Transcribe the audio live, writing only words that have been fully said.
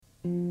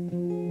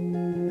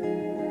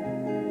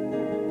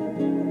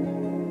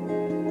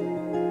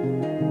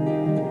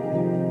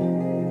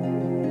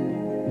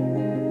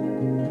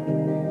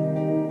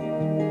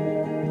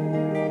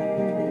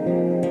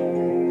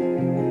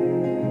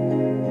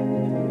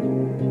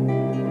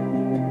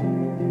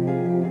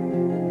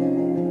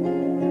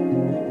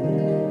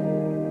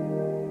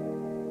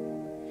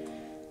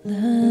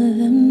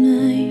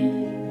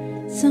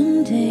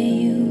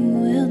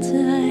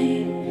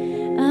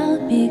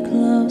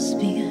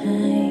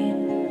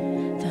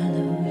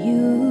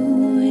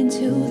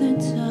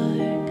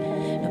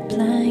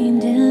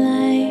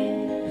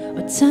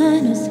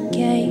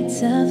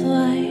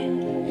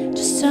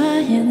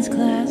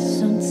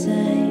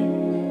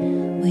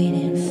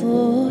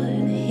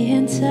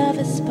of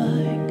a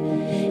spark.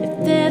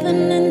 If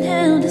heaven and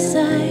hell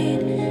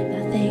decide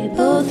that they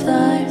both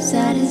are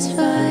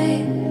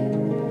satisfied,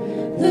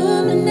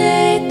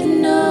 illuminate the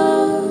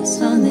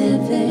nose on their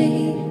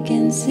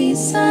vacancy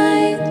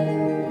side.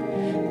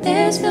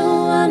 There's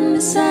no one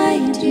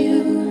beside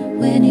you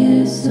when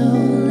your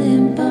soul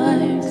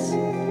embarks.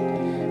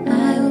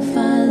 I will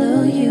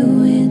follow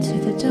you into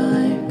the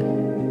dark.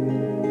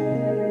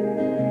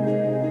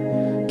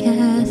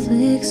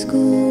 Catholic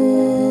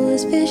school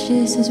as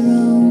vicious as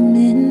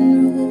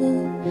Roman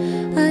rule.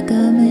 I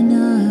got my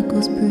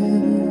knuckles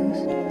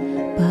bruised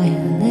by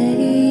a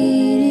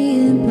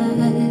lady in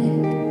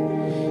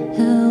black.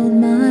 Held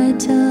my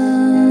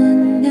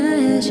tongue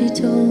as she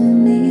told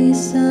me,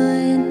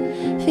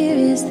 son, fear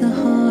is the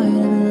heart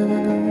of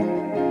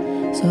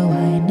love. So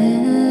I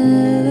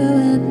never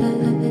went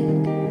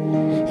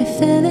back. If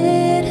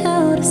heaven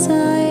held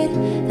aside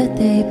that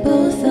they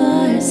both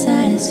are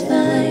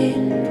satisfied,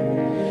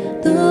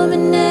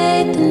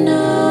 illuminate the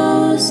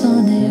nose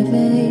on their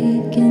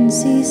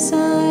vacancy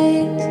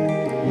sides.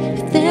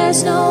 If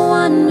there's no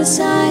one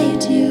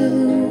beside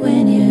you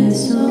when your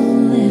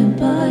soul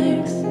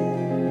embarks,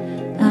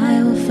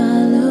 I will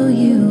follow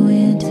you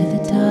into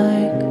the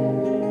dark.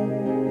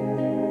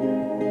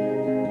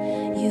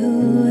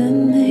 You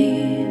and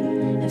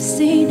me have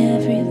seen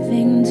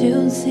everything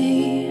to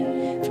see,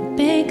 from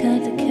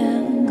Bangkok to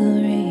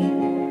Calgary,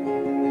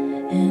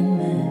 and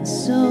the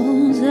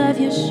soles of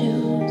your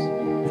shoes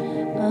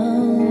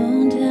all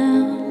worn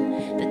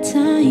down. The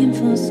time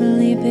for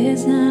sleep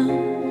is now.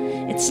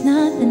 It's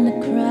nothing to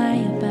cry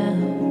about,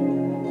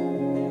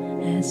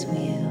 as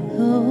we'll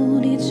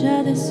hold each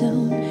other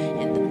soon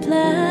in the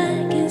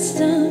blackest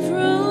of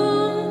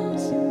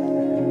rooms.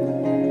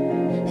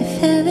 If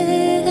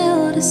heaven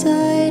held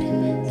aside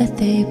that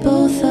they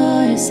both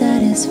are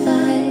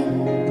satisfied,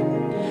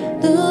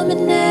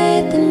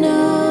 illuminate the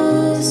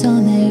nose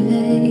on their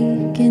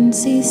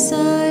vacancy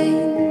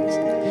signs.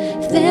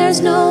 If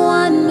there's no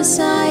one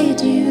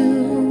beside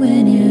you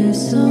when your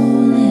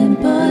soul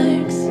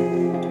embarks,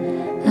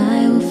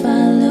 I will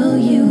follow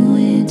you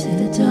into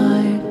the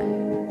dark.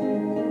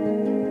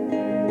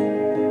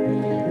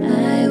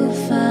 I will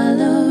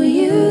follow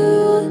you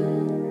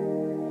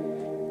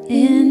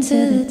into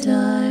the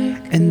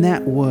dark. And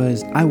that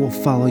was I Will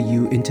Follow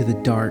You Into the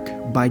Dark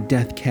by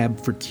Death Cab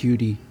for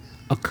Cutie,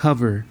 a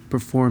cover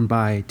performed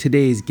by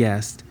today's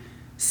guest,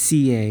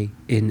 CA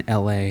in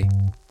LA.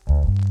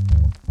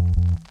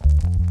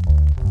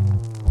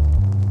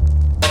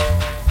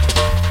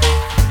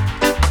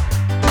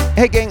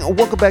 Hey gang,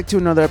 welcome back to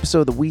another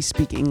episode of the We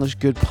Speak English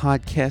Good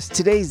podcast.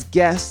 Today's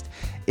guest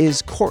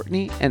is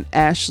Courtney and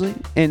Ashley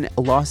in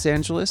Los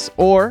Angeles,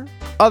 or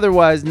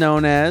otherwise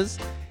known as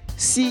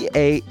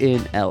CA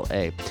in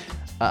LA.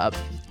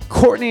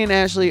 Courtney and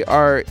Ashley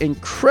are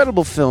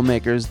incredible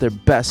filmmakers. They're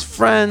best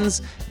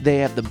friends. They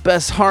have the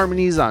best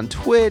harmonies on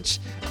Twitch.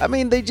 I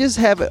mean, they just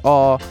have it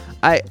all.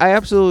 I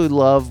absolutely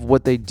love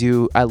what they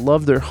do. I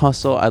love their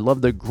hustle. I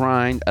love their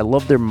grind. I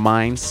love their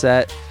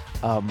mindset.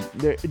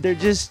 They're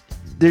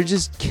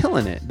just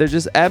killing it. They're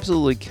just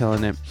absolutely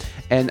killing it.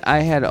 And I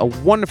had a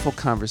wonderful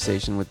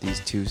conversation with these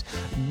two.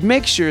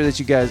 Make sure that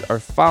you guys are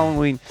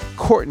following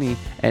Courtney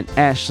and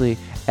Ashley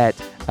at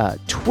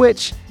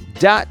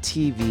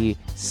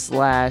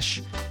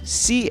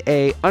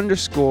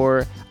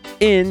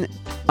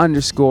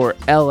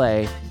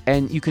twitch.tv/CA_in_LA.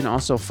 And you can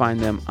also find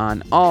them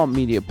on all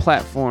media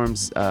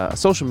platforms,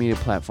 social media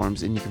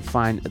platforms, and you can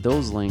find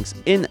those links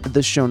in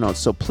the show notes.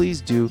 So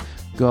please do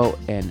go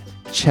and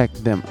check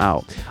them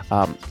out.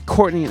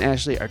 Courtney and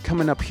Ashley are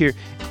coming up here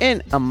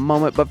in a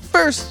moment, but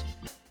first,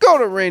 go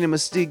to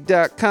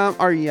ReinaMystique.com,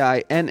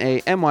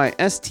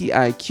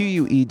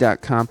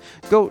 ReinaMystique.com.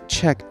 Go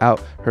check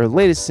out her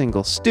latest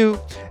single, Stew.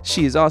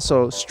 She is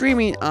also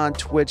streaming on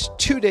Twitch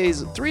 3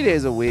 days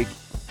a week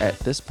at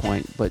this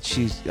point, but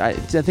I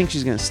think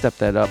she's going to step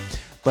that up.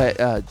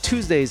 But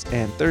Tuesdays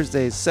and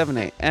Thursdays, 7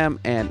 a.m.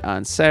 and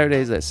on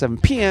Saturdays at 7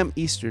 p.m.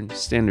 Eastern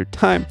Standard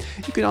Time.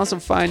 You can also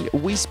find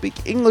We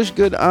Speak English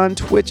Good on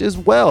Twitch as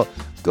well.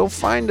 Go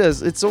find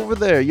us. It's over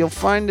there. You'll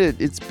find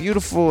it. It's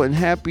beautiful and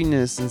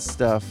happiness and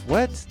stuff.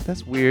 What?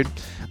 That's weird.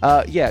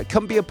 Yeah,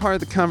 come be a part of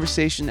the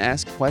conversation,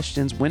 ask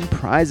questions, win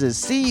prizes,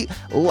 see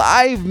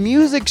live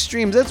music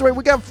streams. That's right.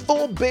 We got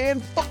full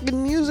band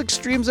fucking music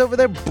streams over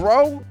there,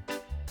 bro.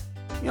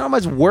 You know how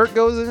much work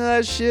goes into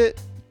that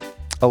shit?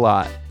 A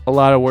lot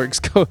of work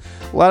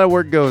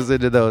goes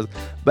into those.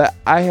 But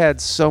I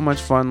had so much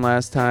fun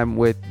last time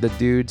with the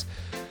dudes.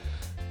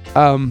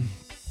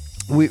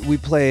 We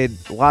played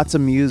lots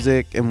of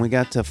music and we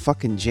got to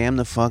fucking jam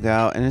the fuck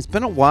out, and it's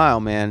been a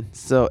while, man.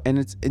 So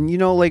and you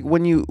know, like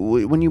when you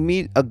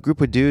meet a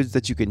group of dudes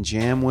that you can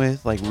jam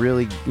with, like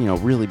really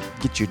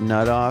get your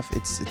nut off,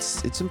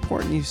 it's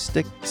important you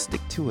stick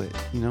to it,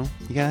 you know?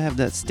 You gotta have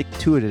that stick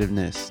to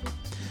itiveness.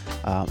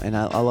 And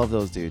I love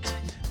those dudes.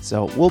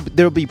 So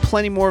there'll be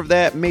plenty more of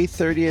that. May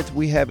 30th,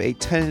 we have a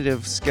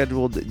tentative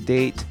scheduled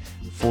date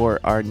for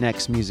our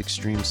next music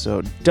stream,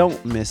 so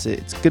don't miss it.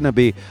 It's gonna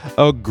be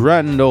a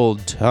grand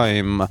old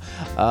time.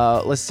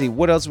 Let's see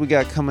what else we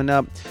got coming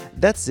up.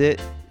 That's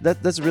it.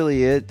 That's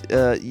really it.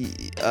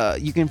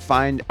 You can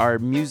find our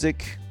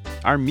music.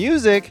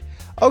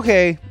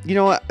 Okay, you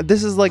know what?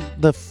 This is like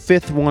the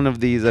 5th one of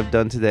these I've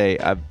done today.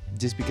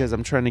 Just because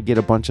I'm trying to get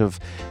a bunch of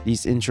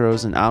these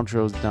intros and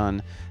outros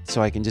done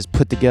so I can just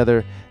put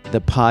together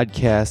the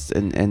podcast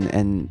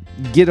and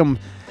get them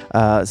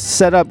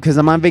set up, because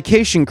I'm on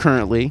vacation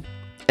currently,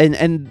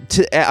 and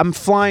I'm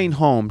flying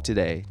home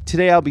today.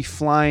 Today I'll be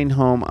flying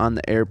home on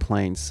the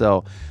airplane,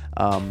 so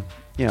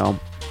you know,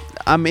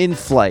 I'm in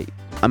flight.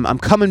 I'm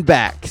coming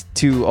back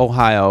to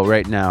Ohio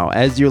right now.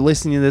 As you're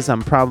listening to this,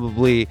 I'm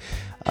probably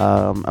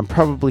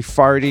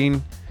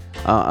farting.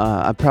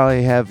 I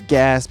probably have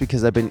gas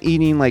because I've been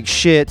eating like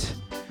shit,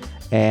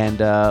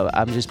 and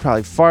I'm just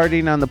probably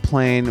farting on the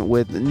plane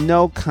with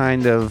no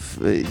kind of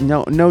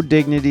no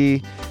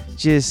dignity,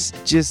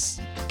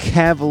 just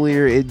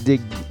cavalier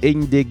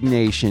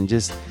indignation,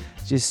 just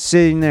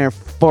sitting there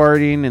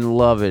farting and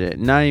loving it,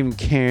 not even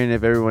caring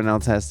if everyone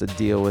else has to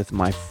deal with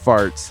my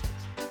farts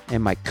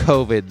and my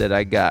COVID that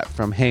I got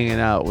from hanging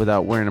out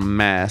without wearing a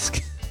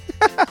mask.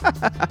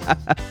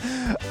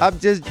 I'm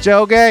just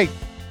joking.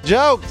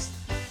 Jokes.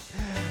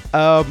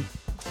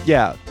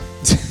 Yeah.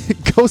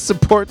 Go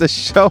support the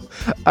show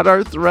on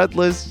our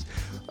Threadless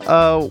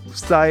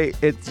site.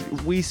 It's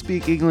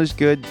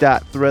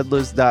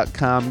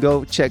WeSpeakEnglishGood.threadless.com.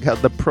 Go check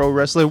out the Pro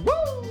Wrestler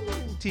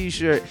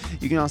t-shirt.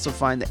 You can also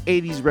find the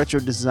 80s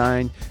retro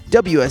design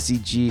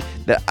WSEG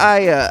that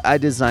I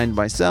designed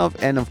myself,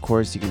 and of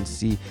course you can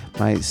see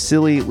my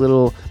silly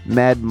little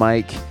Mad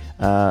Mike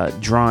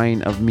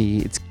drawing of me.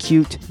 It's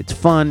cute, it's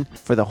fun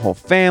for the whole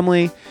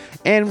family,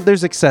 and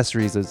there's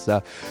accessories and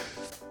stuff.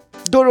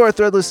 Go to our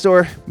Threadless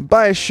store,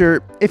 buy a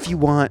shirt if you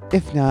want.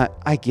 If not,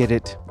 I get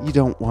it. You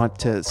don't want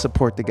to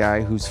support the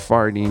guy who's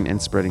farting and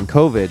spreading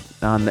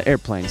COVID on the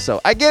airplane. So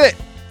I get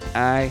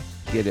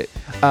it.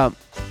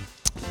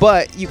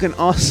 But you can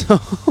also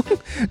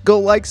go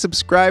like,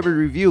 subscribe, and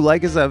review.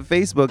 Like us on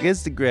Facebook,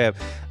 Instagram,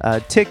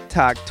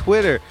 TikTok,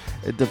 Twitter,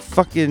 the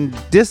fucking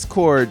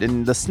Discord,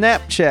 and the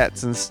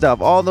Snapchats and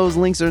stuff. All those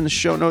links are in the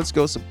show notes.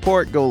 Go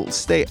support. Go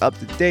stay up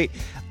to date.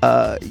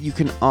 You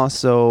can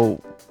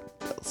also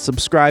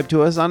subscribe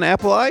to us on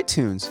Apple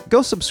iTunes.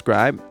 Go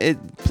subscribe.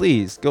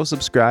 Please go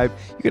subscribe.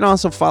 You can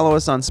also follow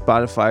us on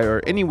Spotify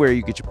or anywhere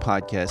you get your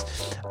podcast.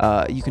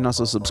 You can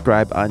also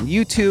subscribe on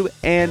YouTube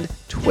and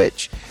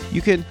Twitch.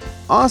 You can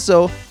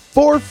also,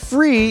 for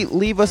free,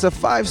 leave us a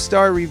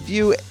 5-star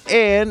review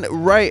and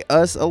write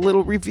us a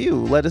little review.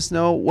 Let us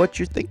know what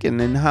you're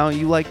thinking and how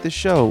you like the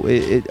show.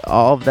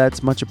 All of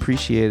that's much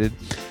appreciated,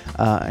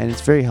 and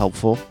it's very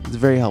helpful. It's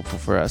very helpful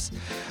for us.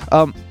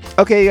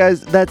 Okay,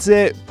 guys, that's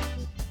it.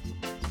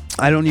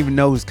 I don't even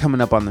know who's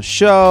coming up on the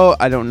show.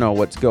 I don't know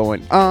what's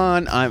going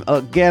on.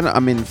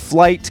 I'm in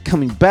flight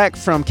coming back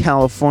from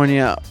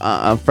California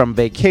from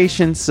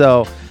vacation,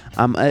 so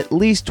I'm at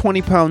least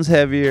 20 pounds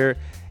heavier,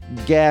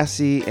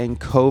 gassy, and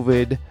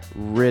COVID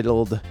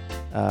riddled.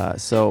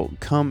 So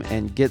come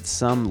and get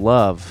some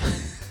love.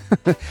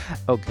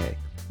 Okay.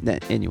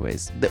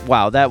 Anyways,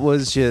 wow, that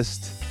was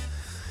just...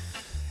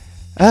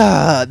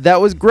 that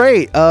was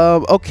great.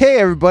 Okay,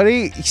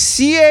 everybody.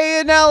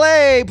 CA in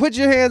LA. Put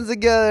your hands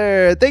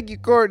together. Thank you,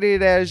 Courtney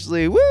and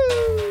Ashley. Woo!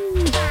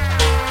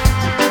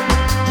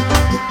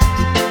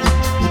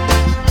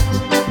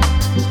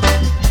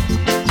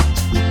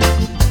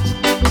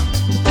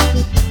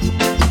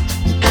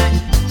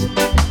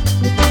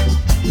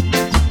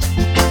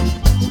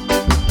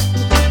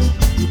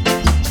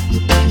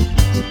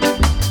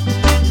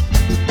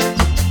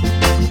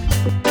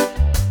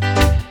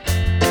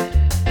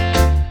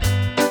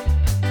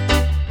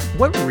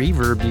 What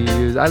reverb do you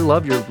use? I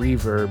love your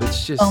reverb.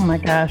 It's just... Oh my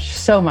gosh,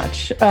 so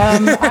much.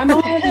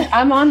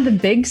 I'm on the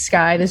Big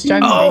Sky, this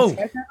giant Big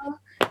Sky channel.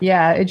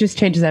 Yeah, it just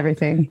changes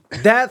everything.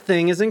 That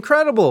thing is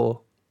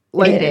incredible.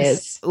 Like, it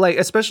is. Like,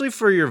 especially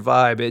for your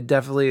vibe, it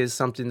definitely is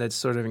something that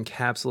sort of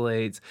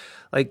encapsulates.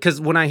 Like,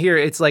 because when I hear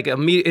it, it's like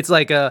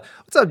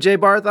what's up, Jay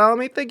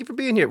Bartholomew? Thank you for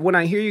being here. When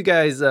I hear you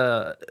guys,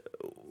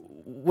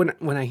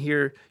 when I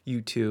hear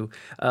you two,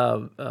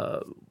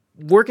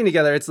 working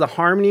together, it's the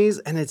harmonies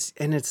and it's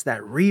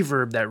that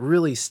reverb that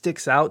really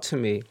sticks out to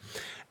me,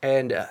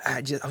 and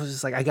I was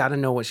just like, I gotta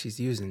know what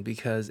she's using,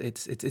 because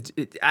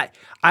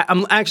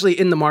I'm actually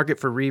in the market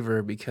for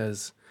reverb,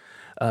 because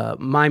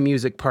my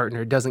music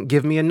partner doesn't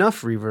give me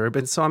enough reverb,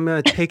 and so I'm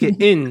gonna take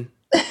it in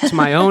to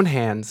my own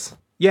hands.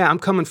 Yeah, I'm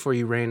coming for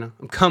you, Raina.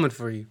 I'm coming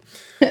for you.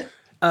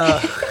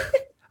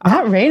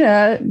 Not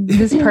Raina,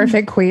 this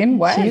perfect queen.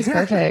 What? She is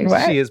perfect.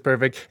 What? She is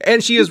perfect,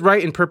 and she is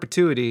right in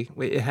perpetuity.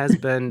 It has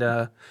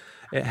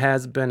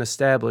been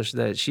established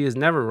that she is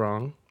never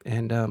wrong,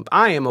 and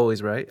I am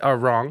always right or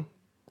wrong.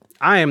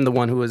 I am the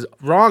one who is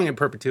wrong in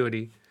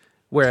perpetuity,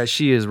 whereas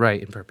she is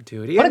right in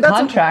perpetuity. What And a that's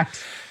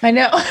contract. I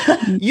know.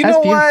 You That's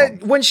know beautiful.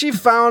 what? When she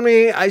found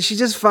me, she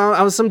just found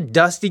I was some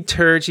dusty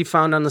turd she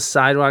found on the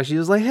sidewalk. She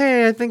was like,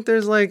 "Hey, I think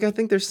there's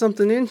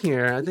something in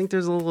here. I think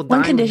there's a little One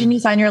diamond." condition: you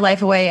sign your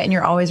life away, and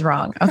you're always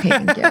wrong. Okay,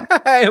 thank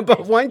you.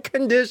 But one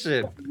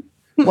condition.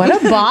 What a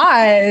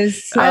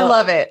boss. I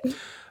love it.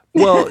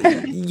 Well,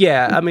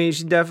 yeah. I mean,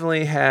 she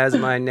definitely has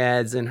my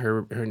nads in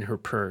her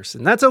purse,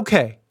 and that's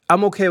okay.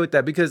 I'm okay with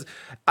that because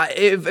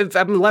if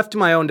I'm left to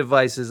my own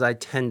devices, I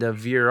tend to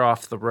veer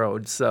off the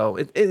road. So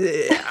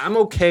I'm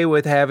okay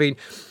with having.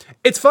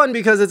 It's fun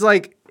because it's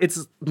like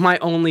it's my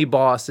only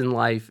boss in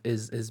life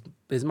is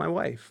my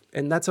wife,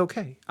 and that's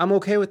okay. I'm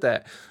okay with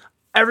that.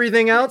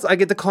 Everything else, I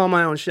get to call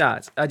my own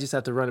shots. I just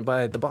have to run it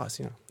by the boss.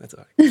 That's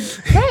all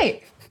right.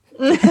 Right.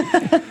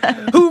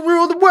 Who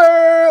ruled the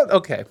world?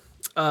 Okay.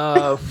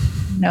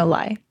 No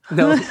lie.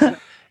 No.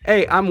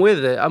 Hey, I'm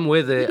with it.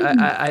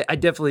 I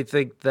definitely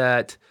think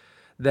that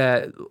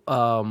that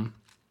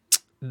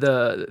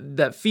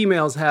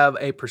females have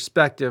a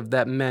perspective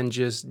that men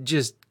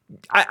just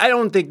I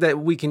don't think that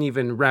we can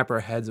even wrap our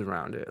heads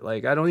around it.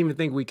 Like I don't even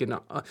think we can.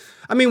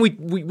 I mean,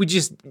 we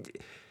just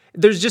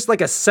there's just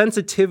like a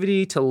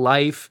sensitivity to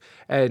life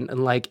and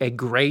like a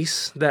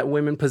grace that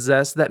women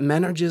possess that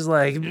men are just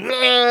like,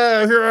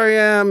 "Yeah, here I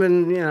am,"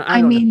 and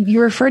I mean,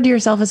 you referred to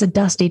yourself as a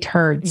dusty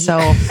turd, so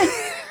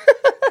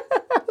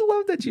I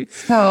love that you.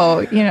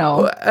 so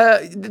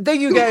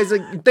Thank you guys.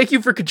 Thank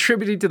you for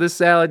contributing to the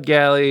Salad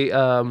Galley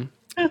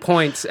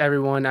points,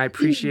 everyone. I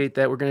appreciate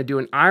that. We're going to do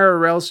an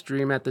IRL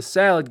stream at the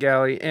Salad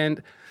Galley,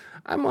 and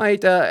I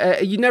might.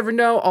 You never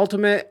know.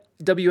 Ultimate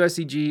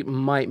WSEG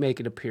might make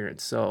an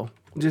appearance. So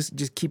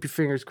just keep your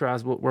fingers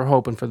crossed. We're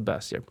hoping for the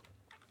best here.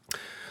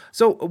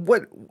 So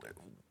where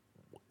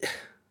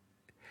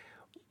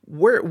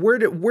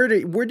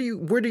do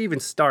you even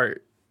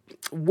start?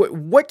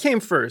 What came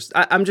first?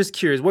 I'm just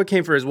curious. What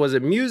came first? Was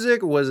it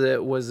music? Was it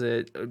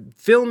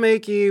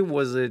filmmaking?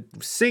 Was it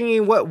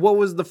singing? What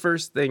was the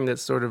first thing that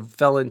sort of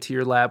fell into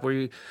your lap?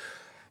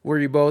 Were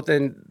you both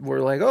and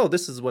were like, oh,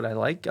 this is what I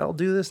like. I'll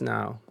do this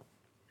now.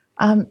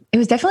 it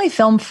was definitely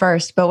film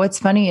first. But what's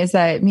funny is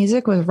that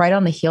music was right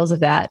on the heels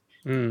of that.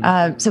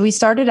 So we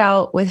started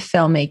out with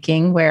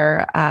filmmaking,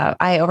 where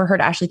I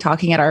overheard Ashley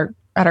talking at our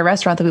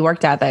restaurant that we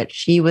worked at that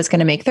she was going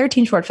to make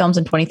 13 short films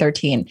in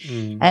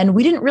 2013. And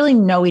we didn't really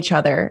know each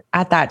other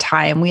at that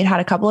time. We had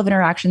a couple of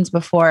interactions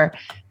before,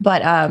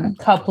 but there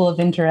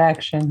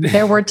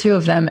were 2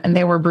 of them and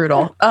they were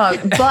brutal.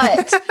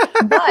 But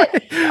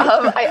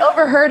I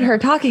overheard her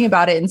talking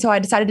about it. And so I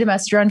decided to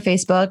message her on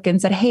Facebook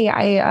and said,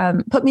 hey,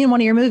 put me in one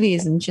of your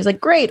movies. And she's like,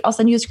 great, I'll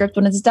send you a script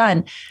when it's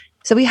done.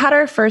 So we had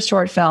our first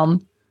short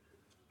film.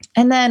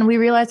 And then we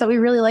realized that we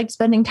really liked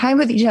spending time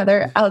with each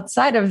other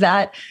outside of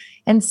that.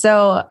 And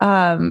so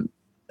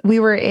we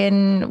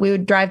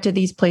would drive to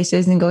these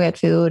places and go get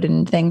food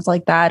and things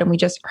like that. And we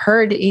just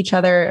heard each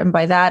other. And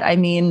by that, I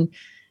mean,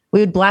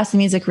 we would blast the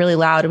music really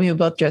loud and we would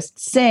both just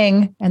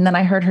sing. And then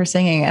I heard her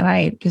singing and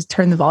I just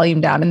turned the volume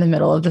down in the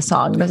middle of the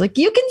song. And I was like,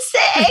 you can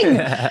sing.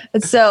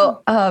 And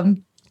so,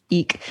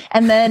 eek.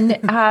 And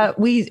then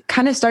we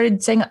kind of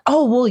started saying,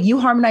 oh, well, you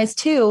harmonize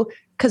too.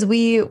 Because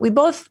we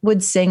both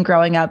would sing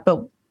growing up,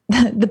 but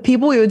the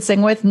people we would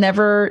sing with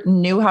never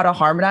knew how to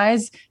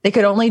harmonize. They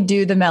could only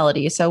do the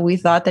melody. So we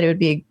thought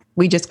that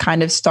we just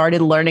kind of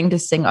started learning to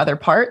sing other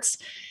parts.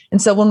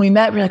 And so when we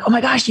met, we're like, oh my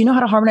gosh, you know how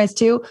to harmonize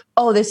too?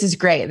 Oh, this is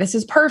great. This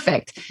is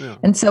perfect. Yeah.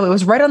 And so it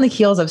was right on the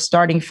heels of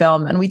starting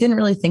film. And we didn't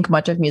really think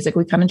much of music.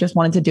 We kind of just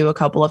wanted to do a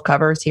couple of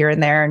covers here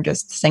and there and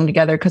just sing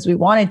together because we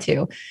wanted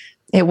to.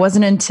 It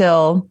wasn't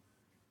until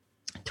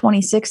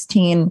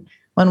 2016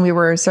 when we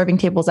were serving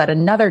tables at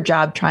another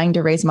job trying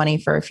to raise money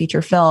for a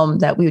feature film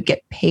that we would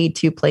get paid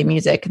to play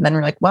music. And then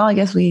we're like, well, I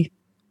guess we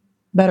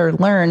better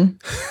learn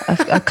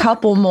a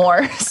couple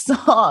more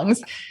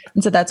songs.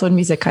 And so that's when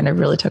music kind of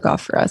really took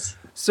off for us.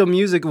 So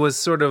music was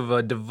sort of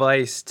a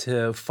device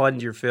to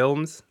fund your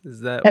films?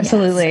 Is that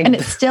absolutely? Yes. And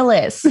it still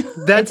is.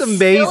 That's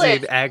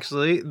amazing,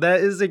 actually.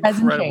 That is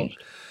incredible.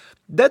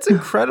 That's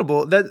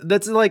incredible.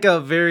 That's like a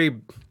very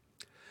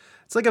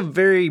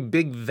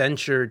big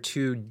venture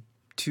to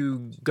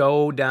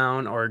go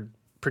down or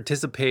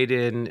participate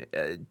in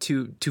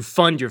to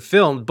fund your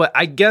film. But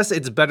I guess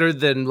it's better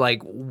than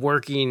like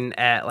working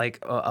at like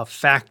a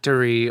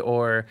factory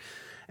or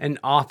an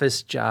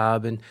office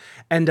job and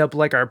end up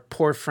like our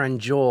poor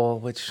friend Joel,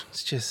 which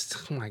is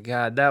just, oh my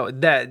God,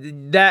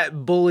 that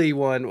bully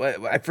one.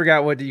 I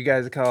forgot what you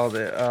guys called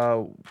it.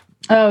 Oh,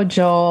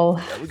 Joel.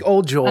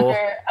 Old Joel.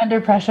 Under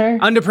pressure.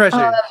 Under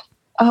pressure.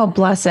 Oh,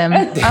 bless him.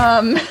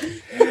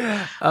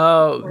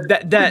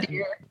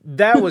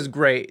 That was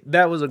great.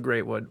 That was a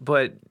great one.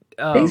 But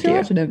thanks for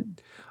watching him.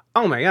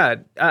 Oh my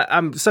God,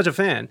 I'm such a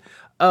fan.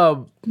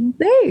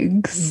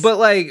 Thanks. But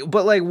like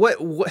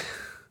what?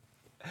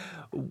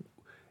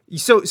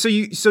 So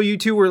you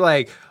two were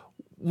like,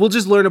 we'll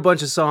just learn a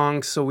bunch of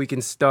songs so we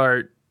can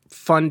start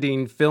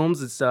funding films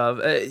and stuff.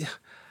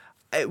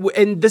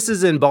 And this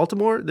is in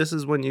Baltimore. This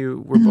is when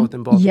you were both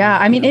in Baltimore. Yeah,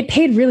 I mean, it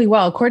paid really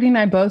well. Courtney and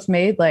I both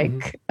made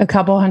like a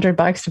couple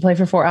 $100 to play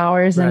for 4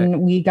 hours,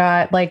 and we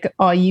got like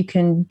all you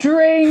can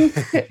drink,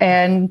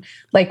 and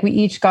like we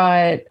each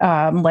got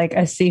like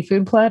a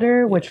seafood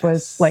platter, which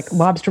was like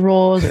lobster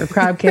rolls or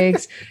crab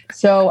cakes.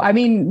 So I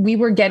mean, we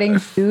were getting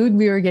food,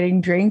 we were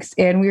getting drinks,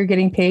 and we were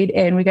getting paid,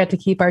 and we got to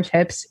keep our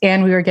tips,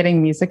 and we were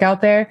getting music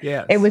out there.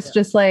 Yes. It was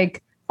just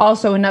like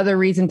also another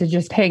reason to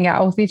just hang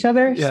out with each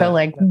other. Yeah. So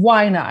like,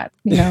 why not?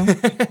 You know,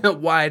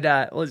 why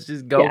not? Let's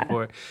just go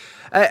for it.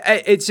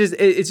 It's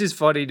just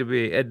funny to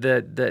me, and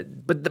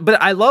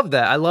but I love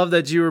that. I love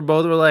that you were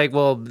both were like,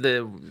 well,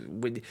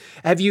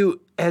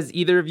 has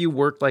either of you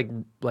worked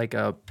like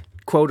a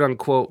quote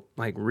unquote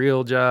like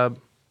real job,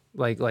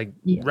 like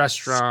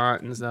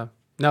restaurant and stuff?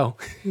 No.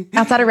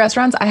 Outside of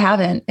restaurants, I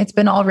haven't. It's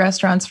been all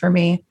restaurants for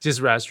me.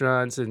 Just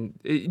restaurants,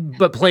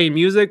 but playing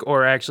music,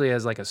 or actually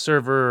as like a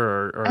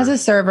server or as a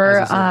server.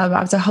 I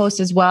was a host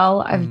as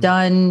well. I've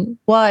done,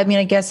 well, I mean,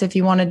 I guess if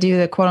you want to do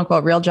the quote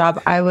unquote real job,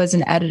 I was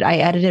I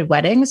edited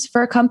weddings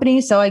for a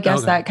company. So I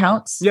guess that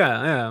counts.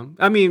 Yeah.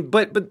 I mean,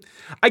 but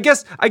I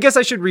guess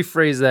I should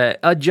rephrase that.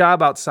 A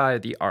job outside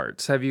of the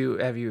arts. Have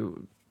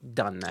you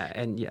done that?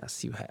 And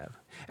yes, you have.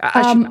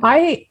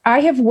 I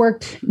have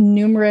worked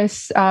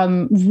numerous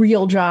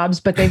real jobs,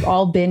 but they've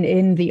all been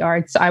in the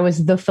arts. I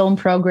was the film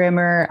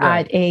programmer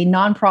at a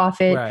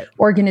nonprofit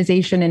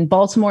organization in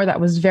Baltimore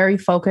that was very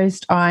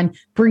focused on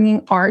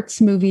bringing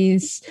arts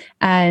movies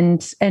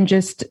and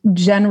just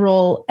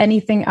general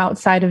anything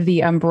outside of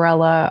the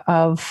umbrella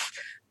of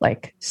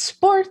like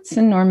sports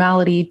and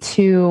normality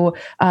to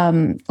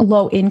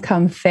low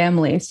income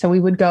families. So we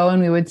would go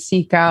and we would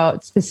seek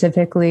out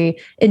specifically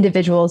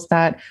individuals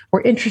that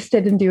were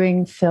interested in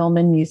doing film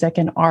and music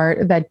and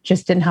art that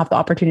just didn't have the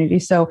opportunity.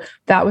 So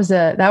that was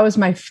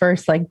my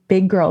first like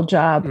big girl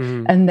job.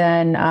 And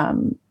then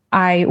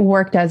I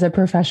worked as a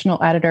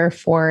professional editor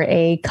for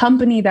a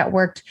company that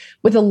worked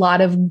with a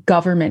lot of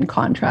government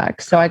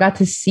contracts. So I got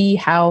to see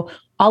how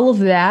all of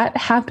that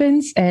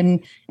happens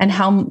and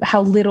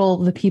how little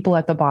the people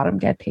at the bottom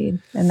get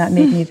paid. And that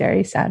made me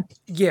very sad.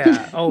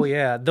 Yeah. Oh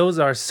yeah. Those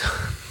are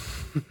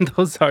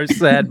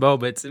sad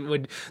moments. It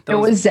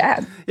was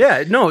sad.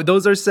 Yeah. No,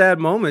 those are sad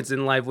moments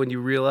in life when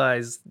you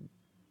realize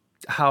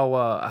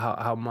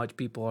how much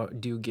people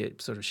do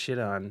get sort of shit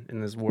on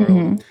in this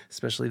world,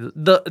 especially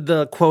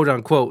the quote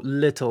unquote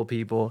little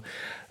people.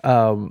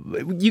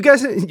 You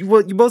guys,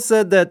 you both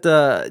said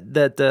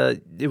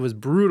that it was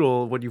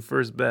brutal when you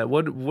first met.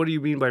 What do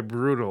you mean by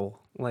brutal?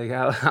 Like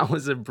how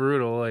was it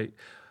brutal? Like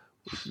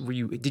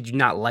did you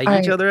not like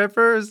each other at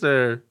first,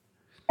 or?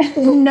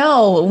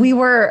 No, we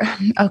were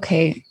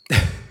okay.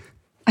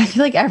 I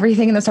feel like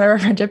everything in the start of our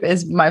friendship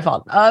is my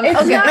fault.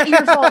 It's not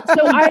your fault. So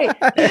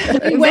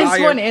this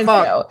one is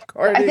though.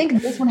 I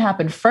think this one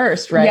happened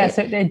first, right? Yes,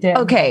 it did.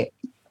 Okay.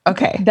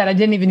 That I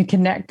didn't even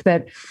connect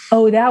that.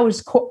 Oh, that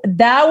was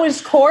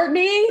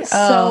Courtney.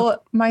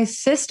 So my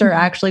sister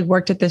actually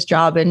worked at this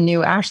job and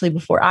knew Ashley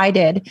before I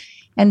did.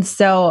 And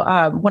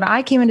so when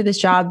I came into this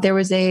job, there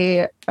was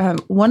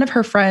one of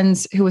her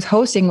friends who was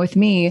hosting with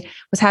me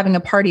was having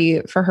a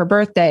party for her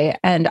birthday.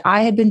 And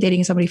I had been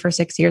dating somebody for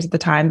 6 years at the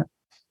time.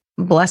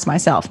 Bless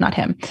myself, not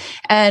him.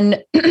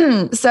 And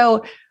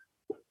so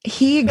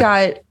he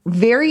got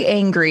very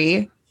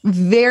angry,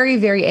 very,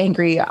 very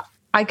angry.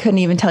 I couldn't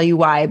even tell you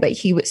why, but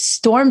he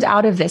stormed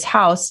out of this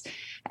house.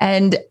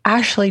 And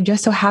Ashley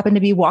just so happened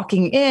to be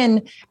walking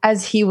in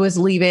as he was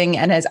leaving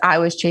and as I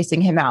was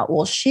chasing him out.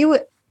 Well, she was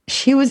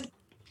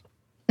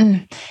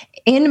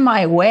in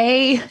my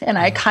way, and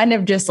I kind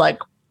of just like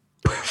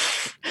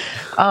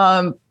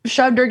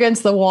shoved her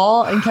against the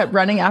wall and kept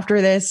running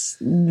after this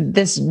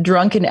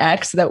drunken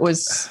ex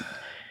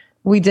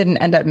we didn't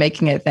end up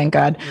making it, thank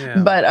God.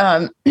 Yeah.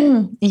 But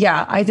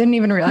yeah, I didn't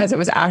even realize it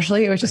was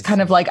Ashley. It was just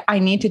kind of like, I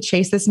need to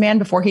chase this man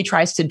before he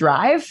tries to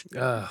drive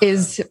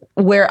is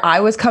where I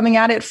was coming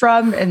at it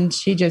from. And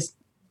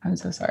I'm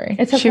so sorry.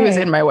 It's okay. She was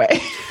in my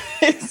way.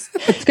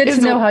 It's good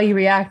to know how you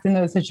react in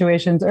those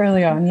situations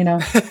early on, you know?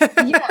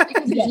 Yeah,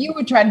 because if you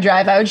would try to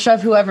drive, I would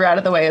shove whoever out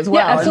of the way as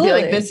well. Yeah, and be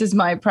like, this is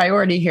my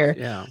priority here.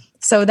 Yeah.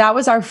 So that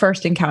was our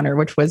first encounter,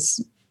 which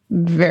was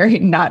very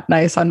not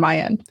nice on my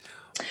end.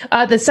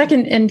 The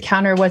second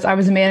encounter was I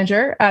was a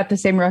manager at the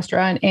same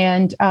restaurant,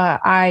 and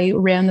I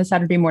ran the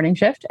Saturday morning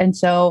shift. And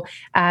so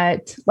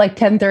at like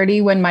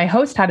 10:30, when my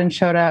host hadn't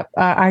showed up,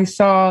 I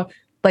saw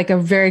like a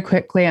very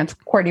quick glance.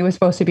 Courtney was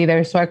supposed to be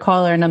there. So I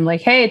call her and I'm like,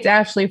 hey, it's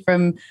Ashley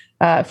from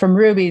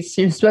Ruby's.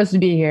 You're supposed to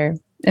be here.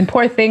 And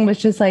poor thing was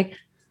just like,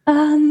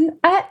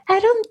 I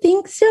don't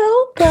think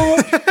so,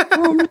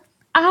 but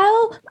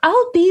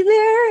I'll be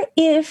there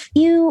if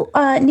you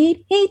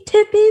need me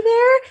to be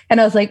there. And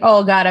I was like,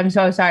 oh God, I'm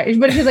so sorry.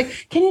 But she's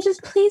like, can you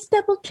just please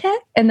double check?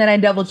 And then I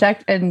double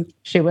checked and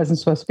she wasn't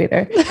supposed to be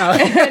there.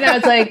 And I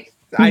was like,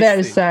 I'm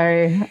very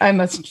sorry. I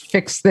must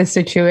fix this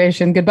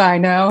situation. Goodbye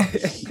now.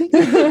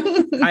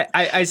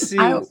 I see.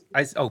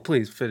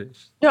 Please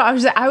finish. No,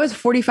 I was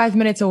 45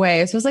 minutes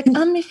away. So I was like,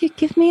 if you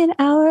give me an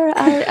hour,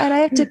 I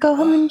have to go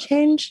home and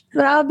change,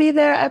 but I'll be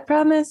there. I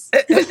promise.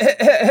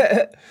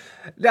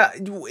 Now,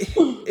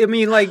 I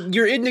mean, like,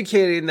 you're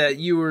indicating that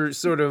you were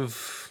sort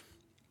of,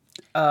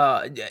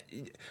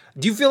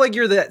 do you feel like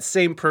you're that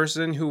same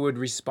person who would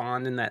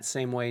respond in that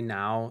same way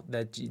now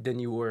than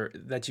you were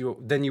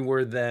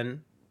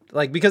then?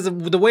 Like, because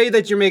of the way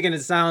that you're making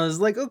it sound is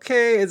like,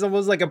 okay, it's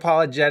almost like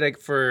apologetic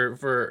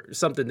for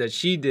something that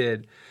she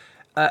did.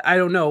 I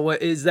don't know.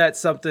 What is that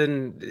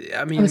something?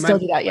 I mean, I would still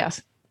do that.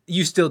 Yes.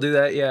 You still do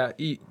that? Yeah.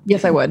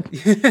 Yes, I would.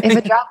 If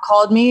a job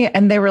called me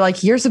and they were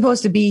like, you're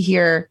supposed to be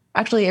here.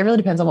 Actually, it really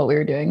depends on what we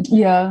were doing.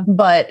 Yeah.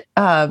 But,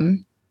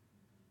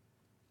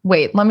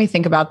 wait, let me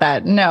think about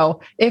that. No,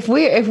 if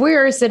we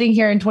are sitting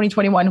here in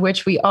 2021,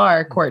 which we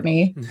are,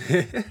 Courtney,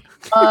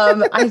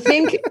 I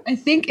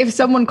think if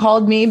someone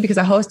called me because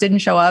a host didn't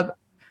show up,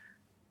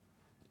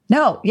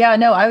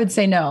 I would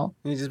say no.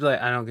 You just be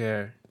like, I don't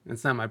care.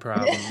 It's not my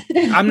problem.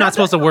 I'm not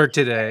supposed to work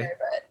today.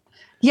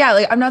 Yeah,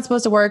 like I'm not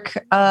supposed to work.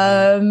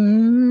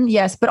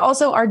 Yes, but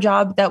also our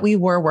job that we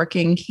were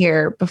working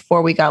here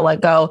before we got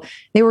let go,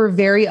 they were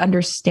very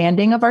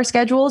understanding of our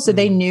schedule. So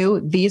they knew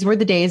these were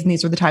the days and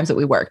these were the times that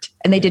we worked.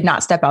 And they did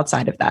not step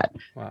outside of that.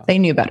 Wow. They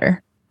knew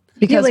better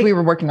because we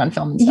were working on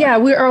film. Yeah,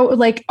 we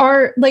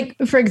are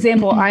for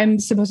example, I'm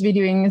supposed to be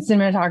doing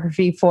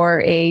cinematography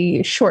for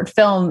a short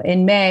film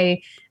in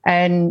May.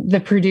 And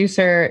the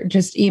producer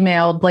just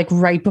emailed like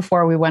right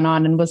before we went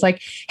on and was like,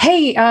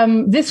 hey,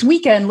 this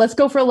weekend, let's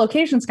go for a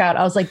location scout.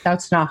 I was like,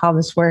 that's not how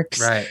this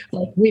works. Right.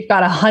 Like, we've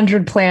got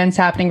 100 plans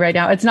happening right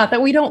now. It's not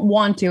that we don't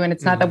want to, and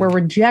it's not that we're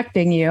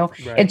rejecting you.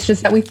 Right. It's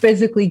just that we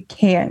physically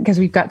can't because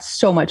we've got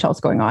so much else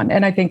going on.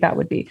 And I think that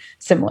would be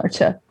similar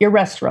to your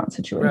restaurant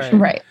situation.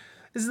 Right.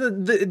 Is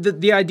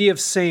the idea of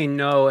saying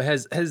no,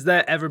 has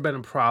that ever been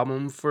a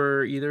problem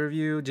for either of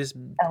you? Just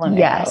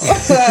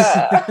yes.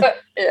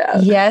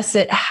 Yeah. Yes,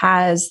 it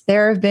has.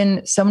 There have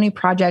been so many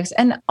projects.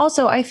 And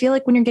also I feel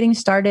like when you're getting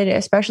started,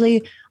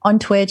 especially on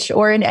Twitch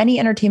or in any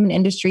entertainment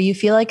industry, you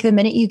feel like the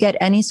minute you get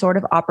any sort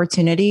of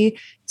opportunity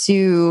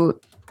to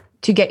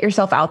get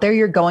yourself out there,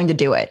 you're going to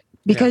do it.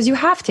 Because you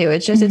have to.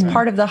 It's just, it's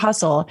part of the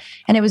hustle.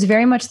 And it was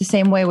very much the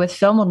same way with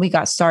film when we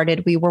got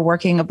started. We were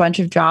working a bunch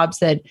of jobs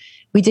that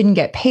we didn't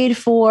get paid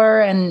for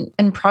and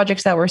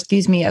projects that were,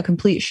 a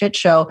complete shit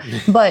show.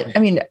 But I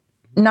mean,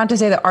 not to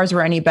say that ours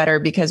were any better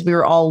because we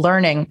were all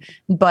learning.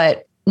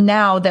 But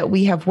now that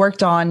we have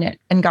worked on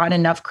and gotten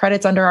enough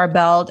credits under our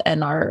belt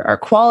and our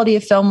quality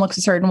of film looks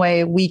a certain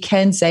way, we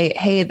can say,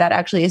 hey, that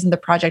actually isn't the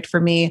project for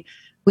me.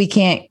 We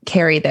can't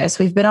carry this.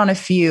 We've been on a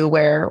few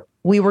where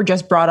we were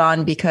just brought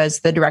on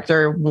because the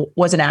director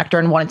was an actor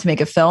and wanted to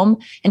make a film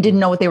and didn't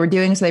know what they were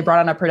doing. So they brought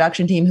on a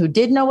production team who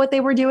did know what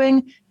they were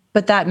doing,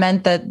 but that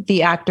meant that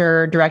the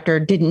actor director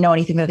didn't know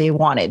anything that they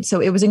wanted.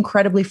 So it was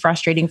incredibly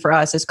frustrating for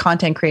us as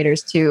content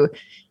creators to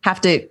have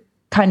to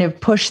kind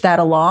of push that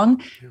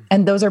along.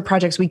 And those are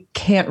projects we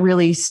can't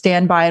really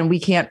stand by and we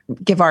can't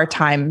give our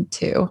time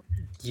to.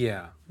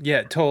 Yeah.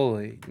 Yeah,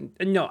 totally.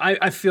 No,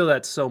 I feel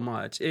that so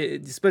much.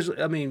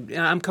 Especially, I mean,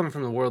 I'm coming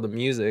from the world of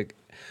music.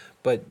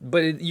 But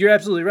you're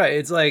absolutely right.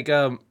 It's like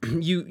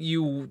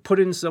you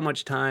put in so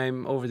much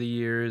time over the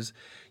years,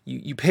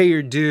 you pay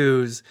your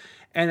dues,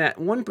 and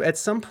at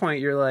some point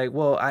you're like,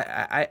 well,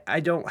 I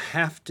don't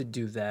have to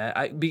do that.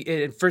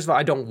 First of all,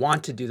 I don't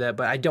want to do that,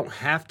 but I don't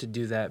have to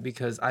do that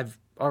because I've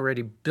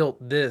already built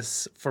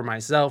this for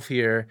myself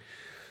here.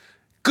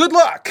 Good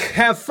luck,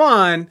 have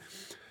fun,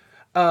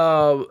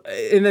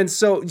 and then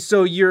so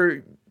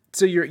you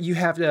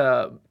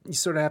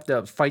sort of have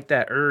to fight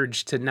that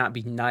urge to not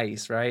be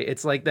nice, right?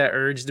 It's like that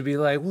urge to be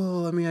like,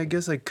 well, I mean, I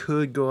guess I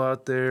could go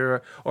out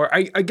there, or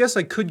I guess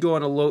I could go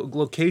on a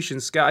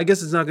location scout. I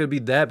guess it's not going to be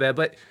that bad,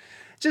 but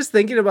just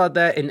thinking about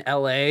that in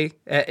LA,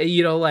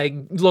 like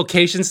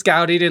location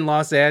scouting in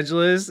Los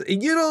Angeles,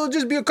 it'll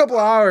just be a couple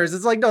hours.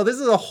 It's like, no, this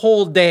is a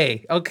whole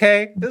day,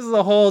 okay? This is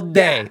a whole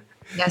day. Yeah.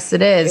 Yes,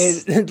 it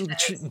is.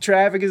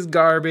 Traffic is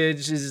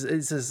garbage.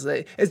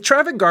 Is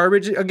traffic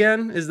garbage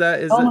again? Is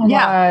that? God,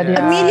 yeah.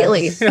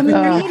 Immediately. As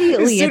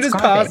soon as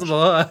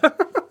possible.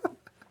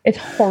 It's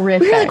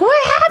horrific. We're like,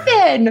 what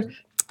happened?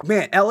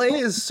 Man, LA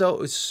is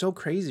so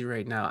crazy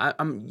right now.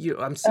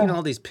 I'm seeing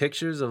all these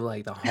pictures of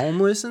like the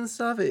homeless and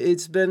stuff.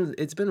 It's been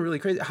really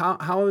crazy. How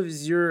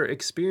has your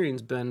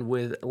experience been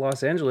with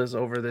Los Angeles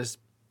over this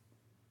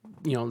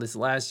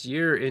last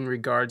year in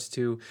regards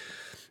to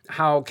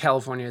how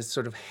California has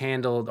sort of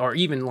handled, or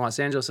even Los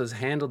Angeles has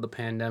handled the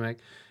pandemic?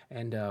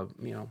 And,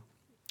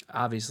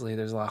 obviously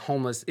there's a lot of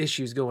homeless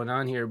issues going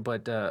on here,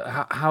 but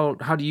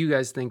how do you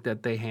guys think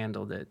that they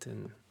handled it?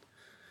 And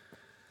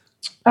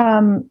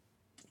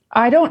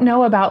I don't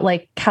know about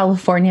like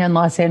California and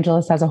Los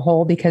Angeles as a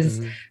whole because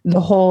the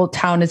whole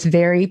town is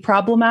very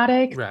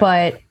problematic, right.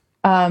 But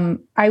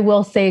I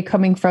will say,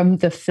 coming from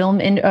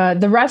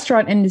the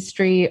restaurant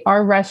industry,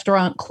 our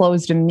restaurant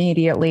closed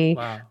immediately.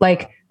 Wow.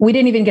 Like we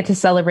didn't even get to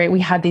celebrate. We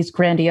had these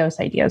grandiose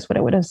ideas what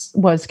it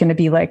was going to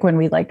be like when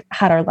we like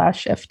had our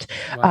last shift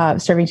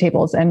serving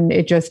tables, and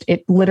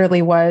it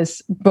literally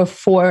was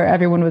before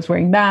everyone was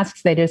wearing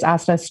masks. They just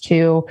asked us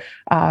to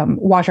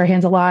wash our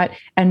hands a lot,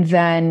 and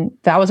then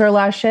that was our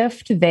last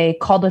shift. They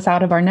called us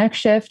out of our next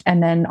shift,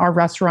 and then our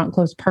restaurant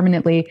closed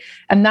permanently.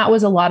 And that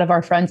was a lot of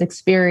our friends'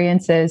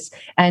 experiences.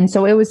 And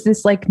so it was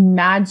this like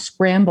mad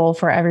scramble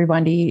for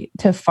everybody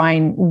to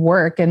find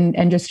work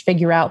and just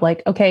figure out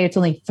like, okay, it's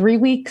only 3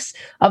 weeks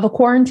of a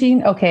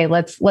quarantine. Okay,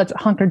 let's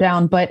hunker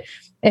down. But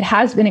it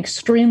has been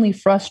extremely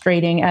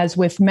frustrating, as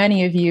with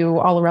many of you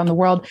all around the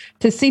world,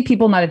 to see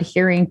people not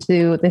adhering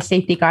to the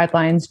safety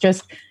guidelines.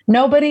 Just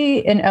nobody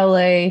in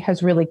LA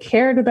has really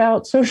cared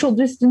about social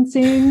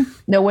distancing.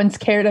 No one's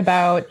cared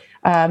about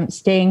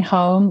staying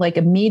home. Like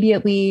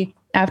immediately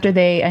after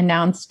they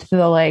announced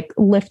the like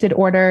lifted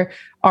order,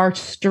 our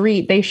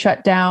street, they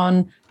shut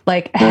down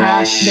like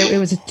half. It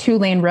was a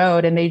 2-lane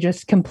road, and they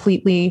just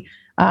completely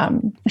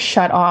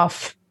shut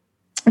off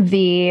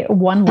the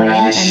 1 lane,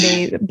 and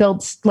they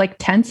built like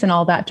tents and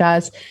all that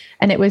jazz.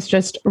 And it was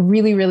just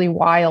really, really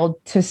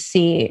wild to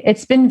see.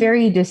 It's been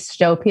very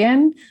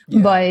dystopian,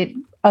 but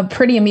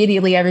pretty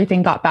immediately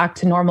everything got back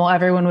to normal.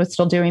 Everyone was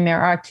still doing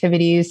their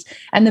activities,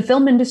 and the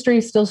film industry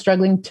is still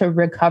struggling to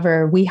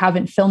recover. We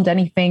haven't filmed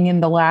anything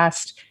in the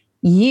last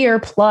year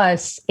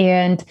plus,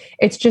 and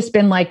it's just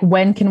been like,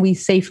 when can we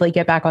safely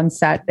get back on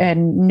set?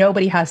 And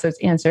nobody has those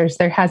answers.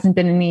 There hasn't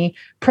been any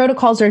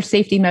protocols or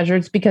safety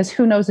measures, because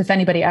who knows if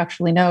anybody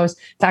actually knows,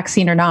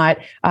 vaccine or not,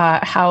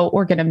 how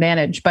we're going to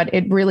manage. But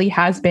it really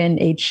has been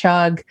a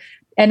chug.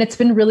 And it's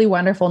been really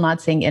wonderful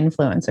not seeing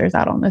influencers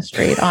out on the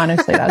street.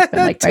 Honestly, that's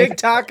been like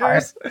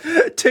TikTokers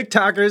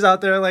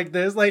out there like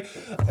this, like,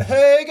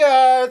 hey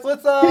guys,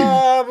 what's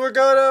up? We're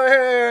going over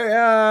here.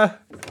 Yeah.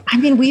 I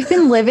mean, we've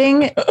been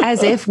living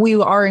as if we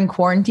are in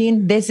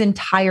quarantine this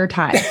entire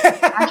time.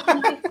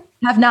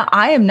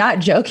 I am not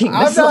joking.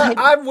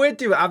 I'm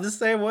with you. I'm the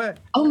same way.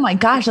 Oh my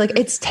gosh. Like,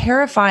 it's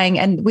terrifying.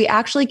 And we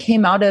actually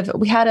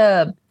we had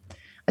a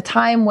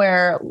time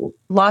where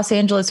Los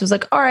Angeles was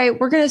like, all right,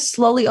 we're going to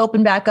slowly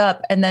open back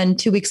up. And then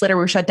 2 weeks later,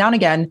 we're shut down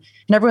again.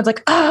 And everyone's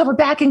like, we're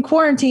back in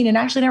quarantine. And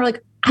Ashley and I were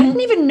like, I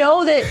didn't even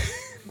know that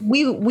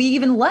we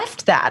even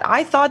left that.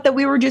 I thought that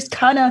we were just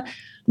kind of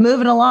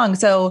moving along.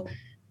 So,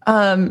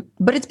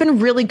 but it's been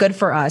really good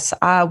for us.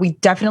 We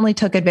definitely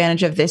took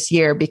advantage of this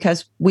year,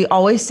 because we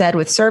always said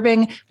with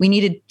serving, we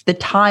needed the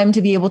time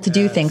to be able to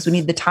do things. We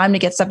needed the time to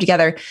get stuff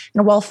together.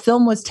 And while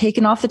film was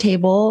taken off the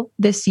table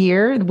this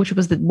year, which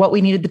was what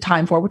we needed the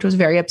time for, which was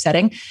very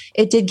upsetting,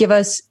 it did give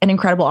us an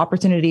incredible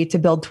opportunity to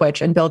build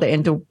Twitch and build it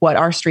into what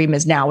our stream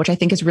is now, which I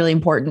think is really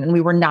important. And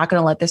we were not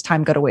going to let this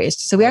time go to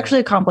waste. So we actually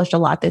accomplished a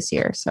lot this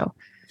year. So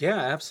yeah,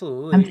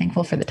 absolutely. I'm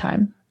thankful for the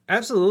time.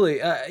 Absolutely.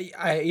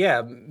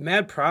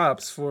 Mad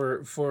props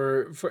for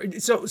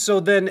so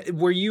then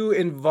were you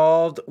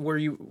involved, were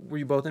you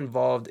both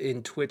involved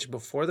in Twitch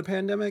before the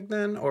pandemic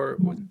then, or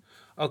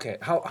okay,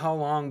 how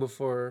long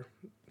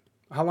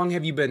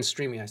have you been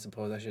streaming, I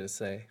suppose I should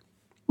say?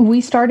 We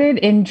started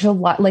in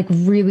July, like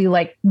really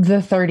like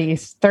the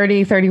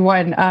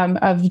 31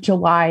 of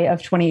July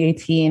of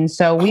 2018.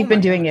 So we've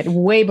been doing it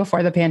way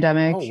before the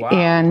pandemic. Oh, wow.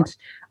 And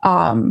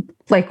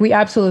like we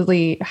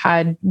absolutely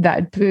had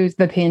that boost,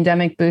 the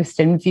pandemic boost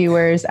in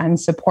viewers and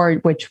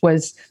support, which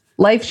was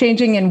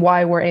life-changing, and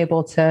why we're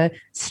able to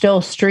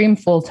still stream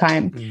full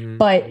time. Mm-hmm.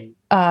 But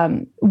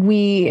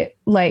we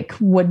like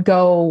would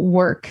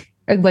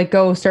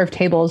go serve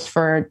tables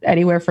for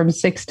anywhere from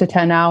 6 to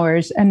 10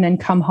 hours, and then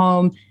come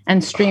home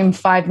and stream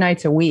 5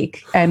 nights a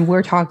week. And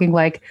we're talking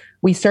like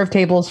we serve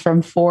tables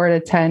from 4 to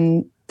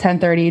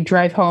 10:30,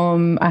 drive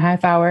home a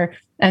half hour,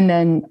 and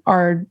then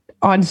are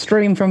on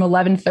stream from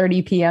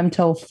 11:30 p.m.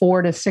 till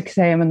 4 to 6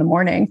 a.m. in the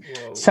morning.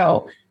 Whoa.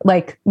 So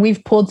like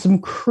we've pulled some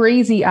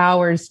crazy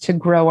hours to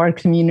grow our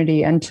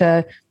community and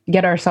to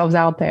get ourselves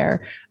out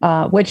there,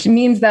 which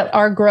means that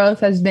our growth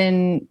has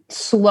been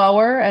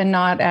slower and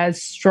not as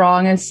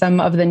strong as some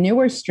of the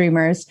newer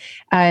streamers.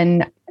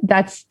 And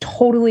that's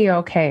totally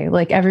okay.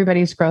 Like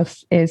everybody's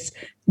growth is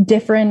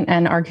different,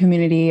 and our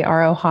community,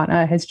 our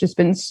Ohana, has just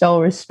been so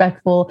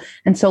respectful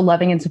and so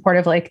loving and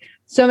supportive. Like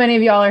so many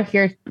of y'all are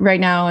here right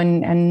now,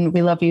 and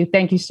we love you.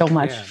 Thank you so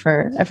much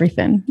for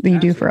everything that you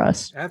do for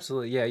us.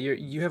 Absolutely. Yeah.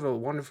 You have a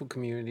wonderful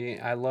community.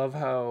 I love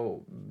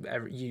how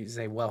you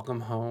say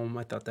welcome home.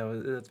 I thought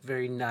that's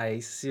very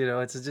nice. You know,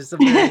 it's just a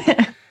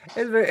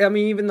very, I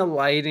mean, even the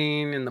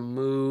lighting and the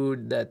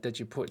mood that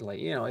you put, like,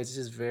 you know, it's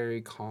just very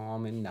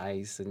calm and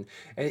nice. And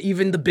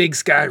even the big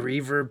sky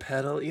reverb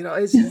pedal, you know,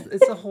 it's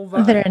a whole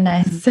vibe. Very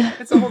nice.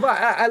 It's a whole vibe.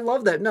 I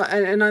love that. No,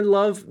 and I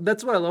love,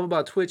 that's what I love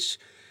about Twitch,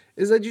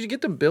 is that you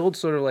get to build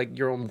sort of like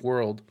your own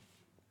world.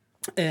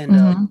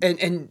 And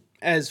and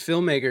as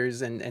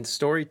filmmakers and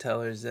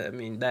storytellers, that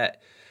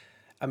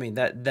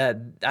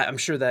I'm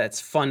sure that's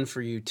fun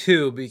for you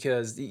too,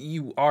 because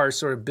you are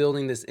sort of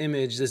building this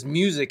image, this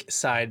music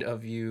side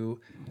of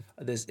you,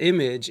 this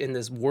image in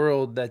this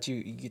world that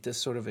you get to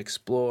sort of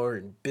explore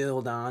and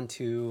build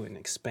onto and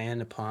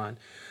expand upon.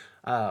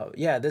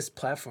 yeah, this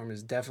platform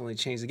has definitely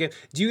changed the game.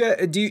 Do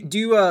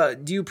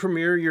you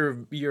premiere your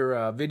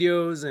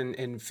videos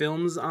and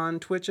films on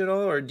Twitch at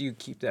all, or do you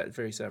keep that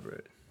very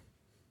separate?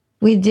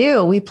 We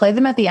do. We play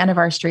them at the end of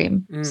our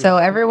stream. So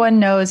everyone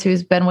knows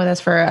who's been with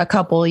us for a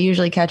couple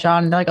usually catch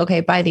on. They're like,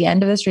 okay, by the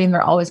end of the stream,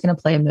 they're always going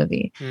to play a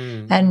movie.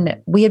 And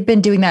we had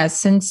been doing that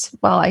since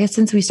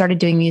we started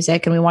doing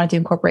music, and we wanted to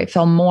incorporate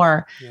film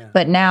more. Yeah.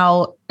 But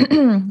now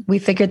we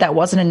figured that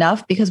wasn't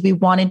enough, because we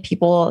wanted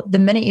people, the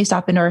minute you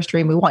stop into our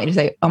stream, we want you to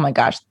say, oh my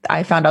gosh,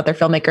 I found out they're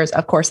filmmakers.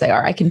 Of course they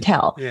are. I can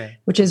tell,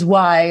 which is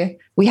why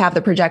we have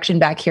the projection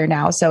back here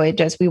now. So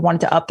we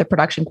wanted to up the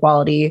production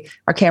quality.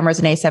 Our camera's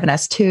an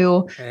A7S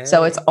II.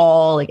 So it's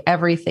all like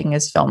everything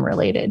is film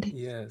related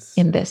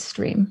in this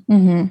stream.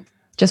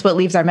 Just what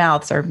leaves our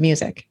mouths are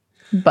music.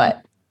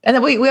 And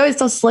then we always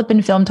still slip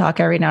in film talk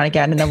every now and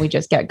again. And then we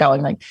just get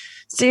going like,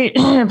 see,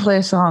 play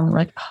a song. We're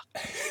like, oh,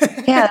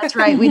 yeah, that's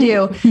right. We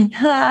do.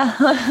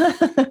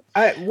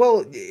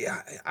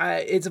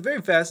 It's a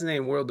very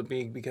fascinating world to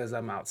me because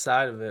I'm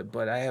outside of it,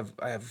 but I have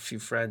a few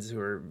friends who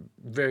are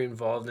very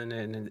involved in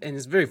it, and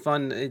it's very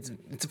fun. It's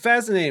a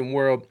fascinating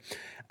world.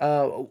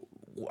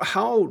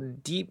 How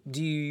deep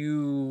do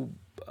you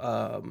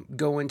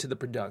go into the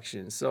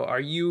production? So are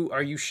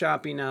you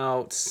shopping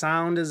out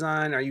sound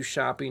design? Are you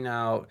shopping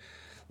out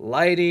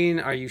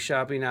lighting? Are you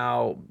shopping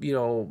out,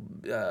 the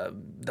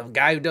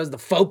guy who does the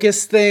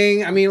focus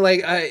thing? I mean,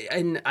 like,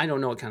 I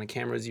don't know what kind of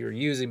cameras you're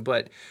using,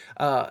 but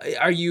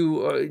are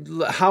you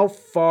how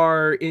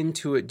far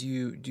into it do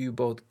you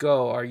both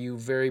go? Are you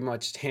very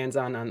much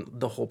hands-on on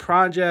the whole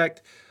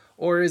project?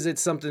 Or is it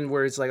something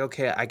where it's like,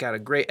 okay, I got a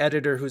great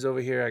editor who's over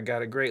here, I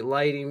got a great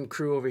lighting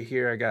crew over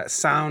here, I got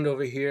sound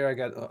over here, I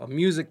got a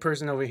music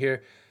person over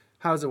here?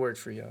 How does it work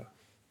for you?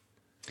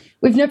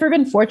 We've never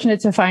been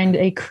fortunate to find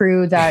a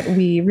crew that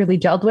we really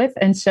gelled with.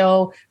 And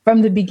so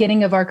from the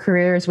beginning of our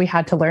careers, we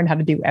had to learn how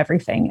to do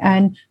everything.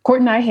 And Court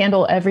and I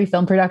handle every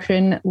film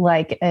production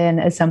like an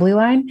assembly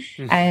line.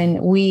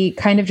 And we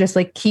kind of just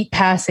like keep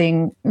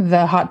passing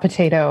the hot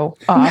potato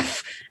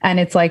off. And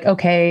it's like,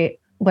 okay,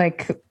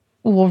 like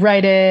we'll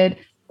write it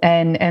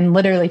and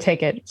literally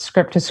take it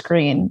script to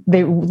screen.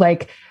 They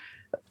like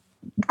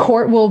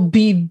Court will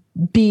be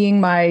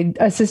being my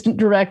assistant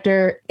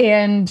director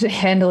and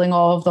handling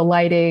all of the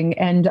lighting,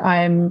 and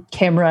I'm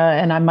camera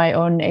and I'm my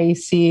own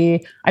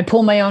AC. I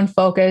pull my own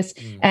focus.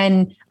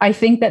 And I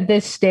think that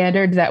this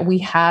standard that we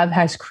have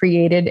has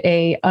created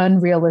a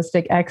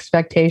unrealistic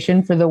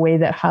expectation for the way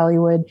that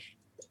Hollywood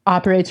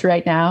operates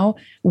right now,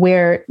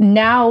 where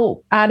now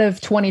out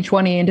of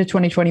 2020 into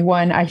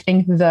 2021, I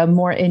think the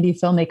more indie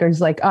filmmakers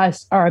like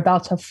us are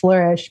about to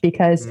flourish,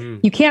 because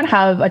you can't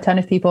have a ton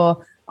of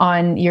people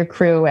on your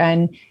crew.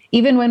 And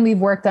even when we've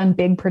worked on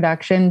big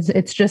productions,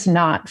 it's just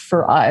not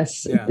for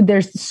us.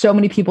 There's so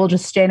many people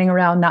just standing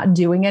around not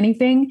doing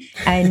anything.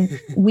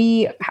 And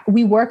we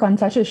work on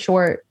such a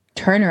short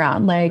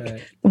turnaround.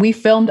 Like we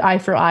filmed Eye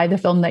for Eye, the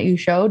film that you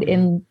showed,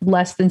 in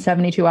less than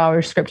 72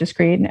 hours script to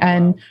screen.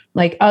 And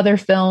like other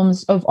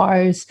films of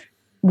ours,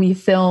 we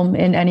film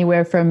in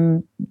anywhere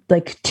from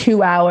like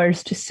 2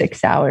 hours to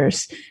 6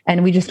 hours.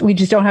 And we just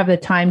don't have the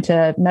time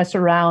to mess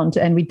around,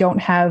 and we don't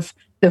have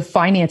the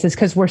finances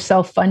because we're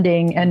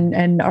self-funding,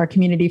 and our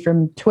community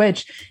from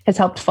Twitch has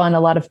helped fund a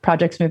lot of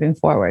projects moving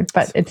forward.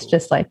 But it's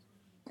just like,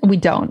 we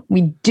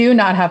do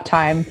not have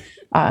time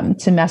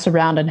to mess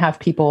around and have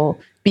people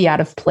be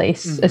out of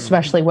place,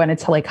 especially when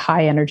it's like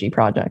high energy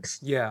projects.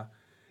 Yeah.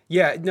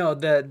 No,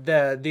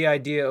 the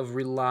idea of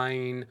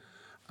relying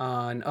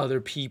on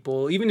other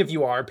people, even if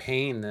you are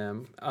paying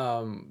them,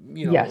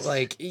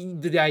 like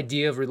the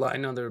idea of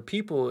relying on other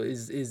people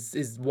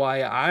is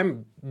why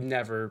I'm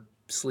never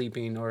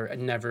sleeping or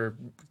never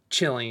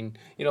chilling,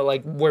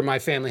 like where my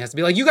family has to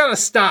be like, you gotta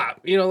stop,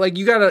 like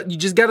you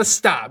just gotta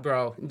stop,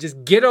 bro,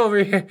 just get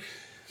over here.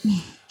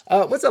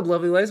 What's up,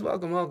 lovely ladies?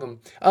 Welcome.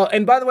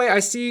 And by the way,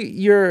 I see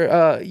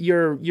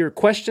your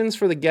questions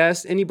for the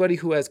guests. Anybody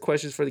who has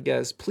questions for the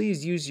guests,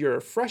 please use your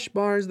fresh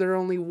bars. They're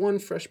only one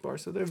fresh bar,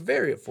 so they're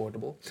very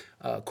affordable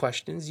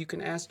questions you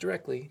can ask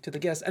directly to the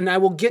guests, and I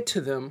will get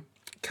to them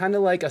kind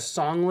of like a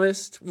song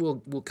list.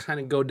 We'll kind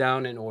of go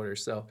down in order,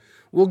 so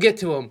we'll get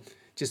to them.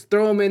 Just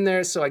throw them in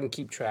there so I can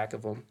keep track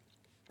of them.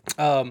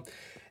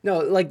 No,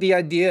 like the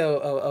idea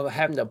of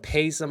having to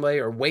pay somebody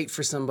or wait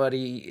for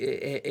somebody,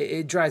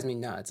 it drives me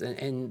nuts.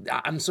 And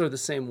I'm sort of the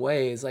same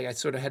way. It's like I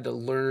sort of had to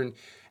learn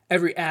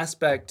every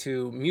aspect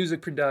to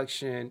music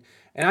production.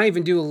 And I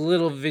even do a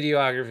little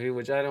videography,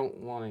 which I don't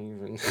want to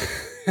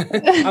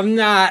even... I'm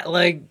not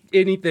like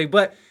anything.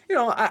 But,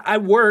 I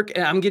work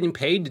and I'm getting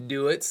paid to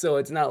do it. So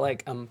it's not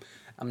like I'm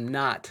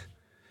not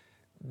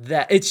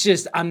that. It's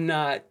just I'm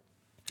not...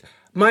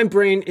 My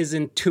brain is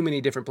in too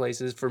many different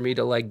places for me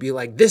to like be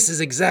like, this is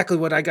exactly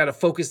what I got to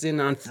focus in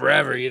on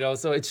forever,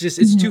 So it's just,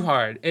 it's too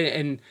hard.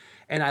 And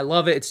I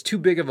love it. It's too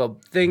big of a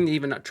thing to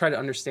even try to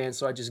understand.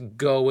 So I just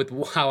go with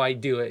how I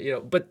do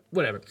it, but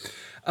whatever.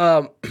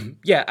 I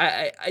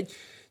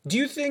do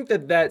you think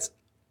that's,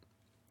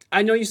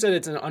 I know you said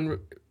it's an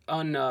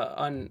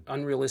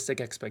unrealistic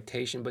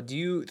expectation, but do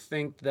you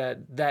think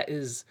that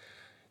is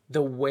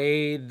the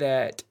way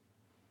that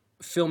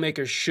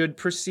filmmakers should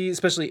proceed,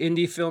 especially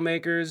indie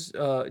filmmakers?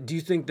 Do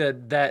you think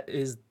that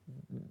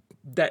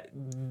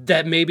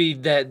maybe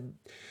that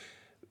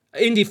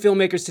indie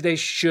filmmakers today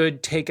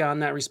should take on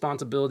that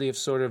responsibility of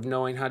sort of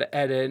knowing how to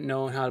edit,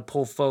 knowing how to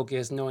pull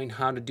focus, knowing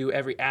how to do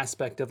every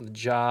aspect of the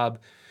job,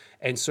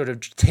 and sort of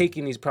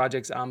taking these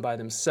projects on by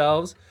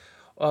themselves?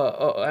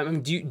 I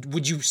mean,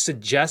 would you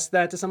suggest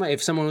that to somebody?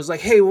 If someone was like,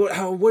 hey,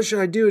 what should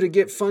I do to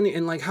get funny?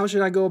 And like, how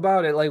should I go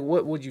about it? Like,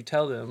 what would you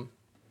tell them?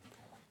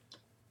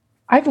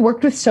 I've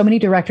worked with so many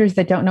directors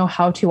that don't know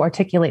how to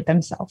articulate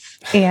themselves.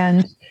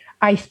 And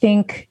I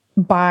think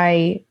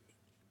by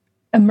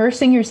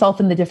immersing yourself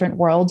in the different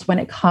worlds when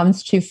it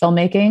comes to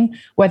filmmaking,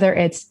 whether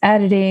it's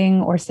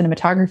editing or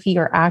cinematography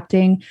or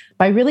acting,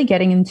 by really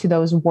getting into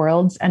those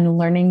worlds and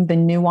learning the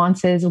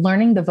nuances,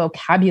 learning the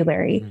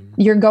vocabulary,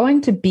 you're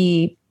going to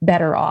be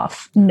better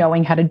off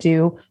knowing how to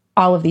do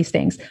all of these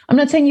things. I'm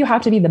not saying you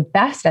have to be the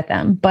best at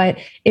them, but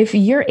if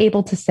you're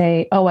able to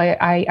say, oh,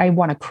 I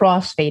want a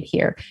crossfade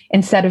here,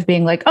 instead of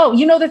being like, oh,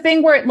 you know, the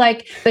thing where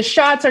like the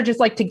shots are just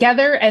like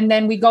together and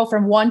then we go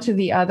from one to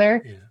the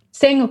other. Yeah.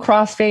 Saying a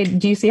crossfade,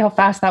 do you see how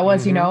fast that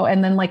was, you know?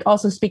 And then like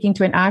also speaking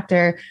to an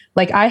actor,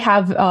 like I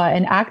have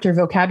an actor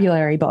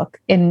vocabulary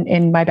book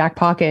in my back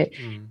pocket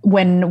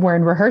when we're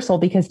in rehearsal,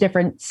 because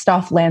different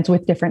stuff lands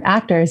with different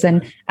actors,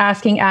 and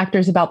asking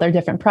actors about their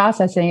different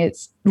processing,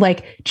 it's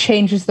like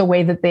changes the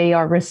way that they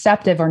are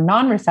receptive or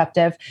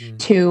non-receptive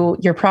to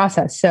your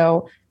process.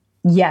 So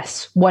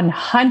yes,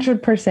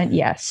 100%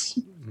 yes.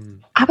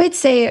 I would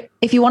say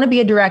if you want to be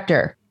a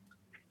director,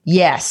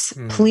 yes,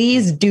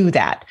 please do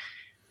that.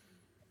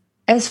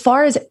 As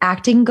far as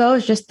acting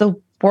goes, just the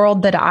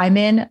world that I'm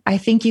in, I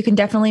think you can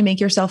definitely make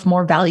yourself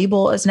more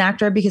valuable as an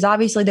actor, because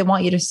obviously they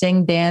want you to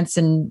sing, dance,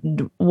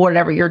 and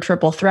whatever your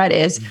triple threat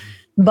is.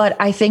 But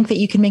I think that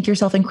you can make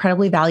yourself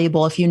incredibly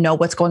valuable if you know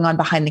what's going on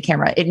behind the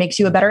camera. It makes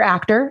you a better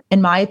actor,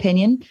 in my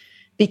opinion,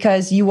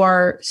 because you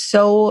are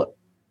so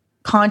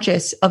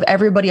conscious of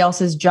everybody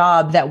else's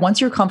job that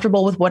once you're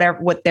comfortable with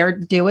what they're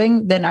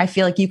doing, then I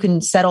feel like you can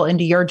settle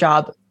into your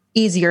job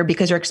easier,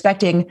 because you're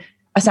expecting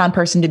a sound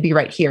person to be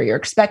right here. You're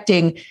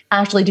expecting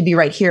Ashley to be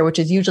right here, which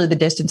is usually the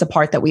distance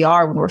apart that we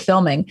are when we're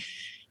filming.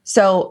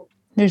 So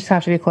you just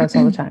have to be close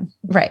all the time.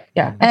 Right.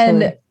 Yeah.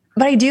 Absolutely.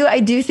 But I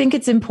do think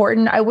it's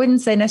important. I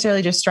wouldn't say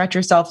necessarily just stretch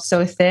yourself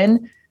so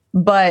thin,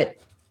 but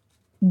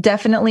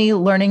definitely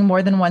learning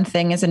more than one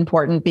thing is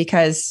important,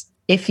 because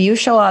if you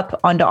show up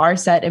onto our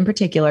set in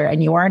particular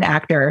and you are an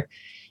actor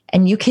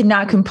and you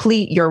cannot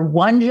complete your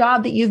one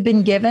job that you've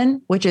been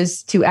given, which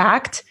is to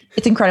act,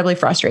 it's incredibly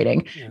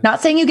frustrating. Yeah.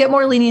 Not saying you get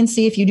more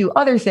leniency if you do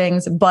other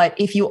things, but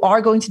if you are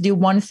going to do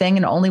one thing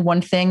and only one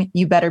thing,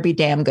 you better be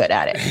damn good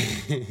at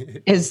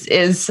it.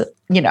 is,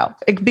 you know,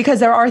 because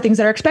there are things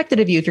that are expected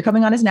of you. If you're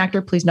coming on as an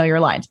actor, please know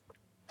your lines.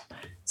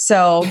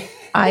 So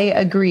I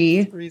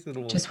agree,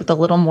 just with a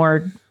little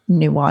more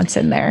nuance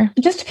in there.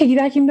 Just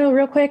piggybacking though,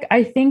 real quick,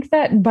 I think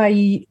that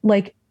by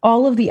like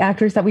all of the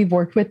actors that we've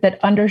worked with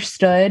that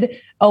understood,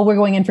 oh, we're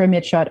going in for a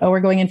mid shot, oh, we're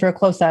going in for a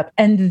close up.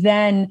 And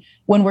then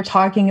when we're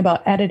talking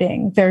about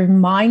editing, they're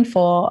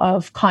mindful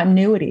of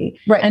continuity.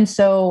 Right. And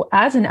so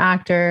as an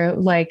actor,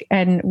 like,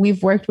 and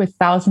we've worked with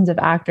thousands of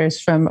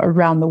actors from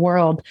around the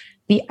world,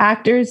 the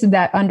actors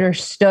that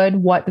understood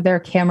what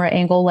their camera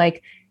angle,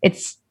 like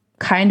it's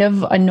kind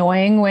of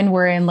annoying when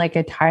we're in like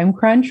a time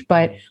crunch,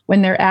 but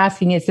when they're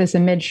asking, is this a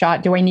mid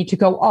shot? Do I need to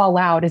go all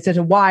out? Is it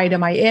a wide?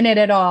 Am I in it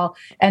at all?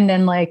 And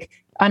then like,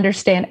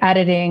 understand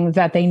editing,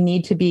 that they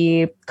need to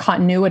be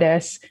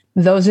continuous.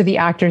 Those are the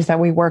actors that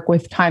we work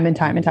with time and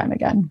time and time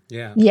again.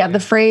 Yeah. The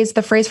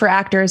phrase for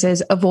actors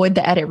is avoid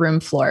the edit room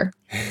floor.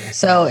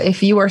 So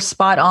if you are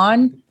spot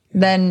on,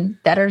 then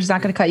the editor's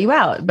not going to cut you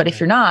out. But if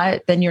you're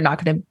not, then you're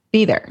not going to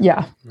be there.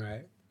 Yeah.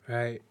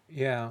 Right.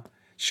 Yeah.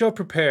 Show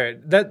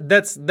prepared.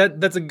 That's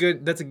a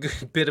good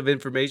bit of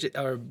information,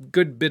 or a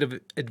good bit of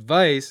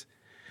advice.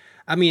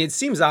 I mean, it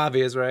seems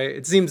obvious, right?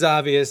 It seems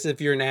obvious if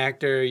you're an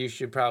actor, you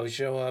should probably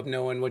show up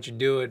knowing what you're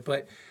doing.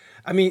 But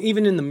I mean,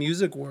 even in the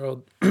music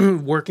world,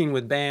 working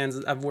with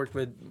bands, I've worked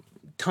with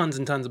tons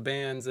and tons of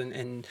bands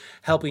and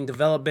helping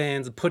develop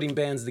bands, putting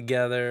bands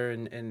together,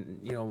 and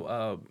you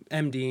know,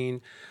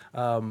 MDing,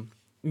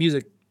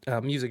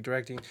 music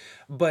directing.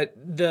 But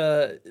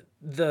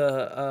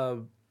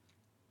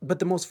But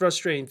the most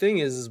frustrating thing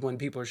is when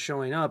people are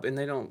showing up and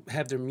they don't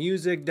have their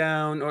music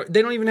down, or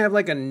they don't even have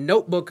like a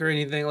notebook or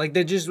anything. Like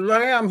they're just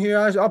like, I'm here,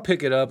 I'll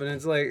pick it up. And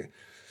it's like,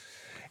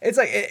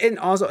 and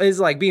also it's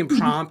like being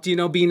prompt, you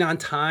know, being on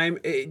time.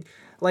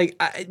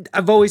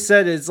 I've always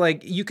said, it's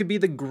like you could be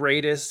the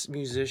greatest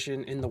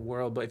musician in the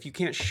world, but if you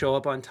can't show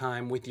up on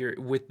time with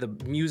the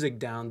music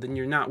down, then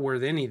you're not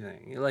worth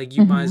anything. Like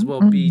you might as well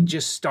be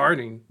just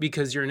starting,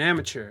 because you're an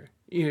amateur.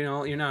 You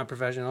know, you're not a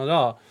professional at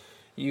all.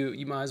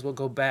 You might as well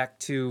go back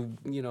to,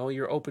 you know,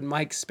 your open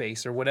mic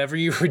space or whatever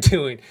you were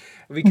doing,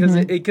 because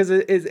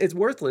it's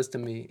worthless to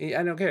me.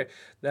 I don't care.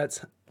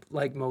 That's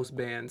like most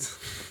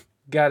bands.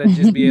 Gotta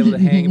just be able to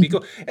hang and be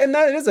cool. And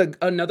that is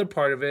another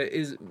part of it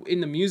is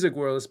in the music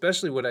world,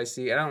 especially what I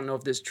see. I don't know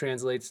if this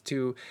translates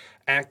to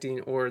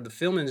acting or the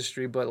film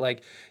industry, but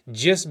like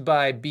just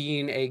by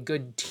being a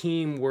good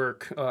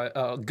teamwork,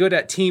 good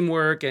at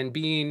teamwork and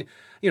being,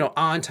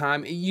 on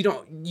time, you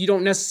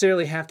don't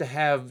necessarily have to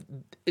have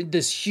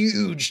this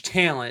huge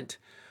talent,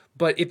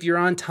 but if you're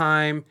on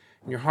time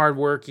and you're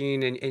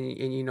hardworking and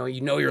you know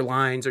your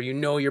lines or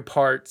your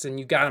parts and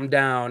you got them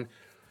down,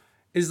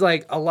 is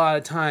like a lot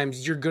of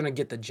times you're going to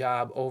get the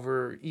job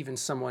over even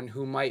someone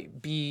who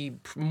might be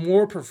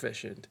more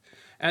proficient.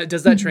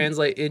 Does that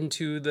translate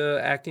into the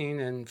acting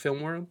and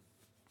film world?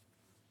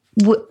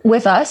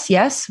 With us,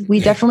 yes. We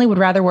definitely would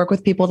rather work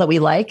with people that we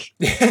like.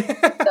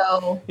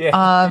 So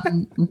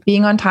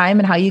being on time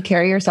and how you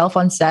carry yourself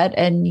on set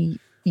and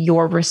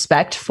your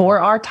respect for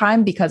our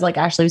time, because like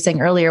Ashley was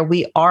saying earlier,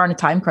 we are on a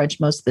time crunch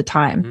most of the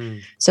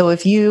time. So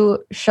if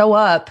you show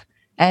up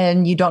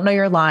and you don't know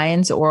your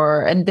lines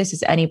and this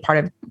is any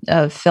part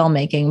of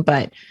filmmaking,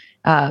 but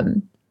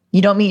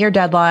you don't meet your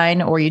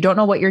deadline or you don't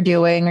know what you're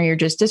doing, or you're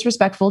just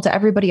disrespectful to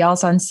everybody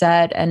else on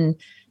set and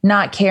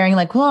not caring,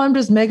 like, well, I'm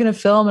just making a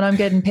film and I'm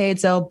getting paid.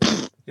 So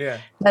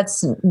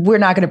we're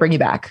not going to bring you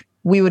back.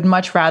 We would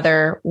much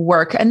rather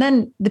work. And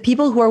then the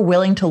people who are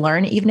willing to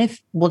learn, even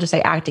if we'll just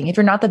say acting, if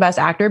you're not the best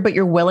actor, but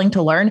you're willing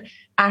to learn,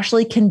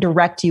 Ashley can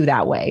direct you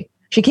that way.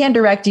 She can't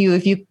direct you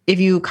if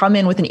you come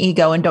in with an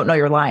ego and don't know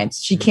your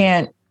lines. She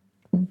can't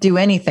do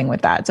anything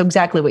with that. So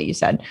exactly what you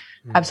said.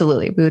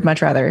 Absolutely. We would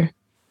much rather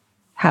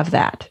have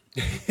that.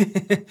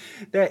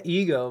 That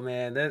ego,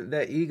 man,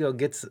 that ego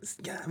gets,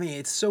 I mean,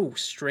 it's so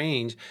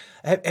strange.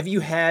 Have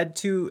you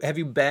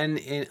been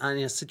in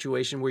a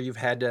situation where you've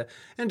had to,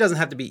 and it doesn't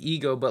have to be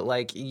ego, but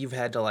like you've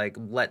had to like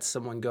let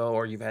someone go,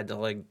 or you've had to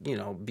like,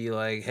 be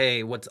like,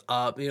 hey, what's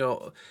up?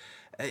 Do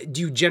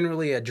you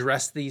generally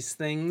address these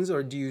things,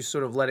 or do you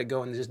sort of let it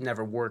go and just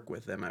never work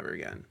with them ever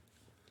again?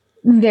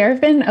 There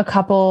have been a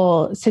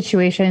couple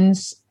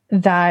situations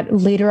that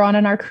later on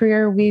in our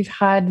career, we've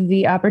had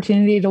the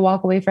opportunity to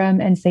walk away from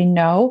and say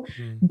no.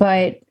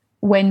 But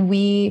when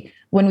we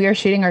were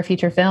shooting our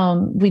feature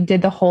film, we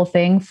did the whole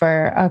thing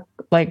for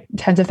like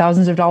tens of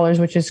thousands of dollars,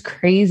 which is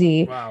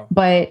crazy. Wow.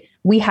 But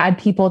we had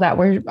people that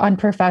were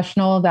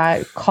unprofessional,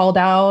 that called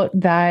out,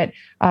 that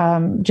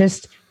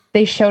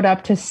they showed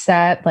up to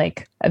set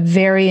like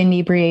very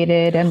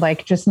inebriated and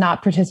like just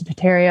not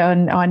participatory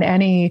on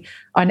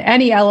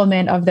any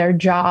element of their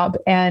job.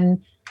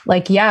 And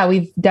like, yeah,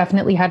 we've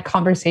definitely had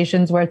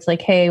conversations where it's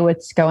like, hey,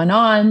 what's going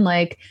on?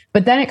 Like,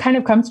 but then it kind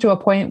of comes to a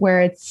point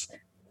where it's,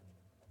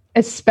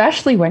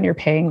 especially when you're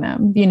paying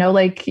them,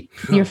 like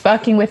you're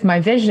fucking with my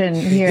vision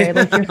here.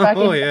 Like you're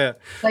fucking,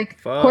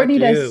 like Courtney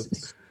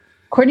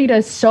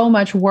does so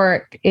much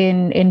work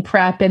in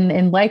prep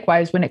and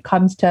likewise when it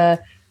comes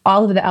to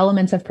all of the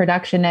elements of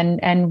production,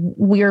 and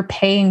we're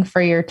paying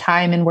for your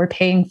time and we're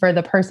paying for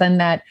the person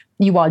that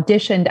you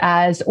auditioned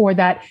as or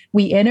that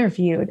we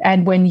interviewed.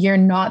 And when you're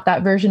not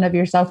that version of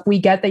yourself, we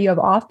get that you have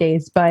off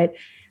days, but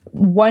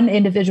one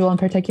individual in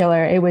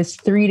particular, it was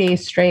 3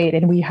 days straight.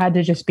 And we had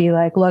to just be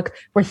like, look,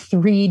 we're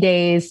 3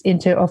 days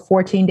into a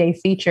 14-day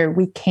feature.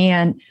 We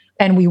can't,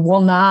 and we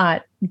will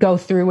not go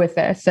through with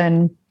this.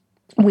 And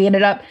we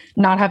ended up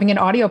not having an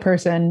audio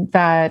person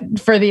that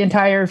for the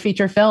entire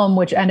feature film,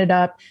 which ended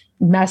up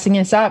messing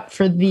us up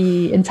for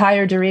the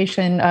entire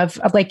duration of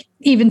like,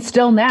 even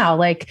still now,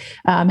 like,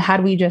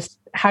 had we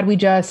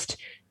just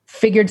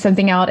figured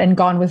something out and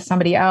gone with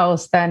somebody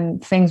else, then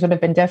things would have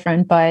been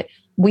different. But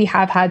we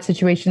have had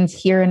situations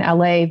here in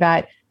LA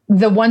that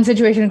the one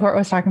situation Court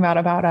was talking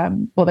about,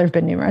 well, there's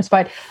been numerous,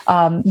 but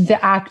the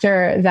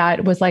actor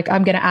that was like,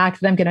 I'm going to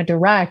act, and I'm going to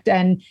direct.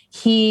 And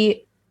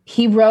he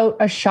wrote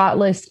a shot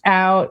list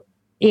out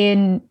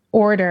in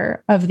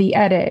order of the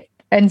edit.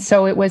 And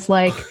so it was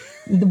like,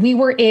 we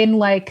were in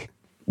like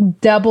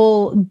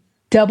double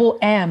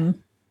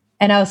M.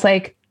 And I was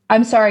like,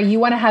 I'm sorry, you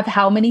want to have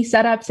how many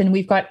setups? And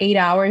we've got 8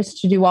 hours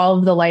to do all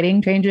of the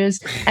lighting changes.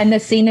 And the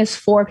scene is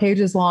 4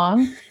 pages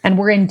long and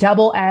we're in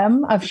double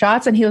M of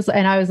shots. And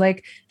I was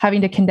like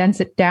having to condense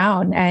it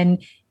down.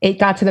 And it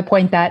got to the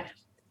point that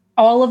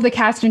all of the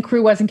cast and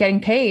crew wasn't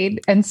getting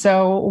paid. And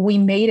so we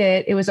made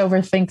it was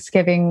over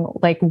Thanksgiving,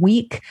 like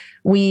week.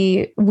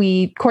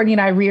 Courtney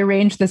and I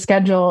rearranged the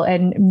schedule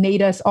and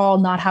made us all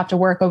not have to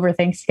work over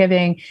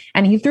Thanksgiving.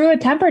 And he threw a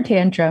temper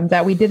tantrum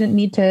that we didn't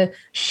need to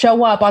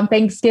show up on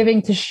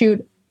Thanksgiving to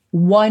shoot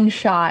one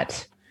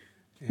shot.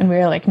 Yeah. And we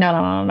were like,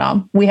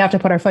 no. We have to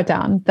put our foot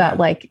down that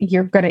like,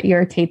 you're going to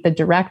irritate the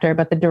director,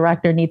 but the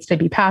director needs to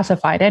be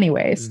pacified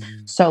anyways.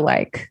 Mm-hmm. So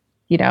like,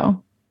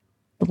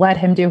 let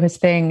him do his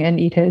thing and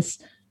eat his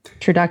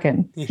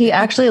turducken. He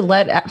actually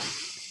let...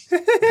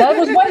 That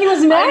was what he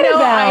was mad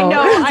about.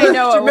 I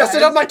know. You're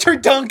messing up my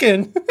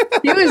turducken.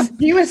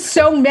 He was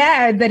so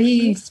mad that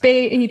he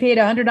paid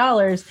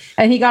 $100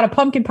 and he got a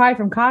pumpkin pie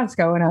from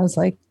Costco. And I was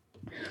like,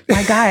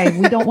 my guy,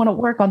 we don't want to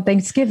work on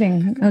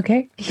Thanksgiving.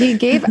 Okay. He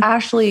gave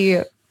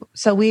Ashley...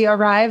 So we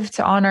arrived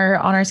on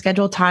our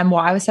scheduled time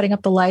while I was setting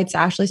up the lights.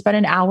 Ashley spent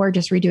an hour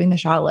just redoing the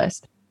shot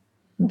list.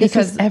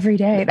 because every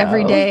day,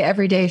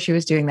 every day she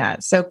was doing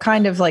that. So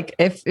kind of like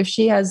if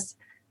she has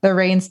the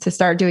reins to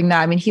start doing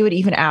that, I mean, he would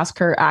even ask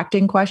her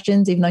acting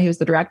questions, even though he was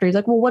the director. He's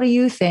like, well, what do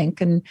you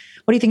think? And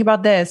what do you think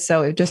about this?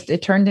 So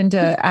it turned into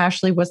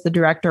Ashley was the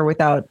director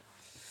without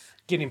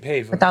getting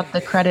paid for without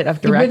the credit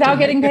of directing. Without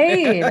getting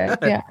paid.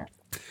 Yeah.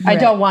 I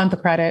don't want the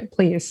credit.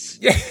 Please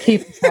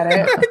keep the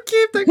credit.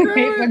 Keep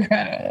the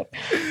credit.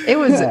 It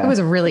was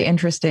a really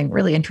interesting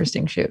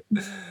shoot.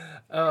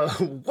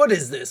 What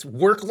is this?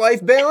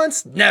 Work-life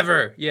balance?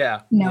 Never.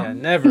 Yeah. No. Yeah,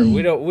 never.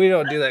 We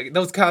don't do that.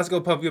 Those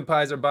Costco pumpkin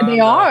pies are bomb. They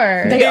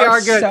are. They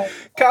are good.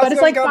 But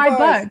it's like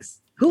 $5.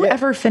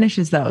 Whoever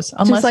finishes those,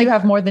 unless you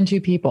have more than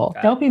 2 people.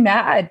 Don't be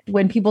mad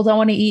when people don't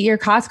want to eat your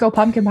Costco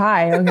pumpkin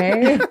pie,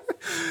 okay?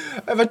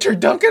 I have a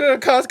turducken and a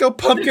Costco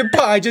pumpkin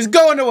pie just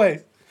going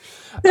away.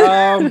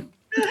 No,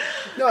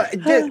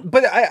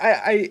 but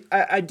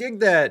I dig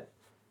that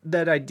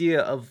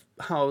idea of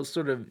how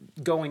sort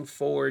of going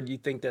forward you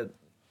think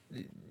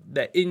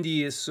that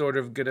indie is sort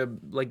of gonna,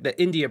 like, the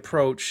indie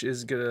approach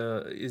is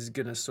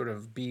gonna sort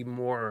of be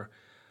more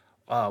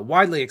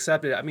widely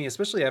accepted. I mean,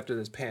 especially after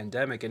this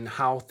pandemic and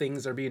how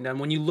things are being done.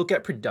 When you look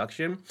at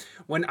production,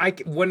 when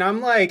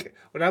I'm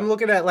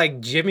looking at like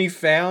Jimmy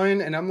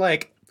Fallon and I'm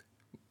like,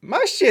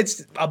 my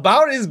shit's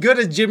about as good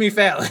as Jimmy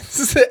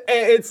Fallon's.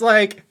 It's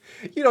like,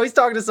 you know, he's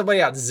talking to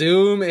somebody on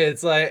Zoom.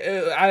 It's like,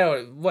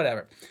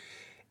 whatever.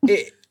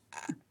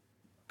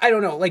 I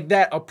don't know, like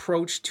that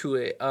approach to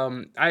it.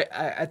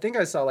 I think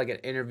I saw like an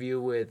interview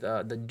with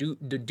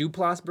the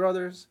Duplass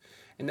brothers,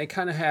 and they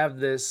kind of have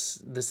this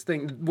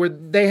thing where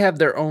they have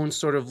their own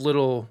sort of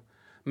little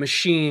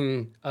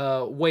machine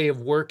way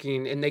of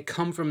working, and they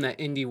come from that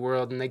indie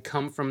world, and they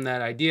come from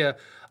that idea.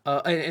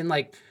 I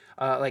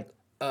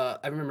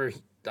remember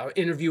an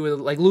interview with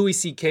like Louis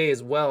C.K.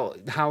 as well.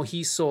 How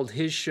he sold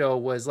his show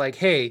was like,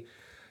 hey,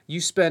 you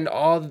spend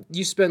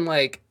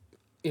like,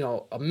 you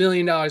know, $1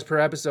 million per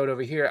episode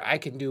over here. I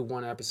can do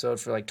one episode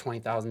for like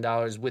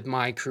 $20,000 with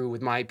my crew,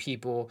 with my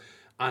people,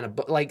 on a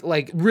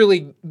like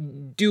really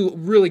do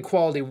really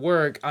quality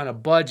work on a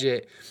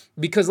budget.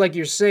 Because like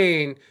you're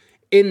saying,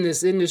 in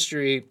this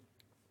industry,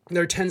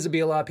 there tends to be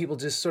a lot of people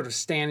just sort of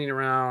standing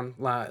around,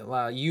 a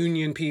lot of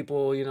union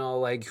people, you know,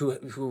 like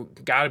who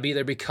got to be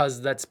there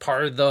because that's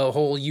part of the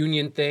whole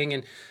union thing,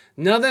 and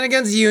nothing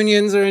against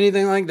unions or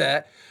anything like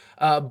that.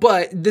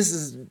 But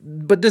this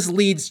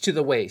leads to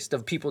the waste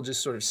of people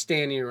just sort of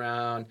standing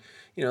around,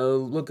 you know,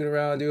 looking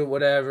around, doing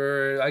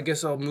whatever. I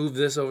guess I'll move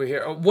this over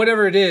here, or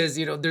whatever it is.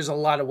 You know, there's a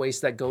lot of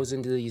waste that goes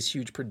into these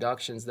huge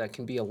productions that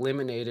can be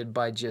eliminated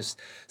by just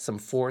some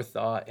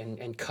forethought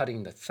and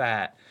cutting the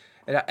fat.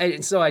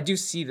 And so I do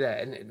see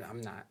that, and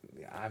I'm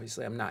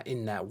not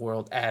in that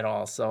world at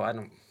all. So I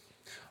don't.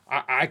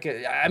 I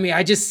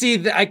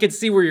could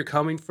see where you're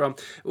coming from.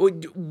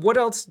 What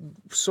else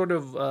sort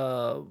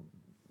of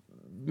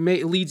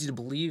leads you to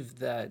believe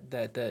that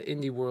the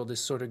indie world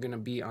is sort of going to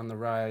be on the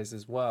rise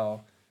as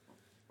well?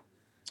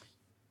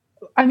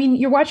 I mean,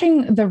 you're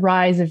watching the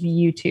rise of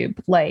YouTube.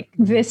 Like,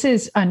 this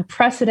is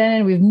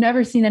unprecedented. We've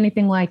never seen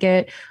anything like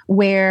it,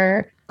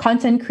 where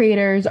content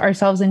creators,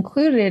 ourselves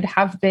included,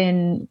 have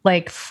been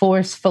like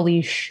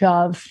forcefully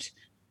shoved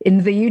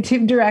in the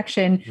YouTube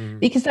direction,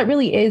 because that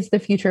really is the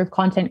future of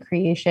content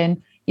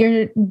creation.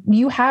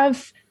 You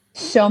have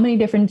so many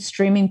different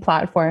streaming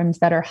platforms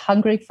that are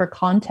hungry for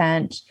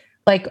content.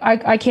 Like,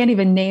 I can't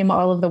even name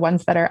all of the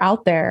ones that are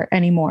out there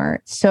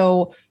anymore.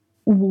 So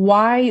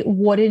why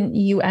wouldn't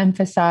you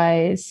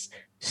emphasize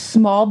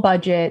small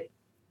budget,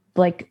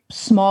 like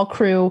small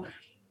crew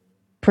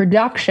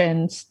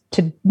productions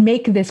to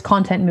make this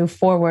content move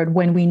forward,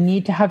 when we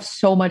need to have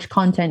so much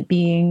content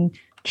being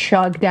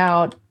chugged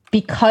out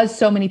because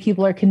so many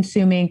people are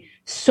consuming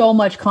so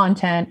much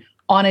content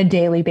on a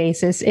daily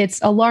basis?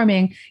 It's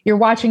alarming. You're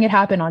watching it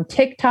happen on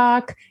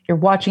TikTok, you're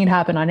watching it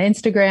happen on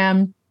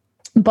Instagram.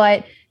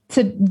 But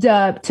to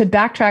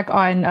backtrack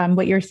on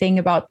what you're saying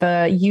about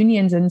the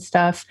unions and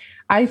stuff,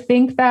 I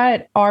think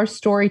that our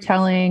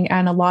storytelling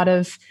and a lot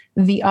of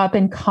the up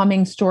and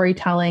coming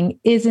storytelling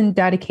isn't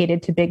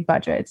dedicated to big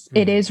budgets.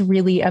 It is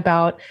really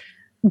about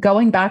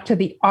going back to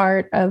the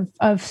art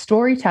of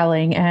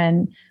storytelling.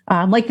 And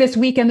like this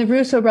weekend, the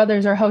Russo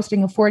brothers are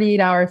hosting a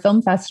 48-hour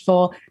film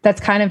festival that's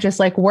kind of just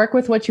like, work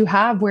with what you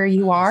have where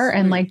you are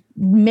and like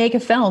make a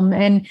film.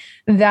 And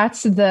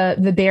that's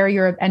the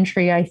barrier of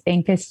entry, I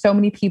think, is so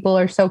many people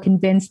are so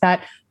convinced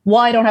that, well,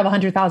 I don't have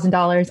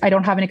 $100,000. I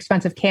don't have an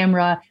expensive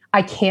camera.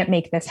 I can't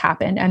make this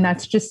happen. And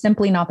that's just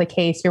simply not the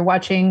case. You're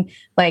watching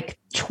like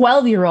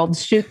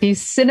 12-year-olds shoot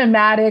these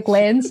cinematic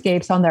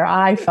landscapes on their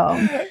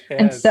iPhone. Yes.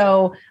 And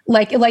so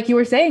like you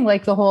were saying,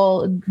 like the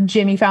whole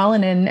Jimmy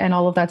Fallon and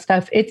all of that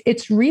stuff,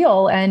 it's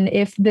real. And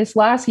if this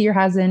last year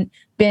hasn't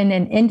been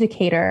an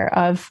indicator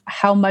of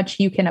how much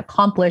you can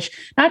accomplish,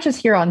 not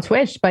just here on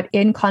Twitch, but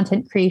in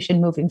content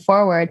creation moving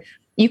forward,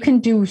 you can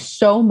do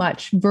so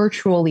much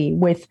virtually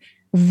with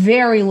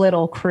very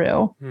little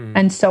crew.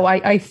 And so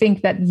I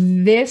think that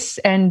this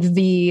and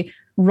the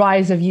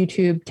rise of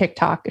YouTube,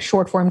 TikTok,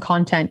 short form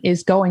content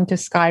is going to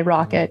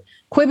skyrocket.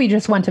 Quibi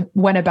just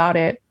went about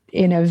it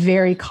in a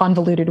very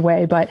convoluted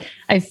way. But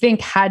I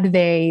think had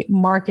they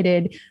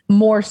marketed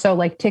more so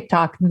like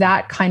TikTok,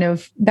 that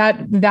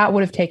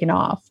would have taken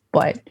off,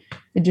 but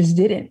it just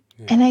didn't.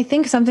 And I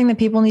think something that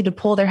people need to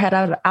pull their head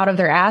out of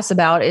their ass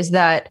about is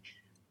that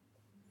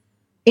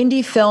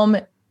indie film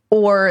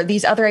or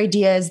these other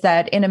ideas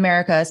that in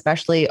America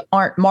especially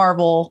aren't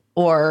Marvel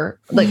or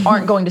like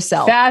aren't going to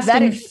sell. Fast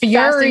and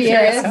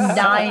Furious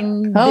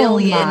 9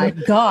 billion. Oh my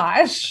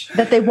gosh.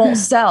 That they won't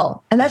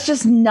sell. And that's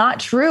just not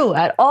true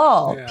at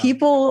all. Yeah.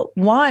 People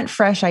want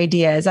fresh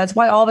ideas. That's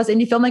why all of us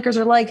indie filmmakers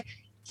are like,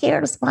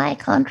 here's my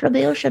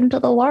contribution to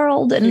the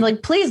world. And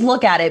like, please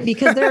look at it,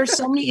 because there are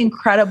so many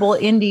incredible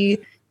indie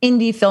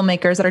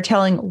filmmakers that are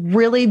telling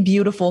really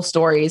beautiful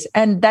stories.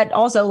 And that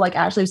also, like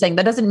Ashley was saying,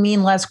 that doesn't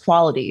mean less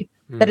quality.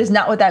 That is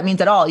not what that means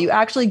at all. You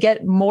actually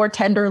get more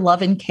tender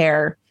love and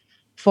care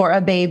for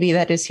a baby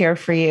that is here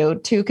for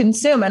you to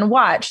consume and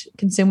watch.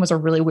 Consume was a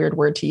really weird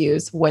word to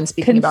use when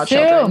speaking about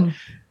children.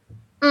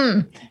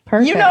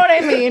 Perfect. You know what I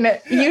mean?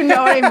 You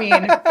know what I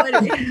mean?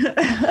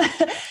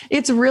 But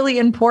it's really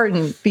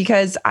important,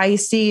 because I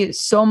see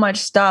so much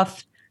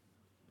stuff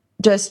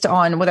just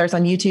on, whether it's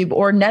on YouTube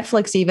or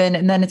Netflix even.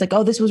 And then it's like,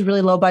 oh, this was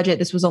really low budget.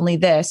 This was only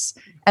this.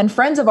 And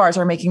friends of ours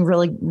are making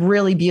really,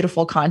 really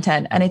beautiful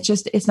content. And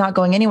it's not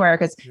going anywhere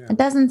because it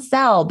doesn't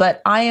sell.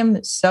 But I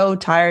am so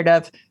tired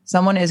of,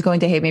 someone is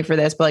going to hate me for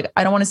this, but like,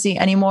 I don't want to see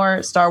any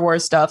more Star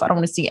Wars stuff. I don't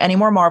want to see any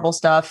more Marvel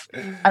stuff.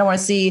 I don't want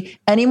to see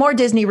any more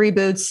Disney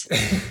reboots.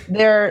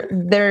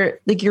 They're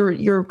like,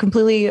 you're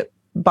completely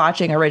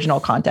botching original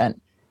content.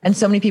 And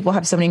so many people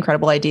have so many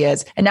incredible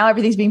ideas. And now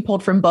everything's being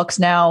pulled from books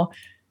now.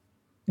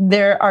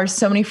 There are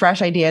so many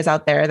fresh ideas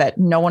out there that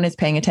no one is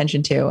paying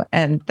attention to.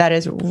 And that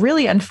is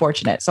really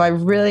unfortunate. So I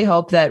really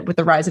hope that with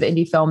the rise of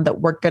indie film,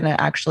 that we're going to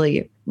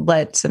actually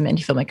let some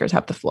indie filmmakers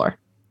have the floor.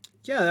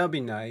 Yeah, that would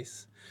be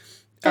nice.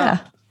 Yeah.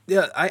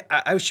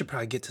 I should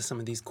probably get to some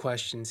of these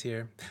questions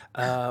here.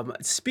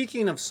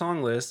 Speaking of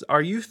song lists,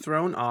 are you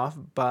thrown off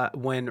by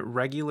when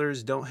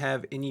regulars don't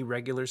have any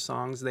regular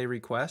songs they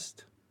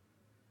request?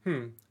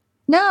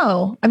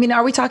 No. I mean,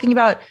 are we talking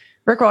about,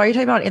 Rickroll, are you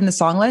talking about in the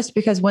song list?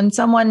 Because when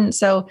someone,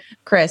 so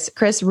Chris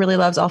really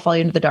loves I'll Follow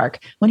You Into the Dark.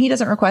 When he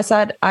doesn't request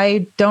that,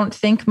 I don't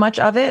think much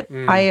of it.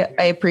 I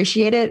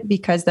appreciate it,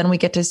 because then we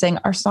get to sing,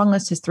 our song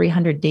list is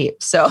 300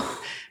 deep. So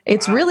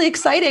it's really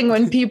exciting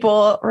when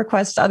people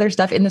request other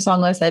stuff in the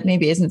song list that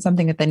maybe isn't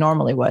something that they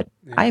normally would.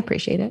 Yeah. I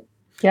appreciate it.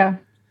 Yeah.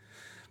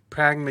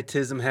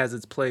 Pragmatism has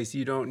its place.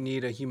 You don't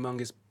need a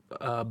humongous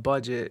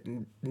budget.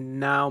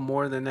 Now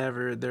more than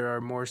ever, there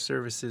are more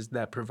services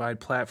that provide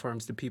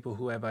platforms to people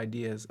who have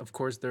ideas. Of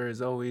course, there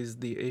is always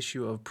the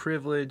issue of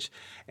privilege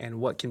and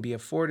what can be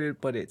afforded,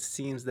 but it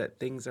seems that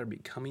things are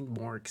becoming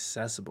more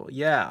accessible.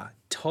 Yeah,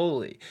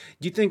 totally.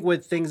 Do you think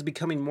with things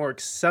becoming more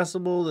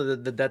accessible,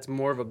 that that's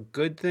more of a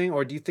good thing?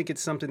 Or do you think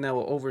it's something that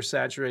will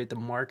oversaturate the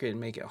market and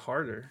make it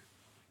harder?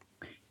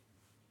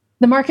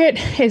 The market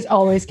is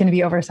always going to be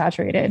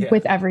oversaturated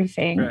with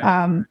everything.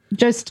 Right.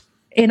 Just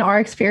in our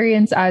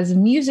experience as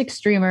music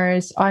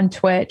streamers on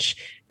Twitch,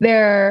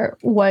 there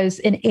was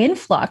an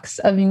influx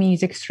of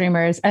music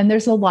streamers, and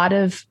there's a lot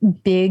of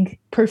big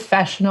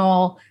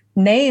professional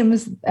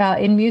names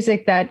in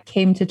music that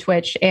came to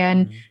Twitch.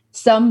 And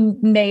some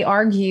may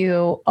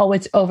argue, oh,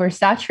 it's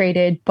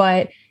oversaturated,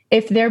 but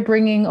if they're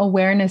bringing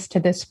awareness to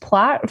this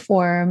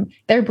platform,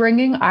 they're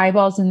bringing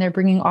eyeballs and they're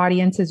bringing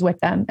audiences with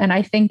them. And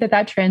I think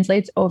that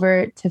translates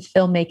over to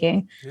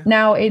filmmaking. Yeah.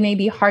 Now, it may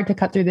be hard to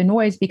cut through the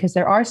noise because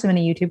there are so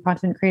many YouTube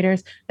content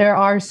creators. There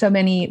are so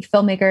many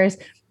filmmakers.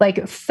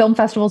 Like, film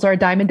festivals are a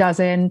dime a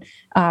dozen.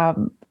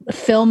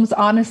 Films,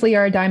 honestly,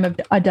 are a dime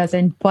a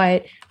dozen.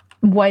 But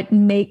what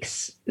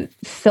makes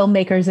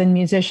filmmakers and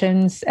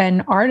musicians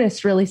and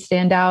artists really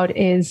stand out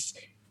is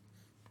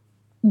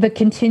the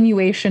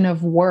continuation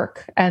of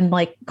work and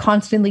like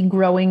constantly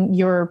growing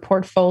your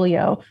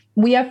portfolio.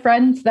 We have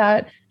friends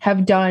that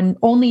have done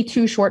only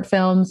 2 short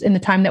films in the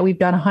time that we've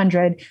done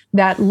 100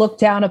 that look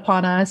down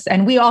upon us,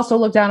 and we also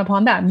look down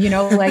upon them. You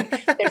know, like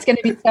there's going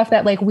to be stuff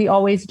that like we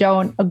always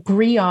don't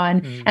agree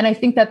on. And I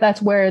think that that's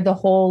where the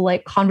whole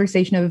like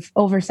conversation of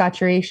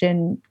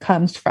oversaturation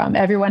comes from.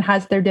 Everyone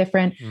has their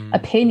different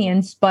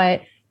opinions,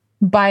 but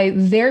by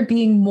there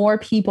being more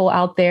people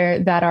out there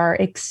that are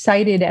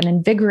excited and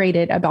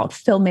invigorated about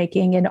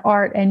filmmaking and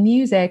art and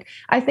music,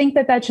 I think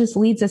that just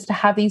leads us to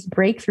have these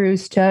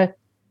breakthroughs to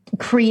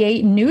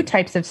create new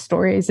types of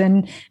stories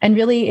and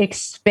really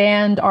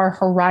expand our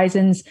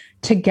horizons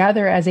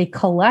together as a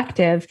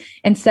collective,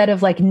 instead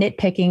of like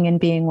nitpicking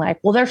and being like,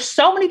 well, there's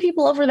so many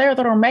people over there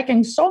that are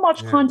making so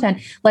much content.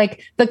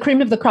 Like, the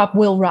cream of the crop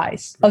will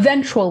rise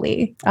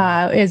eventually,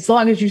 as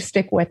long as you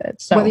stick with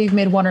it. So whether you've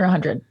made 1 or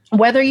 100.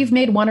 Whether you've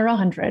made 1 or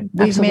 100.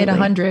 We've made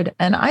 100.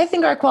 And I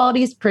think our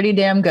quality is pretty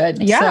damn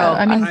good. Yeah. So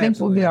I think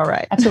we'll be all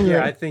right. Absolutely.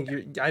 Yeah,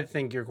 I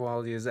think your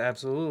quality is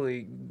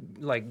absolutely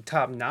like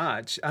top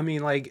notch. I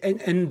mean, like,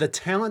 and the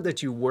talent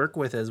that you work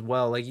with as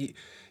well. Like,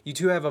 you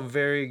two have a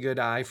very good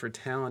eye for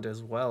talent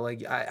as well.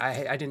 Like, I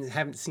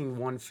haven't seen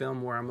one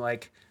film where I'm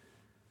like,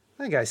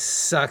 that guy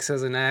sucks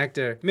as an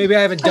actor. Maybe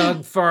I haven't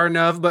dug far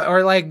enough,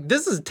 or like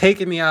this is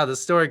taking me out of the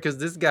story because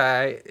this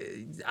guy,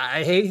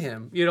 I hate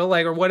him, you know,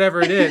 like, or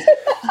whatever it is.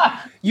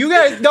 You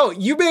guys, no,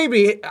 you made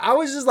me. I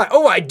was just like,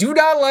 oh, I do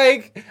not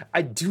like.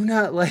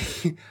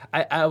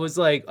 I was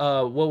like,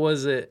 what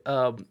was it?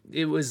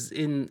 It was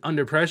in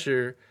Under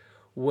Pressure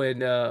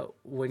when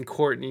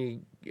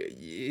Courtney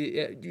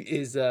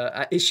is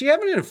she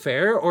having an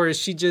affair, or is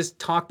she just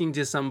talking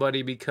to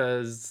somebody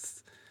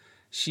because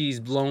she's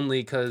lonely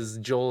because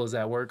Joel is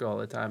at work all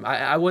the time?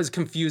 I was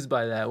confused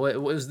by that.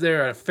 Was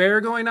there an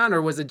affair going on,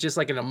 or was it just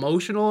like an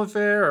emotional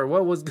affair, or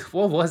what was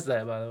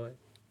that, by the way?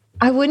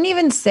 I wouldn't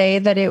even say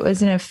that it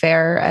was an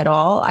affair at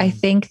all. I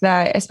think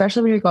that,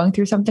 especially when you're going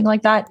through something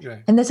like that,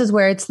 right. And this is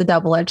where it's the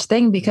double-edged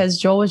thing, because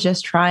Joel was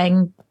just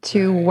trying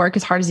to work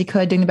as hard as he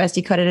could, doing the best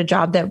he could at a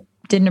job that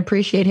didn't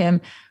appreciate him,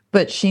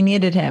 but she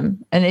needed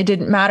him. And it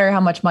didn't matter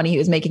how much money he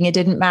was making. It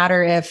didn't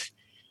matter if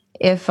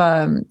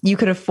you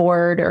could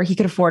afford, or he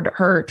could afford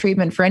her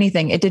treatment for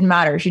anything. It didn't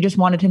matter. She just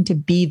wanted him to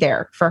be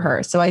there for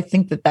her. So I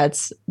think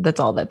that's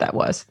all that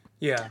was.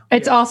 Yeah.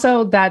 It's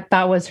also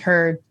that was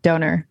her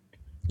donor.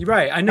 You're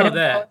right. I know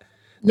that.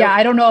 Yeah,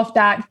 I don't know if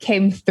that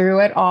came through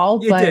at all.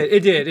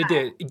 It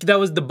did. That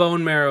was the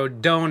bone marrow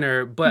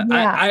donor. But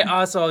yeah. I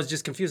was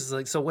just confused. It's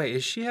like, so wait,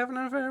 is she having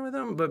an affair with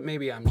him? But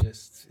maybe I'm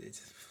just...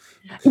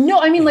 No,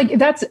 I mean, like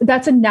that's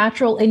a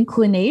natural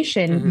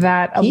inclination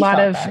that a lot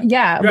of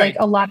like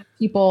a lot of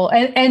people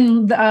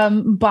and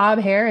Bob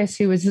Harris,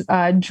 who was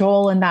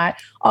Joel in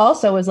that,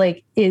 also was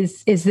like,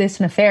 is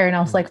this an affair? And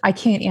I was like, I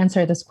can't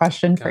answer this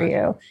question for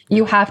you.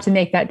 You have to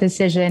make that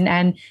decision,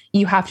 and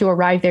you have to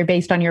arrive there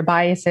based on your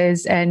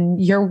biases and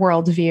your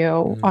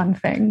worldview on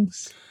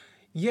things.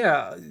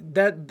 Yeah,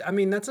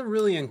 that's a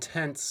really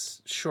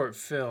intense short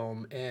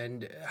film.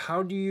 And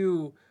how do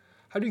you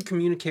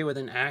communicate with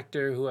an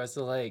actor who has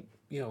to, like,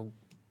 you know,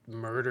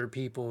 murder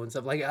people and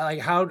stuff? Like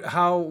how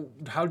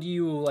do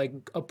you, like,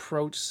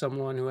 approach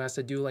someone who has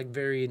to do, like,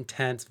 very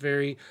intense,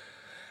 very,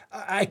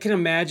 I can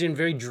imagine,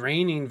 very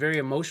draining, very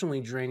emotionally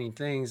draining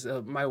things.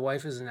 My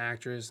wife is an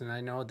actress, and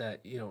I know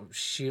that, you know,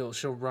 she'll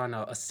run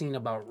a scene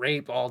about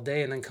rape all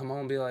day and then come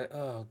home and be like,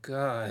 oh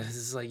God, this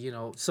is like, you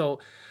know.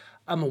 So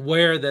I'm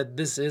aware that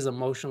this is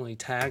emotionally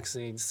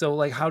taxing. So,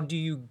 like, how do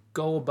you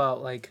go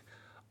about, like,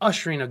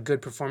 ushering a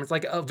good performance,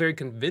 like a very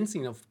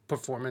convincing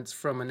performance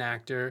from an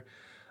actor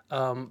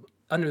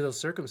under those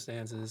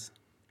circumstances?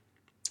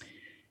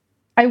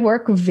 I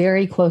work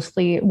very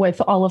closely with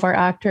all of our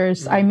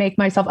actors. I'm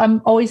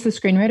always the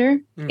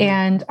screenwriter,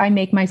 and I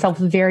make myself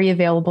very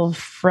available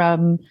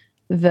from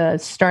the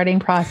starting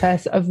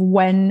process of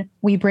when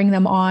we bring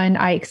them on.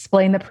 I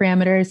explain the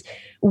parameters.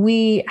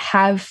 We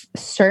have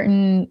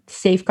certain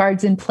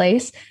safeguards in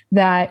place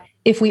that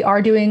if we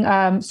are doing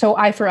so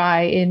eye for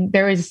eye, and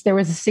there was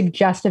a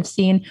suggestive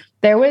scene.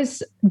 There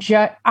was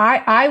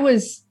I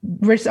was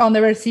on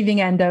the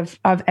receiving end of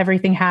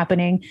everything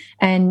happening,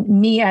 and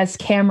me as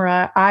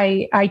camera,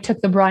 I took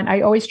the brunt.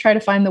 I always try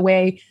to find the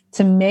way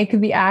to make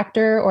the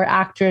actor or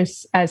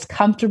actress as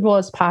comfortable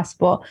as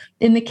possible.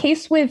 In the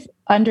case with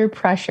Under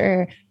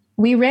Pressure,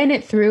 we ran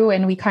it through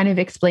and we kind of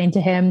explained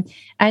to him,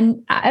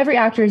 and every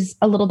actor is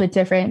a little bit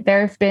different.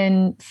 There have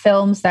been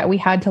films that we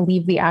had to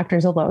leave the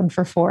actors alone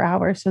for 4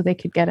 hours so they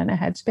could get in a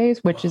headspace,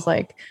 which is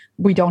like,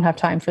 we don't have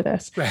time for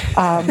this.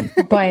 Right.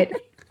 But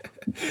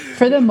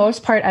for the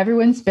most part,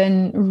 everyone's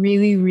been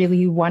really,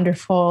 really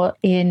wonderful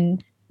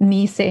in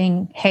me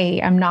saying,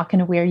 hey, I'm not going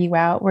to wear you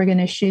out. We're going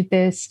to shoot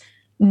this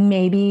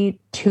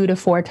maybe 2 to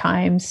 4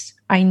 times.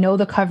 I know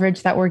the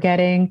coverage that we're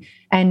getting,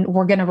 and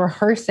we're going to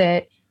rehearse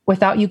it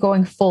without you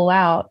going full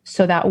out,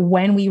 so that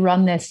when we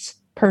run this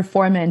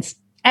performance,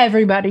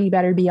 everybody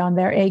better be on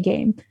their A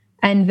game.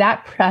 And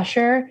that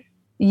pressure,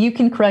 you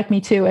can correct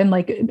me too, and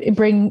like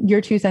bring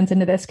your 2 cents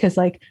into this, because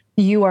like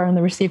you are on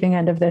the receiving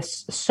end of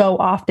this so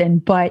often,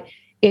 but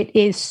it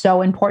is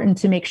so important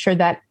to make sure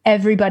that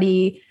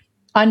everybody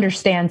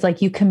understands,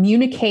 like you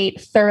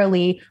communicate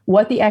thoroughly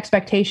what the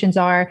expectations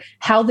are,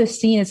 how the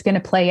scene is going to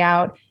play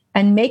out,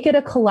 and make it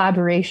a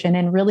collaboration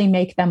and really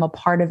make them a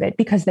part of it,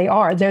 because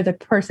they're the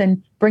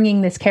person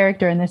bringing this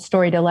character and this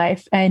story to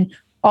life. And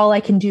all I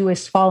can do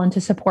is fall into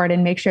support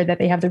and make sure that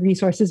they have the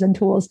resources and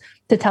tools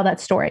to tell that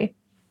story.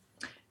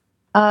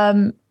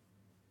 Yeah,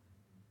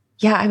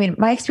 I mean,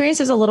 my experience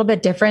is a little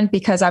bit different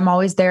because I'm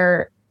always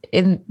there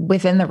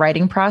within the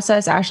writing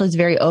process. Ashley's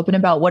very open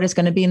about what is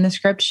going to be in the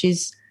script.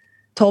 She's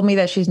told me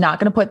that she's not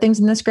going to put things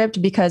in the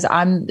script because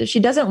she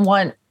doesn't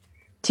want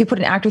to put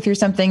an actor through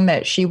something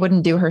that she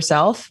wouldn't do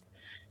herself.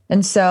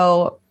 And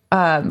so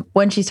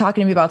when she's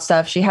talking to me about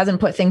stuff, she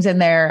hasn't put things in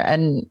there,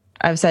 and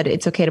I've said,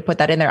 it's okay to put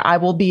that in there. I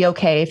will be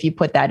okay if you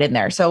put that in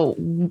there. So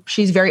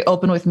she's very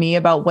open with me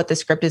about what the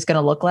script is going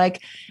to look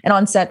like. And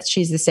on set,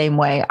 she's the same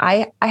way.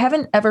 I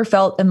haven't ever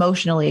felt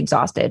emotionally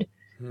exhausted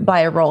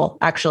by a role.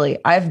 Actually,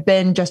 I've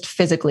been just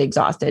physically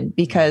exhausted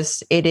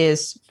because it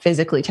is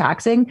physically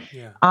taxing.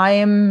 Yeah. I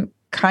am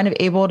kind of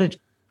able to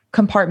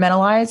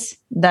compartmentalize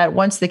that.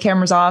 Once the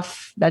camera's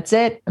off, that's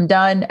it, I'm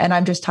done. And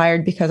I'm just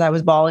tired because I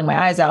was bawling my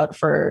eyes out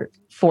for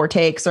 4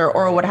 takes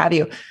or what have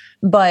you.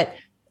 But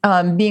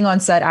being on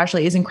set,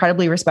 Ashley is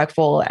incredibly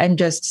respectful and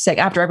just say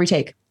after every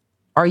take,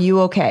 are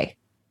you okay?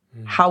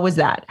 How was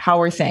that?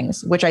 How are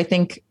things? Which I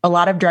think a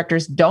lot of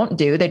directors don't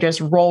do. They just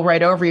roll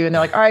right over you and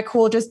they're like, all right,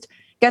 cool. Just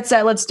get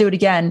set. Let's do it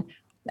again.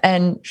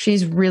 And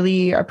she's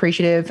really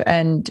appreciative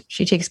and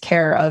she takes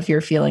care of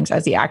your feelings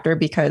as the actor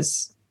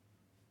because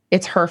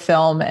it's her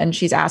film and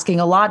she's asking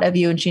a lot of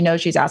you and she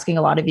knows she's asking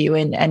a lot of you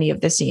in any of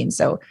the scenes.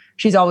 So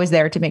she's always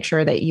there to make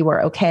sure that you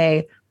are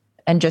okay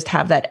and just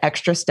have that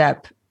extra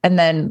step. And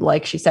then,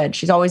 like she said,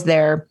 she's always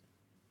there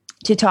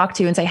to talk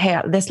to and say, hey,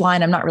 this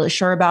line I'm not really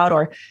sure about,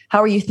 or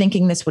how are you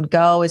thinking this would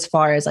go as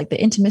far as like the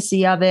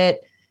intimacy of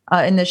it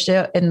in the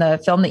show, in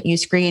the film that you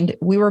screened.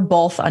 We were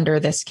both under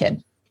this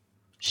kid.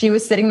 She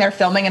was sitting there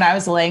filming and I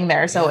was laying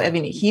there. So, I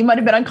mean, he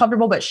might've been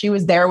uncomfortable, but she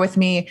was there with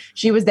me.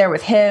 She was there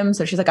with him.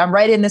 So she's like, I'm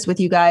right in this with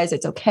you guys.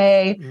 It's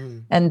okay.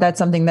 And that's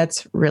something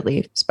that's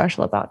really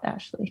special about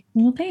Ashley.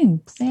 Well,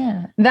 thanks.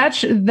 Yeah. That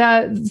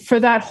for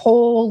that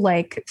whole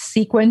like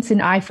sequence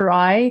in Eye for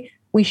Eye,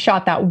 we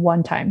shot that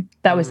one time.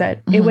 That was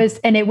it.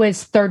 It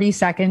was 30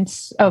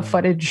 seconds of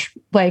footage.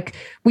 Like,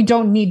 we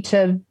don't need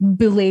to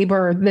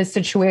belabor this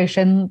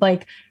situation.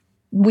 Like,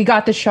 we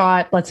got the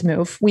shot. Let's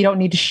move. We don't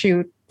need to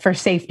shoot for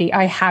safety.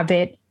 I have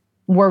it.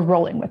 We're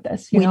rolling with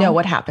this. We know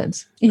what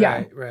happens.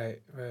 Yeah. Right.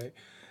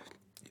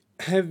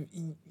 Have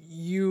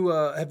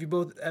you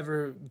both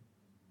ever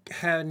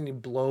had any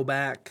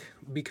blowback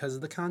because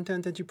of the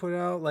content that you put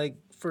out? Like,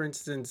 for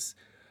instance,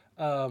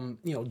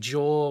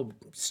 Joel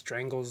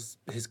strangles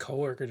his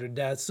coworker to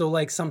death. So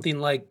like something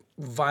like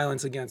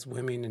violence against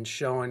women and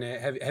showing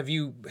it. Have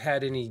you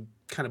had any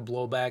kind of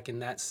blowback in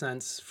that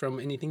sense from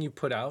anything you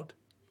put out?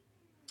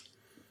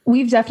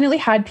 We've definitely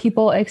had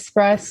people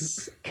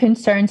express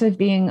concerns of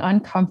being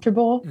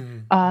uncomfortable,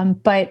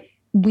 but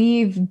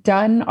we've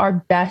done our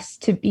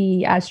best to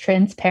be as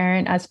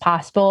transparent as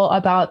possible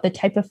about the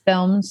type of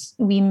films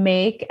we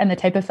make and the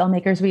type of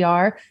filmmakers we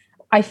are.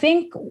 I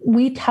think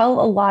we tell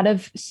a lot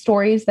of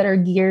stories that are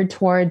geared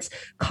towards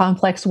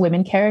complex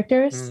women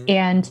characters.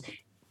 And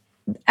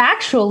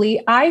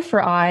actually, Eye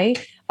for Eye,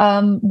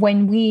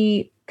 when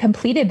we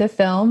completed the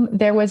film,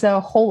 there was a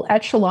whole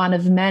echelon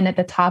of men at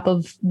the top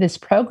of this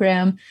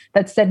program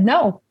that said,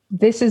 no,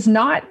 this is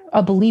not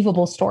a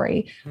believable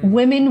story.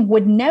 Women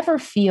would never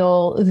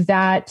feel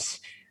that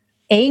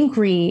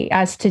angry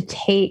as to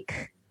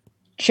take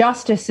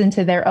justice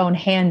into their own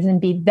hands and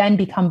then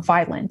become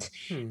violent.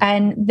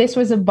 And this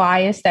was a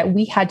bias that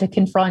we had to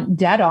confront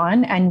dead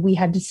on, and we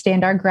had to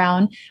stand our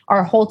ground.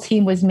 Our whole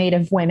team was made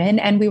of women,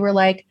 and we were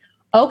like,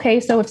 okay,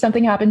 so if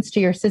something happens to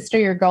your sister,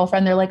 your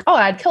girlfriend, they're like, oh,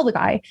 I'd kill the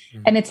guy.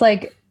 And it's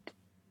like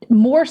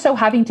more so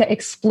having to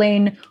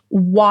explain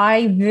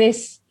why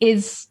this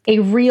is a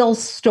real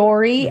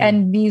story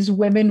and these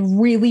women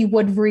really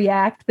would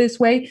react this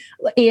way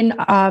in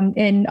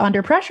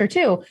Under Pressure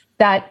too,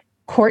 that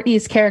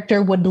Courtney's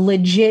character would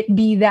legit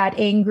be that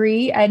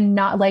angry and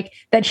not like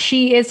that.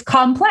 She is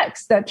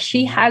complex, that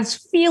she has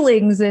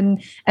feelings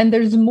and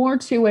there's more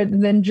to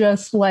it than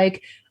just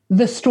like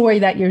the story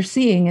that you're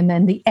seeing and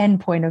then the end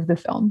point of the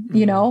film,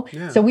 you know?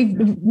 Yeah. So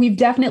we've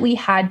definitely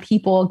had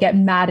people get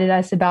mad at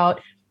us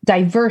about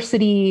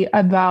diversity,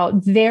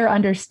 about their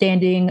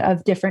understanding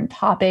of different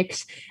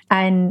topics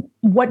and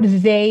what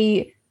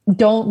they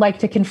don't like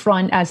to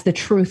confront as the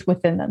truth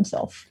within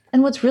themselves.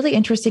 And what's really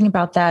interesting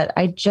about that,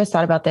 I just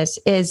thought about this,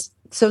 is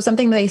so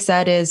something they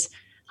said is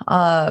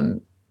that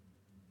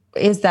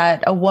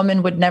a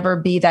woman would never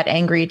be that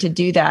angry to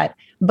do that.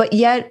 But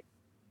yet,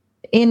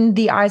 in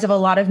the eyes of a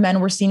lot of men,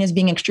 we're seen as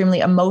being extremely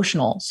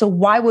emotional. So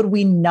why would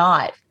we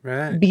not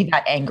be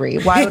that angry?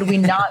 Why would we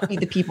not be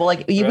the people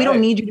like, we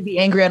don't need you to be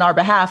angry on our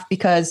behalf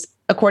because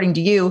according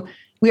to you,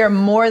 we are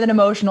more than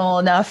emotional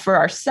enough for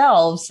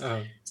ourselves.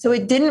 So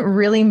it didn't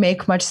really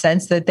make much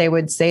sense that they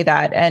would say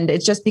that. And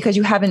it's just because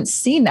you haven't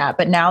seen that.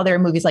 But now there are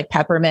movies like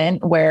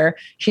Peppermint where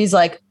she's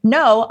like,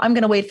 no, I'm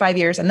going to wait 5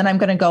 years and then I'm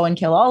going to go and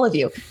kill all of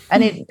you.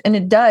 And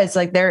it does,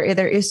 like there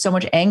is so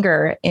much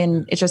anger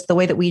in it's just the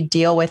way that we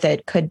deal with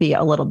it could be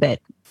a little bit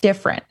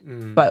different.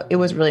 But it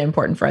was really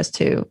important for us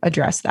to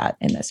address that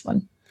in this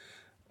one.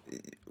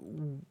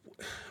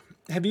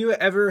 Have you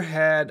ever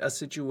had a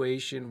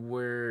situation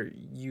where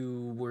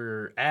you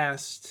were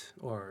asked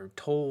or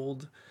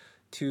told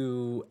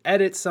to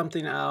edit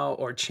something out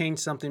or change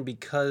something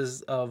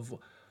because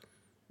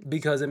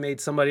it made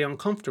somebody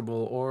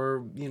uncomfortable,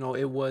 or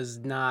it was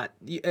not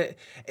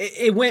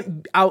it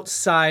went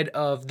outside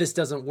of this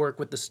doesn't work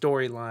with the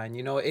storyline?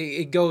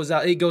 It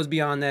goes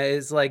beyond that.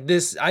 It's like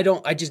this, I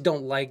just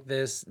don't like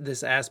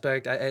this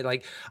aspect. I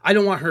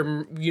don't want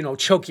her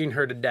choking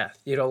her to death,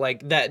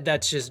 like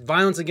that's just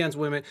violence against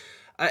women.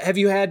 Have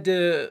you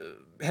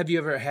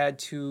ever had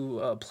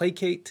to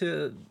placate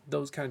to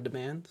those kind of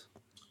demands?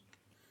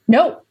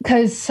 No,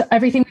 because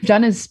everything we've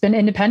done has been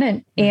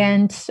independent.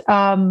 And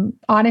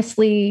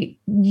honestly,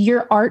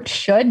 your art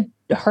should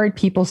hurt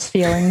people's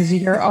feelings.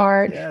 Your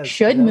art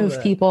should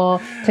move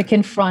people to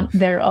confront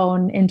their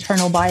own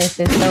internal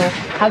biases. So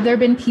have there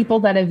been people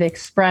that have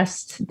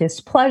expressed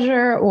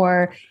displeasure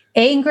or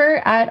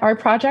anger at our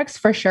projects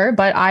for sure,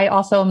 but I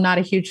also am not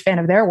a huge fan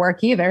of their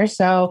work either.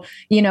 So,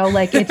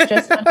 like it's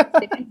just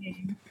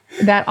understanding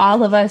that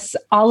all of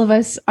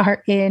us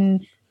are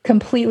in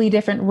completely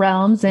different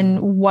realms,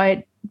 and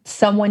what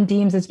someone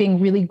deems as being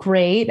really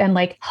great and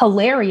like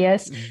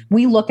hilarious,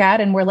 we look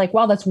at and we're like,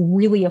 wow, that's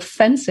really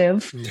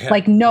offensive. Yeah.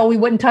 Like, no, we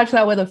wouldn't touch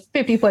that with a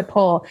 50-foot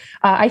pole.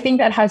 I think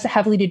that has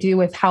heavily to do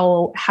with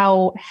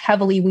how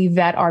heavily we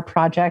vet our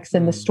projects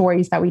and the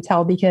stories that we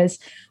tell, because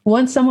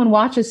once someone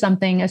watches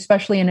something,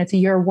 especially and it's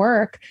your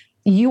work,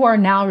 you are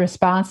now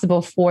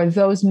responsible for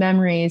those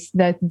memories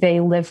that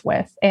they live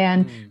with.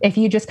 And if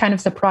you just kind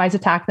of surprise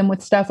attack them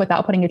with stuff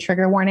without putting a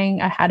trigger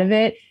warning ahead of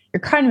it, you're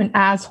kind of an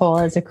asshole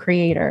as a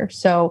creator.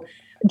 So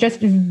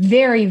just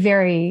very,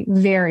 very,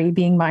 very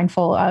being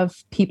mindful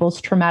of people's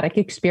traumatic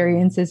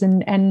experiences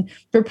and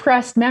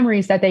repressed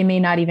memories that they may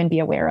not even be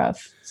aware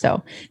of.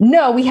 So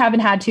no, we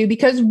haven't had to,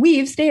 because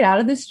we've stayed out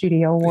of the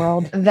studio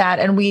world. That,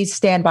 and we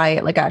stand by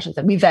it, like Ashley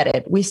said, we vet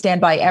it. We stand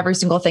by every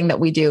single thing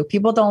that we do.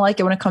 People don't like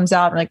it when it comes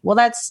out. We're like, well,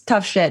 that's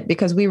tough shit,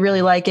 because we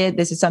really like it.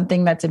 This is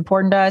something that's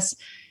important to us.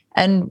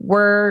 And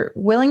we're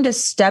willing to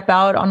step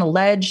out on a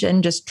ledge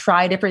and just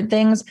try different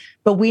things,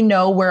 but we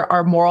know where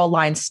our moral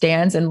line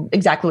stands, and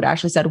exactly what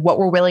Ashley said, what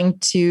we're willing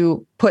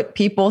to put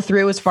people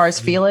through as far as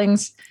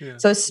feelings. Yeah.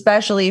 So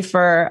especially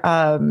for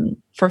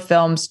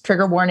films,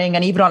 trigger warning,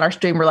 and even on our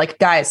stream, we're like,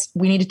 guys,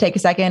 we need to take a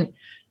second.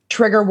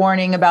 Trigger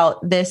warning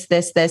about this.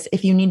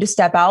 If you need to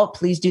step out,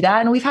 please do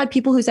that. And we've had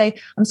people who say,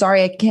 I'm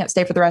sorry, I can't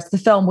stay for the rest of the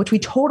film, which we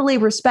totally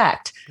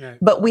respect, right.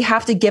 But we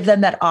have to give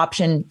them that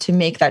option to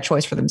make that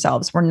choice for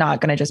themselves. We're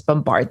not going to just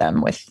bombard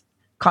them with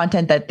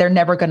content that they're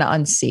never going to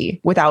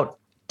unsee without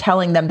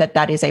telling them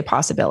that is a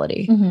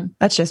possibility. Mm-hmm.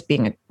 That's just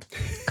being a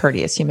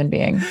courteous human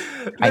being,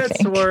 I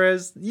think.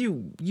 Suarez,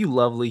 you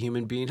lovely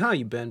human being. How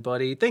you been,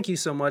 buddy? Thank you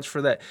so much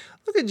for that.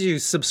 Look at you,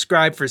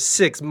 subscribe for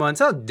 6 months.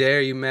 How dare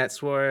you, Matt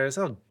Suarez?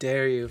 How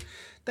dare you?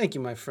 Thank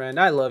you, my friend.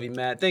 I love you,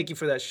 Matt. Thank you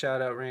for that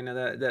shout out,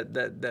 Raina.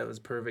 That was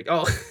perfect.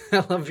 Oh,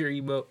 I love your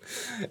emote.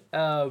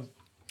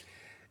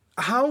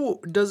 How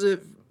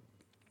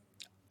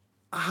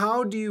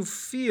do you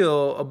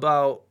feel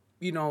about,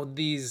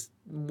 these,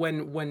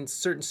 when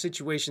certain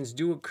situations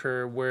do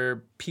occur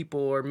where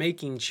people are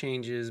making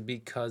changes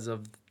because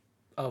of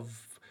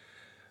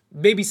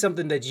maybe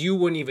something that you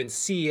wouldn't even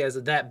see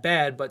as that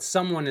bad, but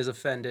someone is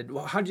offended?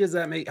 Well, how does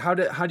that make? How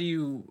do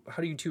you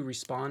two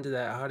respond to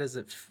that? How does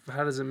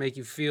it make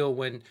you feel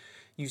when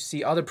you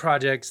see other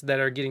projects that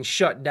are getting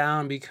shut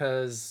down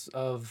because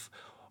of,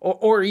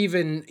 or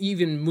even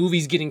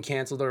movies getting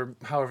canceled, or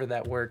however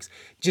that works,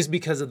 just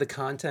because of the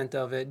content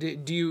of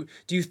it? Do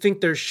you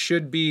think there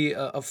should be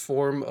a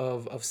form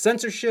of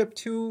censorship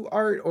to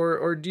art,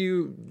 or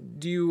do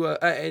you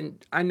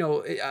and I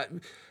know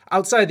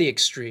outside the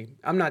extreme,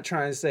 I'm not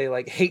trying to say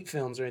like hate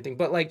films or anything,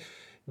 but like,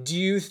 do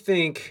you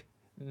think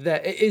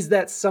is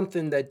that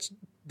something that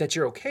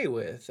you're okay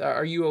with?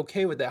 Are you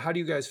okay with that? How do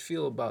you guys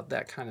feel about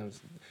that kind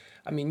of?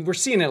 I mean, we're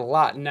seeing it a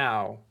lot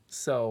now.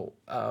 So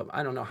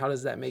I don't know. How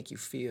does that make you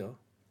feel?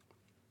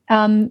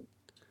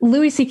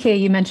 Louis C.K.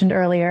 you mentioned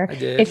earlier. I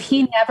did. If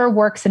he never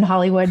works in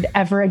Hollywood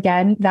ever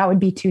again, that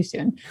would be too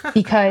soon,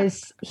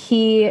 because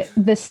the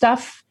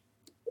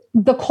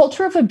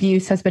culture of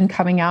abuse has been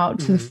coming out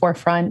to the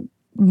forefront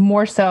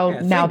more so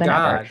now than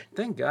ever.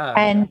 Thank God.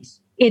 And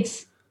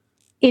it's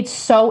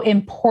so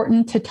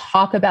important to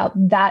talk about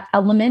that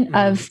element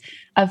of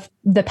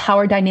the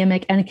power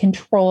dynamic and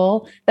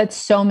control that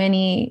so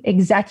many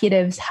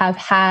executives have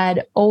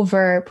had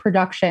over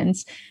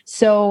productions.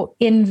 So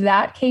in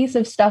that case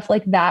of stuff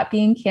like that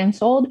being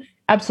canceled,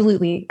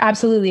 absolutely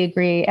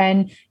agree.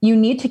 And you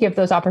need to give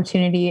those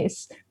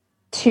opportunities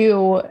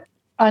to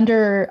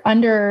under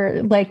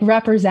like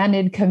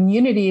represented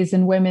communities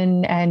and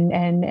women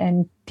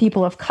and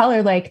people of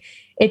color. Like,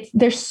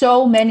 there's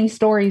so many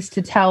stories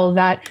to tell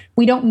that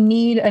we don't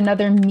need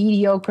another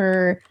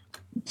mediocre,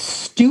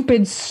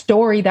 stupid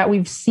story that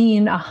we've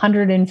seen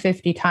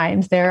 150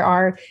 times. There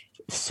are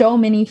so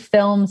many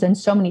films and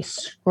so many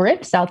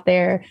scripts out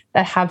there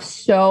that have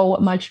so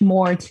much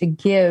more to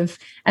give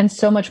and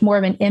so much more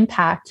of an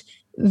impact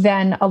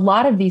than a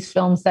lot of these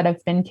films that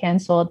have been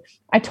canceled.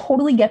 I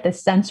totally get the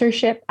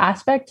censorship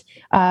aspect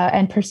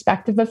and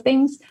perspective of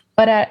things,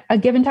 but at a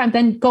given time,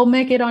 then go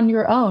make it on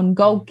your own.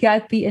 Go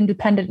get the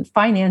independent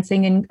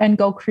financing and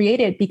go create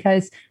it,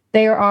 because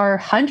there are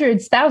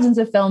hundreds, thousands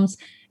of films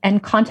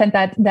and content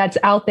that's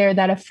out there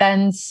that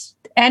offends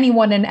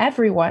anyone and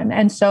everyone.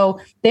 And so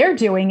they're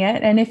doing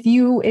it. And if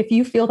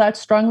you feel that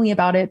strongly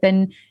about it,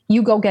 then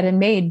you go get it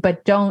made,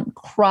 but don't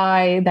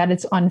cry that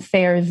it's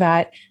unfair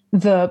that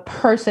the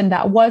person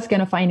that was going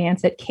to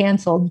finance it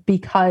canceled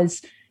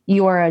because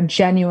you are a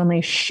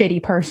genuinely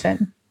shitty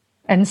person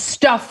and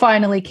stuff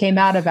finally came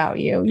out about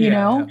you, you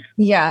know?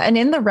 Yeah. And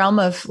in the realm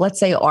of, let's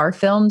say, our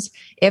films,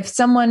 if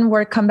someone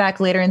were to come back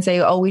later and say,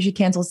 oh, we should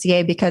cancel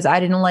CA because I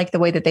didn't like the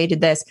way that they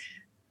did this,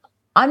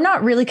 I'm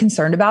not really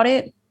concerned about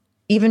it,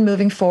 even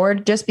moving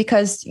forward, just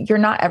because you're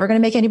not ever going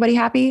to make anybody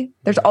happy.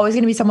 There's always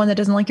going to be someone that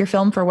doesn't like your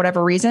film for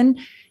whatever reason.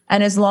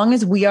 And as long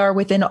as we are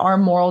within our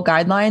moral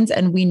guidelines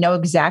and we know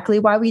exactly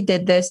why we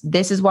did this,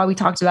 this is why we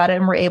talked about it,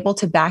 and we're able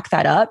to back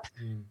that up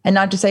and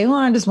not just say, oh,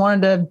 I just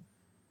wanted to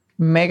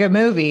make a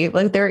movie.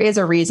 Like, there is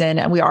a reason,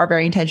 and we are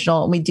very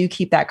intentional, and we do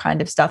keep that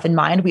kind of stuff in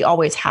mind. We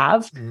always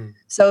have.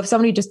 So if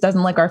somebody just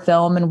doesn't like our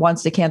film and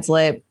wants to cancel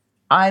it,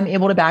 I'm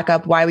able to back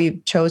up why we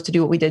chose to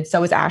do what we did.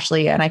 So is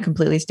Ashley, and I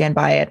completely stand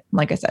by it.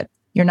 Like I said,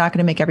 you're not going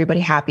to make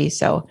everybody happy.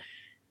 So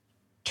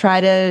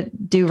try to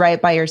do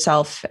right by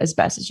yourself as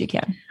best as you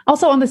can.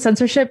 Also, on the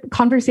censorship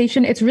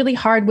conversation, it's really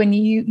hard when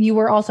you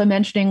were also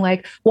mentioning,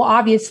 like, well,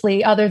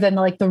 obviously, other than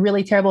like the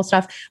really terrible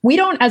stuff, we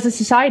don't as a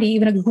society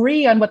even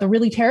agree on what the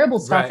really terrible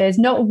stuff is.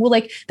 No,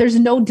 like, there's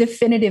no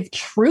definitive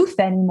truth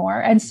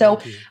anymore. And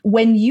so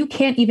when you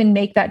can't even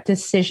make that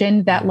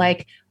decision that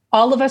like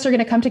all of us are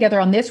going to come together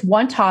on this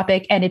one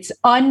topic and it's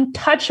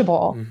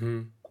untouchable,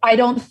 I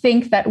don't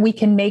think that we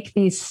can make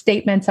these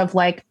statements of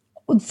like,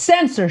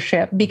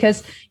 censorship,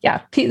 because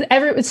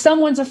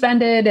someone's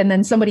offended and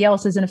then somebody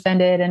else isn't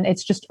offended, and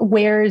it's just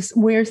where's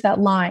that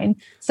line?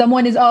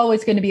 Someone is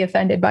always going to be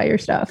offended by your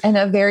stuff. And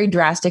a very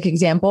drastic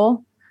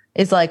example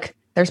is like,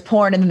 there's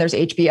porn and then there's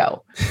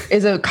HBO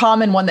is a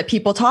common one that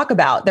people talk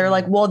about. They're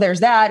like, well, there's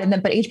that, and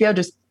then but HBO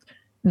just,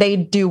 they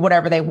do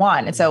whatever they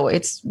want. And so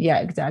it's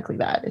exactly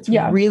that. It's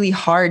really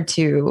hard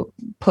to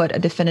put a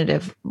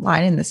definitive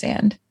line in the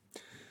sand.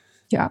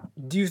 Yeah.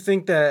 Do you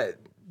think that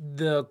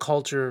the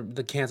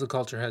cancel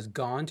culture has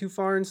gone too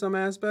far in some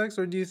aspects,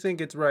 or do you think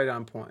it's right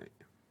on point?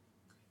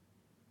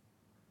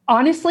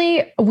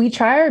 Honestly, we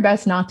try our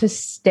best not to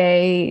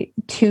stay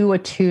too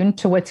attuned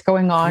to what's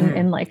going on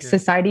in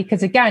society.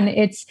 Because again,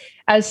 it's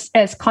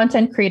as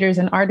content creators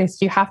and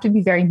artists, you have to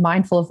be very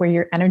mindful of where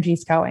your energy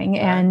is going.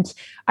 Right. And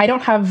I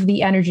don't have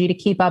the energy to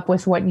keep up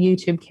with what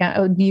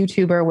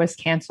YouTuber was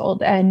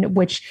canceled and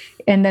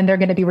then they're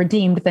going to be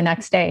redeemed the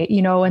next day,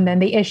 and then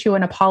they issue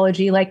an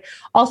apology. Like,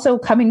 also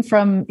coming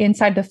from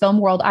inside the film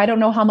world, I don't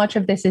know how much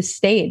of this is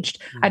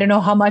staged. I don't know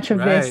how much of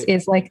this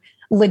is like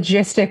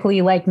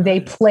logistically, like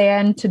they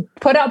plan to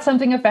put out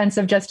something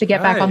offensive just to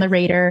get back on the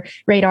radar.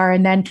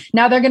 And then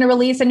now they're going to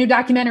release a new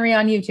documentary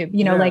on YouTube,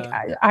 like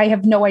I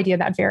have no idea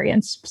that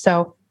variance.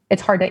 So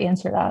it's hard to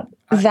answer that.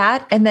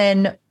 That, and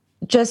then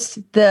just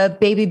the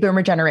baby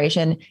boomer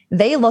generation,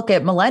 they look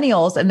at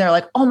millennials and they're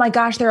like, oh my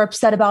gosh, they're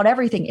upset about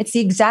everything. It's the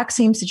exact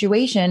same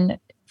situation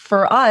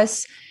for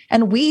us.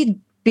 And we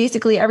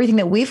basically, everything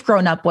that we've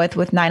grown up with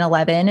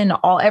 9/11 and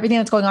everything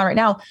that's going on right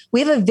now,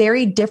 we have a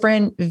very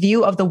different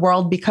view of the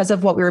world because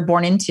of what we were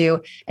born into.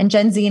 And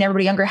Gen Z and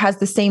everybody younger has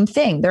the same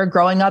thing. They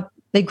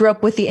grew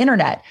up with the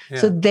internet. Yeah.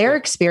 So their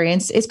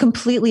experience is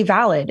completely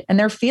valid and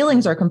their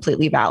feelings are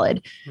completely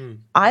valid.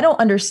 I don't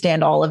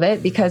understand all of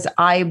it because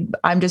I'm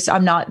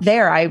not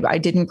there. I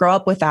didn't grow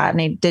up with that.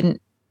 And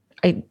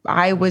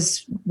I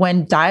was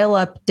when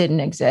dial-up didn't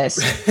exist.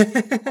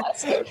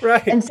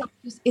 Right. And so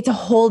it's a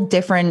whole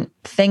different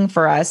thing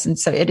for us. And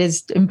so it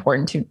is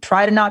important to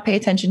try to not pay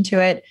attention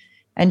to it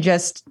and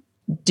just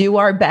do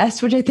our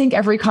best, which I think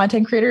every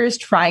content creator is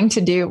trying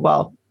to do.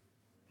 Well,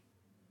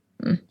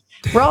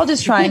 we're all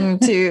just trying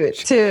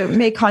to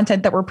make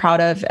content that we're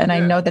proud of. And I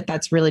know that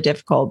that's really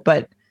difficult,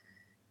 but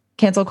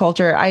cancel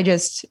culture, I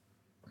don't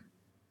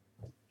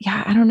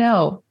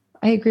know.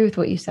 I agree with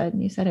what you said.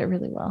 And you said it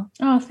really well.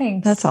 Oh,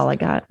 thanks. That's all I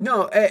got.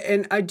 No,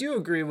 and I do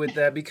agree with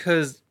that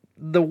because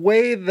the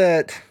way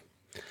that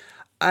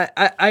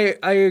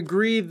I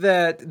agree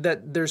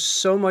that there's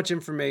so much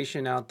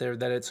information out there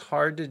that it's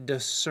hard to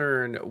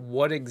discern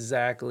what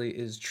exactly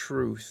is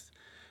truth.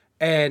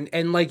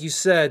 And like you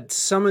said,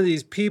 some of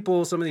these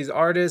people, some of these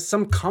artists,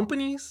 some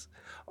companies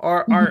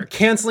are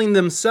canceling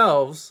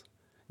themselves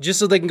just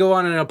so they can go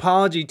on an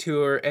apology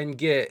tour and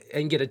get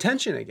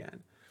attention again.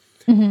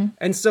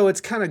 And so it's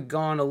kind of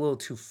gone a little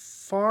too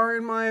far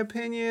in my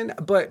opinion,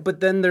 but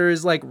then there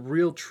is like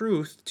real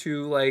truth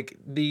to like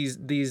these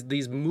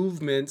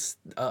movements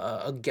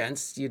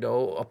against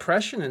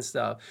oppression and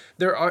stuff.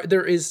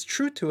 There is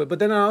truth to it, but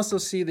then I also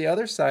see the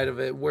other side of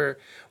it where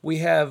we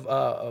have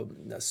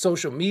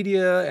social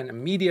media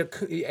and media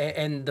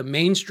and the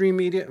mainstream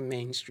media.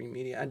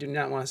 I do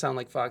not want to sound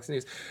like Fox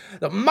News.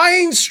 The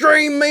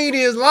mainstream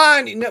media is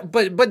lying,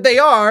 but they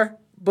are.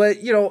 But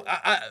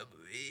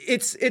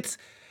it's.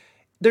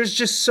 There's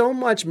just so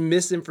much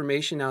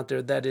misinformation out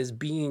there that is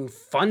being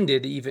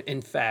funded, even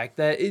in fact,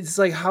 that it's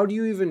like, how do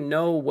you even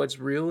know what's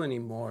real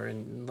anymore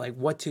and like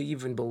what to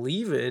even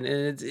believe in?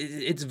 And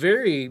it's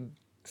very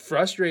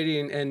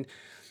frustrating, and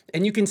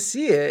you can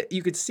see it.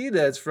 You could see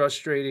that it's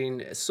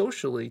frustrating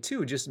socially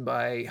too, just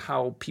by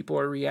how people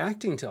are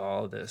reacting to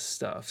all of this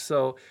stuff.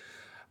 So,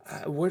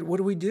 what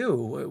do we do?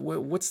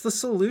 What's the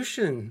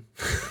solution?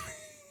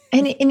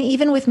 and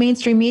even with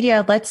mainstream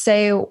media, let's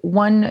say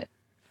one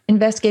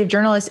investigative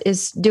journalist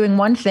is doing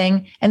one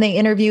thing and they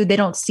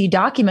don't see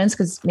documents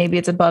because maybe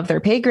it's above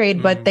their pay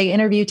grade, but they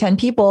interview 10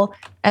 people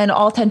and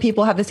all 10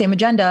 people have the same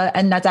agenda.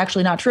 And that's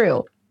actually not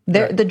true.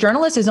 The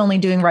journalist is only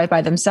doing right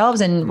by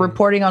themselves and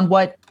reporting on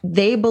what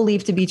they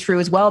believe to be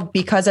true as well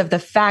because of the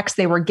facts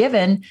they were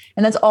given.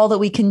 And that's all that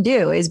we can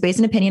do is base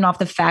an opinion off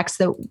the facts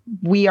that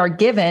we are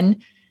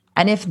given.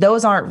 And if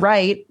those aren't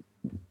right,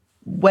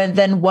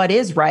 then what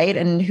is right,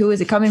 and who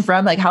is it coming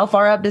from? Like, how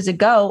far up does it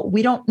go?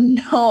 We don't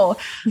know.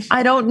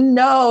 I don't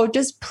know.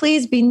 Just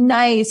please be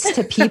nice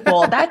to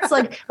people. That's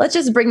like, let's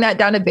just bring that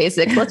down to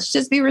basics. Let's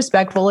just be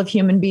respectful of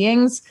human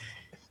beings.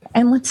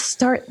 And let's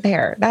start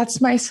there.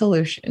 That's my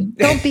solution.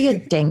 Don't be a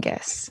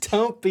dingus.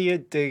 Don't be a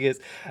dingus.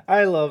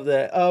 I love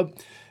that.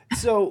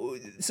 So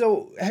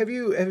have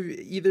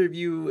either of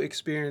you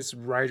experienced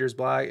writer's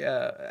block?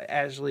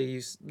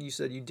 Ashley, you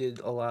said you did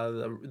a lot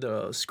of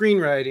the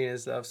screenwriting and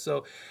stuff.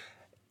 So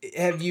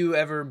have you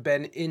ever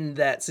been in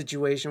that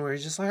situation where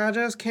you're just like, I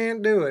just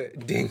can't do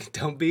it?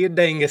 Don't be a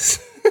dingus.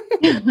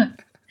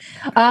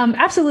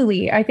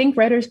 Absolutely. I think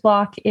writer's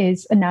block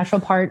is a natural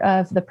part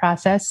of the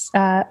process.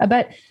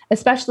 But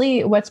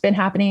especially what's been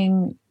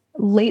happening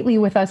lately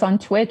with us on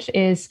Twitch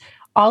is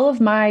all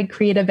of my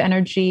creative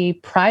energy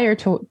prior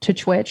to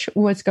Twitch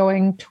was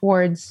going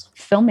towards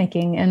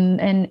filmmaking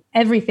and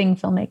everything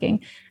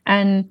filmmaking.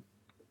 And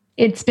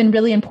it's been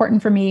really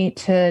important for me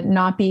to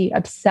not be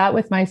upset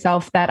with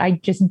myself that I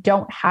just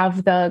don't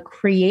have the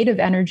creative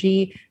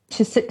energy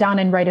to sit down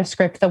and write a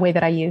script the way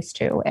that I used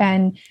to.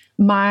 And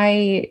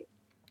my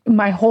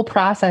whole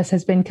process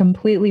has been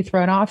completely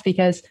thrown off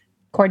because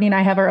Courtney and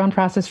I have our own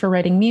process for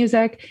writing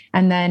music.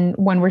 And then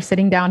when we're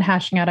sitting down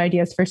hashing out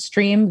ideas for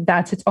stream,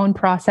 that's its own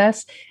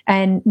process.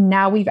 And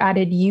now we've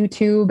added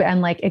YouTube and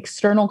like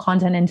external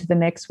content into the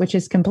mix, which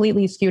has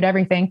completely skewed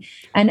everything.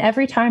 And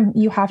every time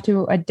you have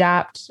to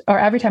adapt, or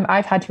every time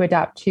I've had to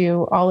adapt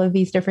to all of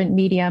these different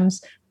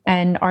mediums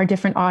and our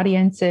different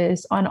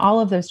audiences on all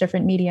of those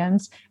different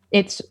mediums,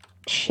 it's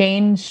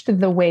changed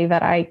the way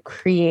that I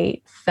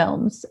create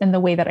films and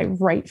the way that I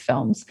write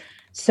films.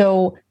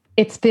 So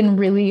it's been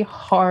really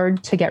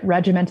hard to get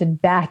regimented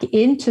back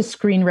into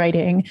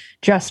screenwriting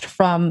just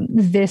from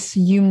this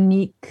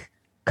unique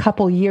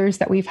couple years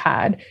that we've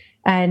had.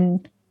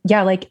 And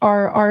yeah, like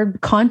our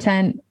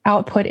content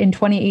output in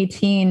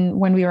 2018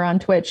 when we were on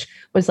Twitch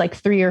was like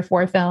 3 or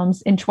 4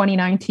 films. In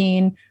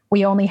 2019,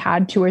 we only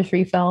had 2 or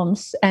 3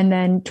 films. And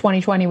then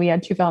 2020, we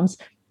had 2 films.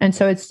 And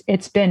so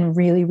it's been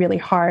really, really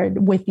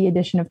hard with the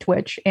addition of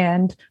Twitch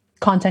and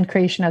content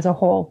creation as a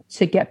whole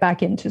to get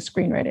back into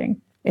screenwriting.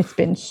 It's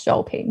been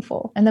so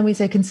painful. And then we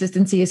say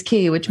consistency is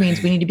key, which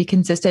means we need to be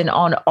consistent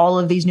on all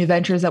of these new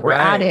ventures that we're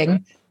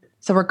adding.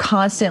 So we're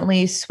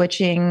constantly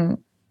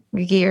switching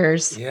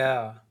gears.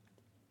 Yeah.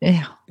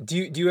 Yeah. Do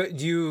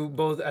you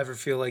both ever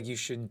feel like you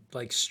should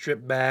like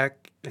strip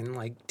back and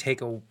like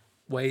take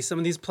away some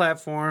of these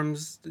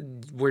platforms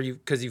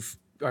because you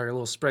are a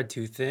little spread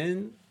too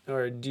thin?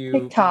 Or do you...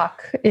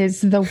 TikTok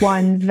is the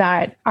one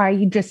that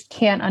I just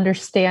can't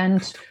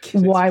understand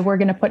why we're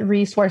going to put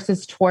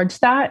resources towards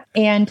that.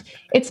 And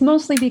it's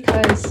mostly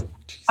because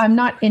I'm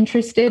not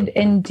interested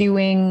in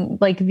doing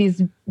like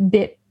these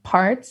bit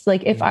parts.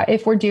 Like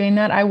if we're doing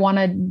that, I want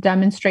to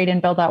demonstrate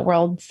and build that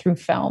world through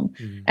film.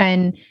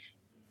 And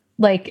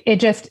like,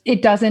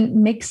 it doesn't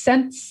make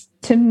sense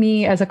to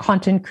me as a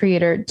content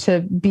creator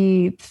to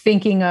be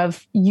thinking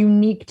of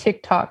unique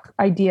TikTok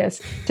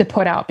ideas to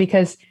put out,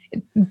 because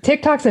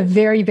TikTok's a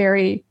very,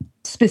 very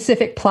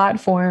specific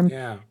platform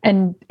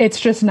and it's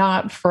just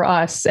not for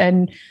us.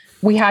 And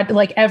we had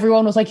like,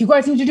 everyone was like, you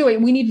guys need to do it.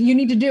 You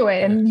need to do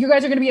it. And you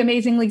guys are going to be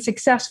amazingly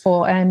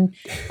successful. And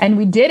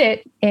we did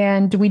it,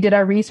 and we did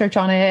our research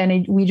on it.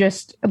 And we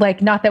just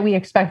like, not that we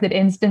expected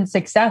instant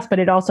success, but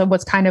it also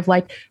was kind of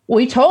like,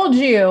 we told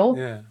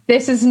you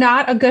this is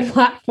not a good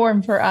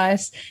platform for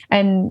us.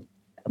 And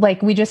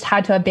like, we just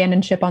had to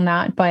abandon ship on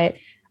that. But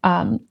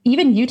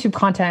even YouTube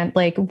content,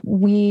 like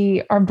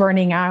we are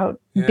burning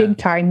out big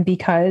time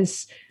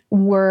because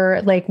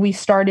we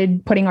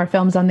started putting our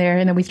films on there,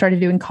 and then we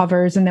started doing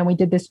covers, and then we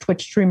did this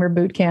Twitch streamer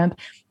boot camp,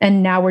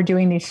 and now we're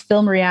doing these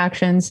film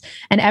reactions,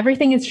 and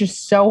everything is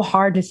just so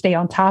hard to stay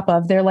on top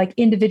of. They're like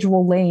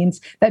individual lanes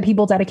that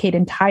people dedicate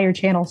entire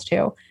channels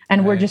to,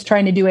 and we're just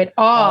trying to do it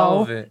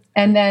all of it.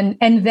 and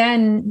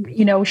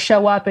then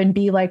show up and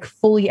be like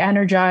fully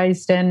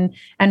energized and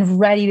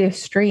ready to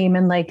stream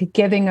and like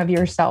giving of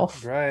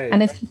yourself.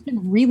 And it's just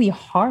been really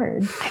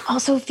hard. I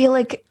also feel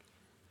like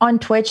on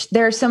Twitch,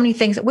 there are so many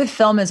things with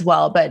film as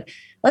well, but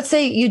let's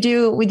say we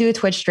do a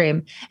Twitch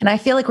stream, and I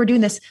feel like we're doing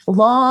this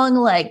long,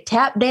 like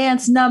tap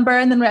dance number.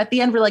 And then at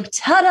the end, we're like,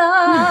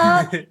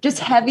 ta-da, just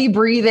heavy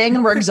breathing,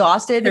 and we're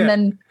exhausted.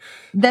 And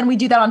then we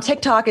do that on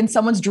TikTok, and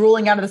someone's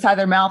drooling out of the side of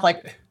their mouth,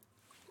 like,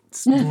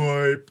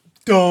 swipe,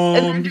 dumb.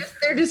 And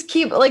they're just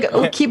keep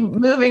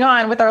moving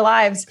on with our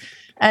lives.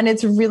 And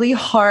it's really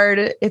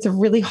hard. It's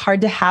really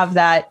hard to have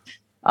that,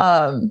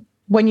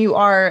 when you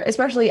are,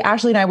 especially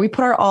Ashley and I, we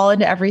put our all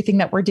into everything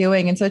that we're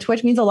doing. And so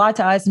Twitch means a lot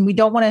to us, and we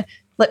don't want to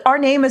let our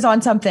name is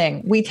on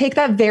something. We take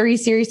that very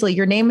seriously.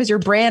 Your name is your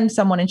brand.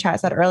 Someone in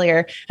chat said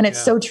earlier, and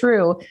it's so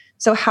true.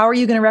 So how are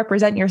you going to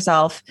represent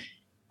yourself?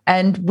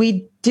 And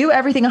we do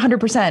everything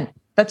 100%.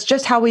 That's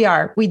just how we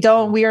are. We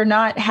are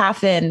not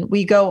half in,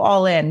 we go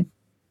all in.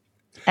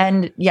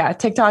 And yeah,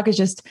 TikTok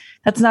is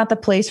that's not the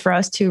place for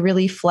us to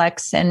really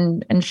flex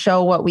and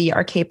show what we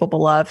are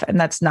capable of. And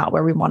that's not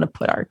where we want to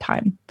put our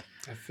time.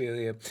 feel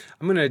you.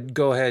 I'm going to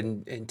go ahead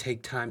and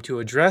take time to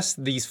address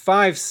these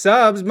 5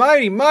 subs.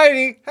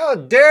 Mighty, how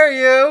dare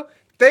you?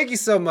 Thank you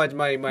so much,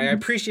 Mighty. I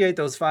appreciate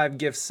those 5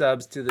 gift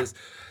subs to this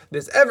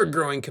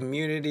ever-growing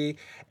community.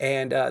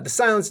 And the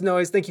Silence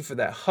Noise, thank you for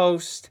that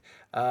host.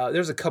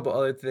 There's a couple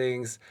other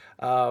things.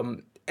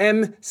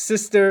 M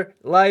Sister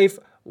Life,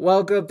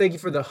 welcome. Thank you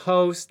for the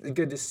host.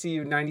 Good to see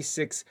you.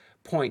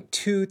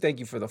 96.2, thank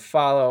you for the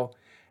follow.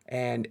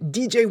 And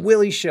DJ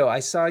Willie Show, I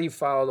saw you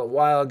followed a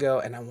while ago,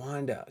 and I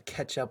wanted to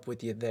catch up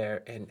with you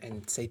there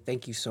and say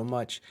thank you so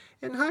much.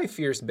 And hi,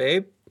 Fierce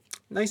Babe.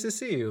 Nice to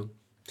see you.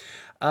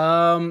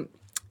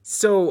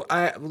 So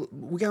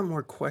we got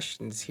more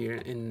questions here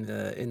in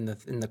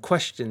the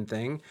question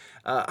thing.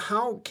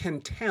 How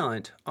can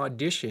talent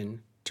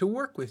audition to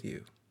work with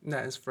you? And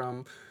that is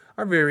from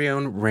our very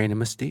own Raina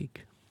Mystique.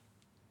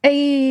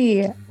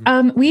 Hey,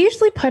 we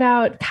usually put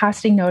out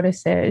casting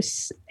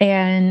notices,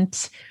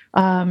 and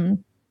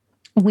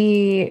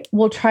we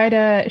will try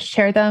to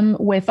share them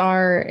with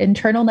our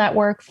internal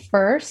network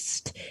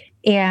first.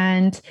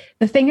 And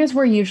the thing is,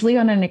 we're usually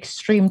on an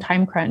extreme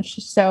time crunch,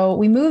 so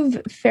we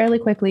move fairly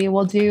quickly.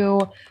 We'll put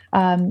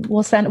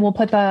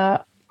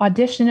the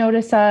audition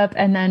notice up,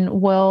 and then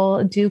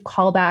we'll do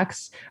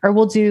callbacks, or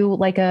we'll do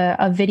like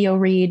a video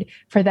read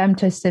for them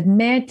to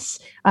submit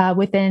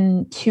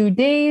within 2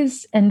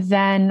 days. And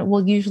then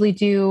we'll usually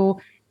do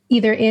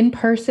either in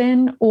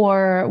person,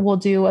 or we'll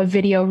do a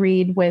video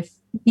read with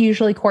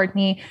usually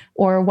Courtney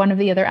or one of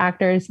the other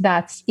actors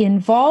that's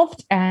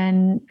involved,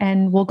 and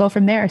we'll go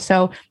from there.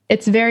 So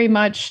it's very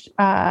much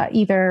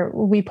either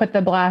we put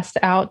the blast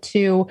out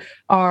to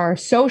our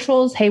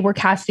socials, hey, we're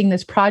casting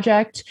this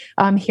project,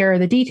 here are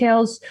the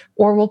details,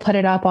 or we'll put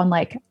it up on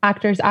like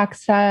Actors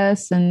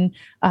Access and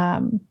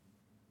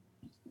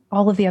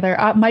all of the other,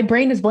 my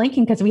brain is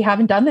blanking because we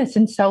haven't done this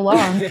in so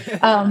long.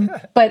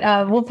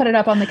 But we'll put it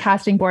up on the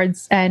casting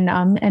boards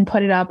and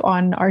put it up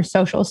on our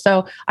socials.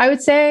 So I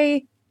would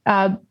say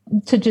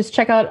to just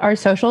check out our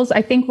socials.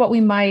 I think what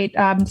we might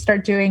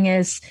start doing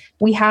is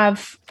we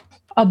have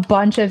a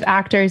bunch of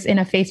actors in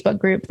a Facebook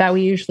group that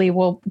we usually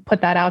will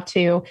put that out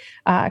to,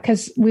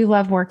 because we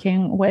love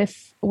working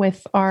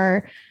with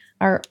our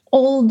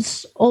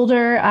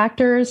older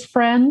actors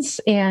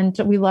friends, and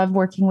we love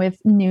working with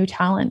new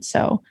talent.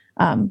 So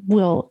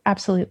we'll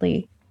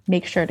absolutely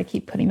make sure to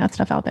keep putting that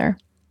stuff out there.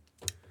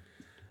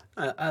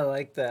 I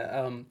like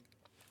that.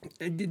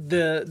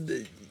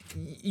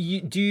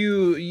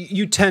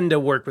 You tend to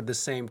work with the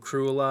same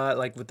crew a lot,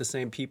 like with the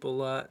same people a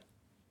lot?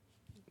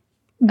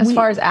 As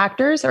far as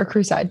actors or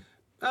crew side?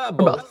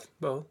 Both.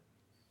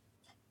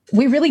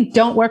 We really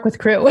don't work with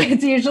crew.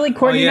 It's usually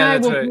Courtney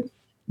and I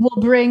we'll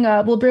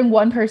bring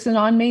one person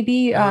on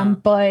maybe,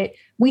 but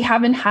we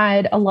haven't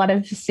had a lot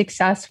of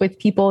success with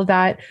people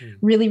that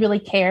really, really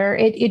care.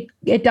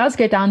 It does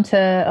get down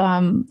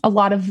to a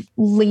lot of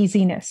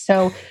laziness.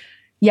 So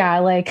yeah,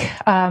 like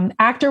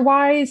actor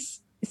wise,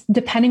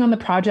 depending on the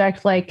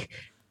project, like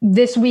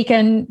this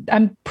weekend,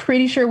 I'm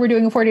pretty sure we're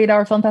doing a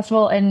 48-hour film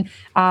festival, and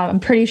I'm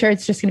pretty sure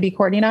it's just going to be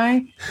Courtney and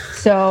I.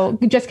 So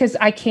just because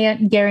I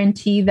can't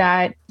guarantee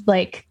that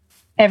like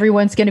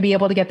everyone's going to be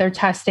able to get their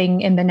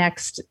testing in the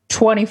next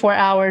 24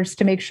 hours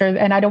to make sure,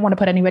 and I don't want to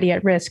put anybody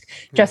at risk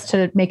just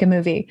to make a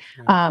movie.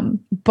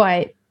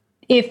 But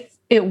if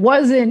it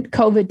wasn't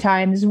COVID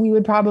times, we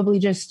would probably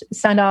just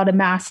send out a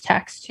mass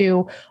text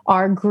to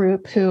our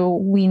group who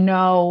we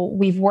know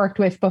we've worked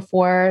with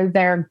before.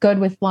 They're good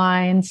with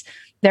lines.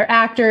 They're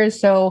actors,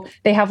 so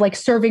they have like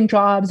serving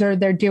jobs, or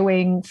they're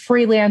doing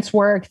freelance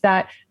work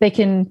that they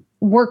can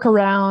work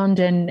around,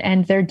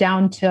 and they're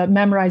down to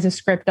memorize a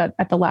script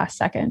at the last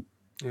second.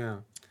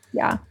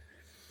 Yeah.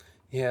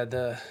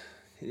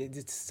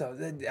 It's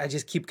so I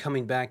just keep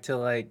coming back to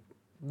like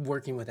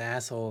working with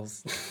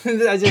assholes.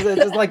 I just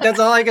like, that's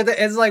all I get.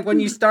 It's like when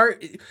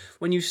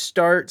you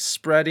start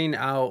spreading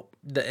out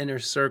the inner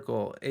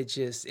circle,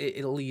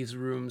 it leaves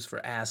rooms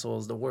for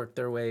assholes to work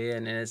their way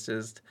in, and it's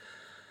just,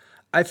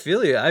 I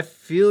feel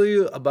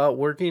you about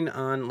working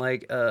on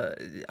like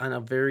on a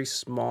very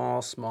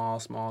small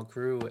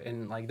crew,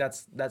 and like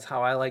that's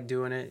how I like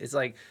doing it. It's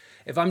like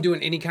if I'm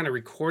doing any kind of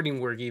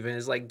recording work, even,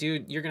 it's like,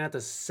 dude, you're gonna have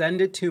to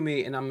send it to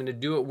me, and I'm gonna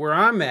do it where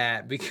I'm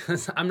at,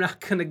 because I'm not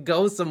gonna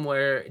go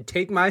somewhere,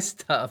 take my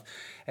stuff,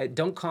 and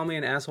don't call me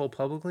an asshole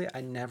publicly.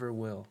 I never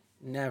will,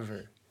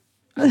 never.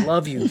 I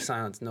love you,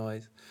 Silence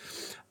Noise.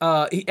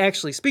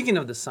 Actually, speaking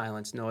of the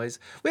Silence Noise,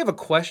 we have a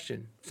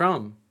question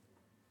from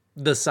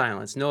the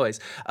Silence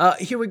Noise.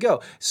 Here we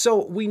go.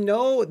 So we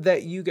know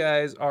that you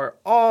guys are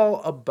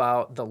all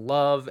about the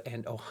love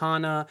and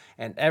Ohana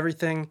and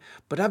everything,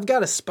 but I've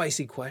got a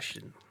spicy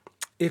question.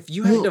 If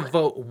you had to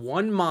vote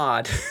one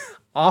mod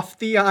off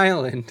the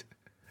island,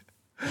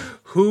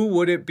 who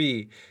would it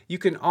be? You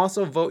can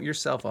also vote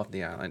yourself off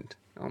the island.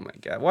 Oh my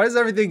God. Why does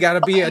everything got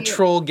to be a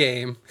troll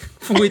game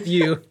with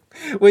you?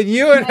 With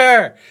you and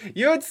her,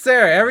 you and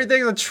Sarah,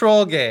 everything's a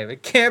troll game.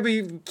 It can't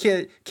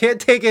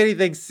take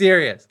anything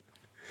serious.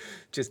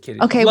 Just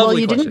kidding. Okay, lovely well,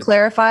 you question. Didn't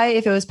clarify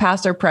if it was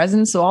past or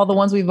present, so all the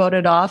ones we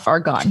voted off are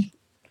gone.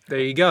 There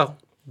you go.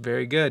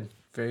 Very good.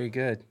 Very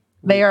good.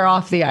 They are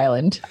off the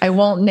island. I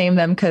won't name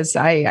them because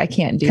I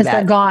can't do that. Because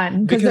they're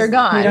gone. Because they're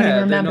gone. We don't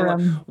even remember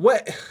them.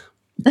 What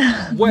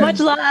Much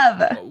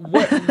love.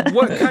 What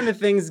kind of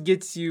things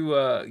gets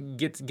you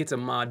gets a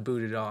mod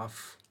booted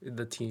off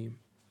the team?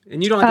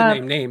 And you don't have to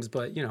name names,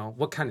 but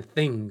what kind of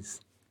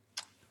things?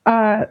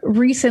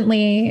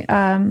 Recently,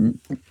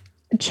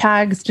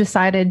 Chags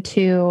decided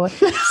to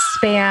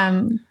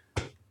spam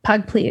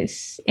Pug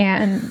Please,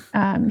 and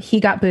he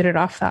got booted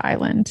off the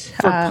island.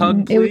 For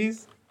Pug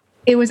Please?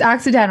 It was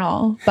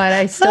accidental, but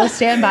I still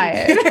stand by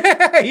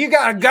it. You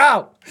gotta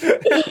go.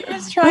 He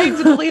was trying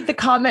to delete the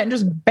comment and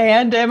just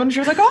banned him, and she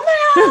was like,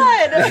 "Oh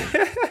my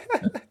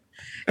god!"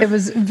 It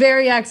was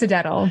very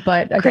accidental,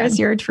 but again, Chris,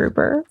 you're a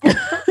trooper.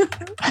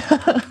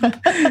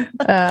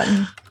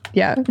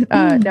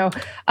 No.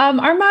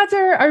 Our mods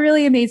are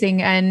really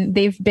amazing, and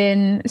they've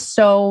been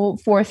so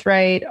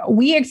forthright.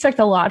 We expect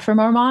a lot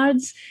from our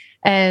mods,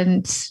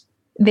 and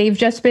they've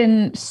just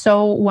been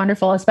so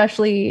wonderful,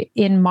 especially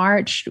in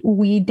March.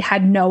 We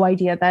had no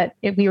idea that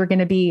we were going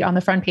to be on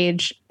the front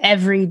page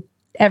every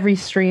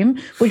stream,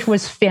 which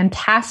was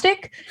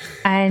fantastic.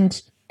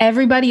 And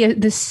everybody,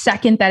 the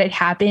second that it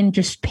happened,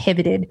 just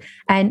pivoted.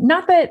 And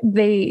not that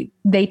they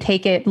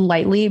take it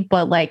lightly,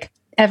 but like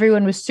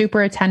everyone was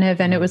super attentive,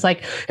 and it was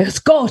like, it's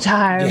go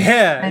time.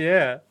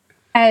 Yeah.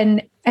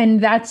 And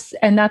that's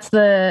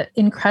the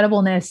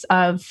incredibleness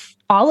of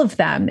all of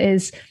them,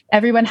 is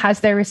everyone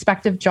has their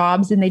respective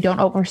jobs and they don't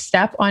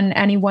overstep on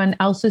anyone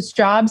else's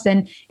jobs.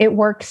 And it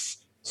works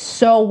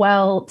so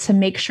well to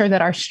make sure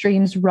that our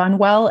streams run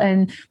well.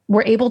 And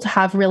we're able to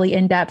have really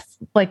in-depth,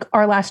 like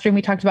our last stream,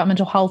 we talked about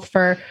mental health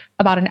for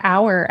about an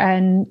hour,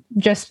 and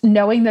just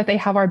knowing that they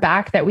have our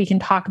back, that we can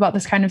talk about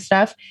this kind of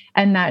stuff,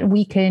 and that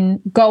we can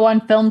go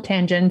on film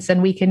tangents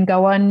and we can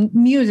go on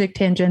music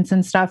tangents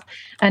and stuff,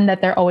 and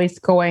that they're always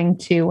going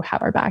to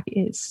have our back,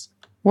 is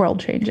world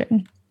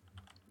changing.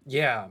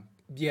 Yeah.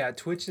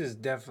 Twitch has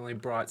definitely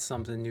brought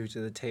something new to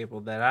the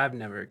table that I've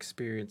never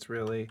experienced,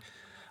 really.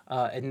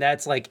 And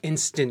that's like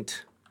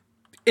instant,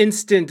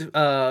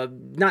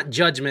 not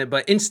judgment,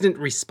 but instant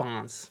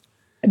response.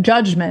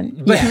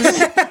 Judgment. But she's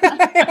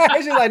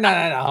like, no,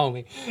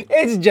 homie.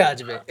 It's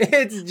judgment.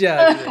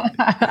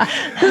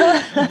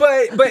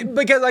 But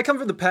because I come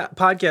from the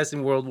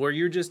podcasting world where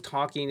you're just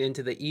talking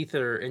into the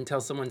ether until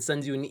someone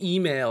sends you an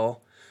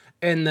email.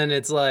 And then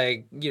it's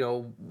like,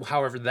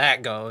 however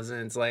that goes.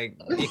 And it's like,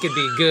 it could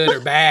be good or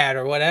bad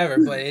or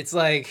whatever. But it's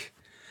like,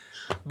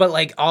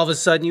 all of a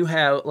sudden you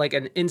have like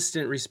an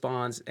instant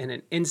response and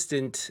an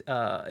instant,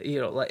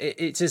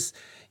 it's just,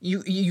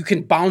 you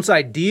can bounce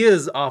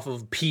ideas off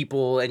of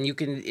people, and you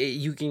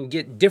can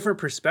get different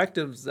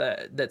perspectives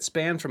that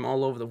span from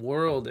all over the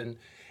world. And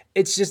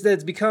it's just that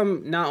it's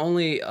become not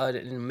only an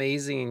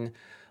amazing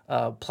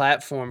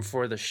platform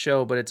for the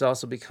show, but it's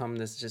also become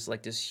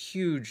this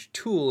huge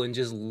tool in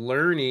just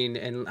learning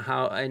and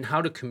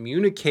how to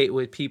communicate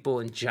with people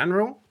in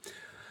general.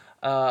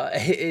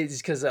 It's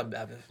because I'm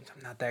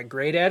not that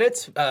great at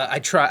it. I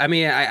try. I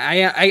mean,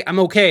 I'm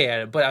okay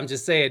at it, but I'm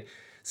just saying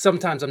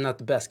sometimes I'm not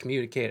the best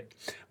communicator.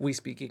 We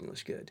speak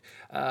English good,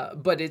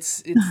 but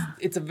it's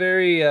a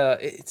very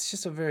it's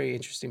just a very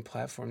interesting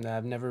platform that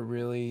I've never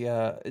really.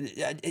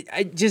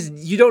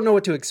 You don't know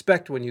what to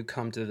expect when you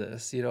come to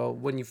this.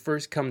 When you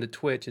first come to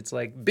Twitch, it's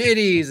like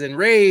biddies and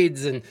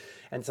raids and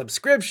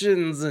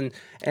subscriptions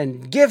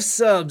and gift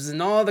subs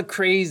and all the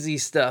crazy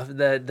stuff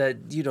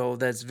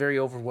that's very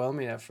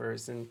overwhelming at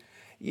first. And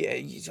yeah,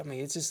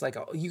 it's just like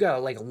you gotta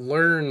like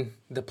learn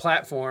the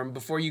platform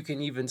before you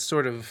can even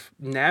sort of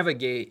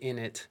navigate in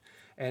it.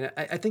 And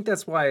I think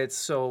that's why it's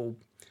so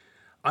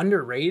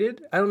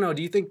underrated. I don't know.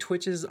 Do you think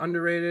Twitch is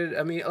underrated?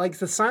 I mean, like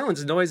the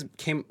Silence Noise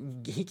when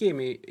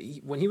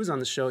he was on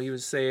the show, he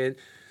was saying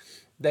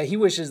that he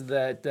wishes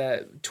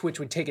that Twitch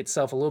would take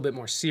itself a little bit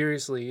more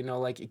seriously,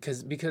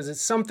 because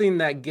it's something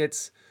that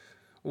gets,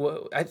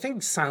 I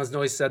think Silence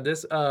Noise said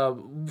this,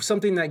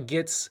 something that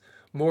gets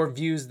more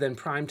views than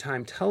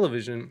primetime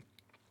television.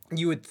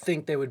 You would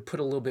think they would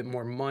put a little bit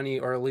more money,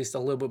 or at least a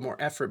little bit more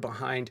effort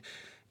behind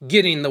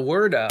getting the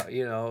word out,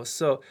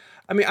 So,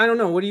 I mean, I don't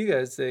know. What do you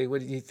guys think? What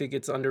do you think?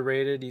 It's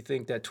underrated? Do you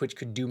think that Twitch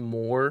could do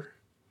more?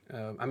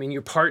 I mean,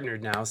 you're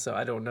partnered now, so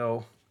I don't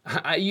know.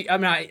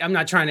 I'm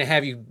not trying to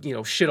have you,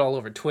 shit all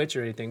over Twitch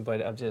or anything,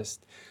 but I'm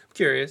just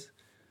curious.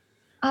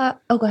 Go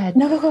ahead.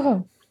 No,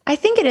 go. I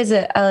think it is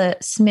a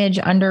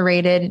smidge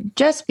underrated,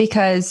 just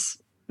because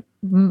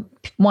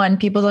one,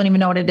 people don't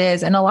even know what it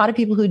is. And a lot of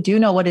people who do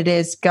know what it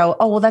is go,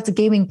 oh, well, that's a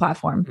gaming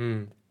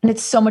platform. And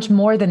it's so much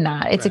more than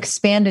that. It's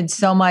expanded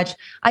so much.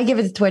 I give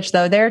it to Twitch,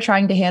 though. They're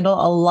trying to handle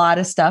a lot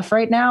of stuff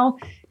right now.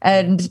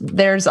 And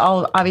there's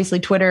obviously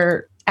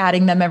Twitter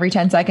adding them every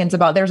 10 seconds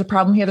about there's a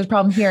problem here, there's a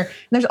problem here. And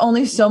there's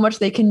only so much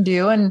they can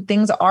do, and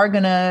things are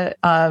going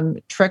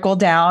to trickle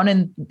down,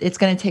 and it's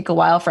going to take a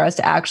while for us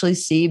to actually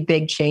see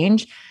big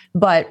change.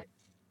 But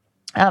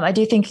I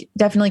do think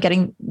definitely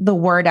getting the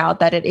word out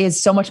that it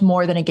is so much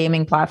more than a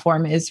gaming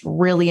platform is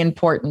really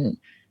important.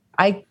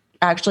 I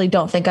actually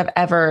don't think I've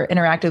ever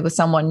interacted with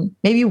someone,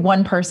 maybe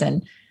one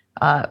person,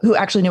 who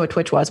actually knew what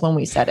Twitch was when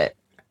we said it.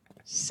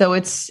 So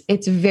it's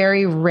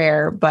very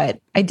rare,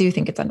 but I do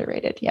think it's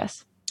underrated.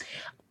 Yes.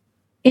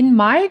 In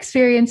my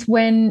experience,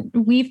 when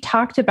we've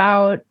talked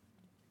about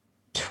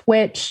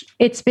Twitch,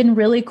 it's been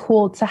really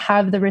cool to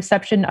have the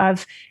reception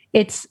of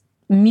it's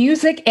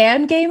music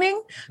and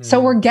gaming.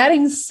 So we're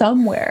getting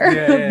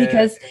somewhere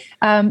because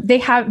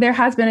there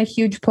has been a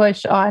huge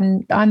push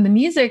on the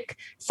music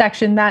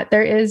section that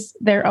there is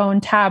their own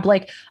tab.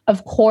 Like,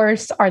 of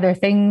course, are there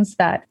things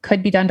that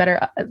could be done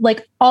better?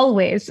 Like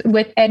always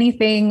with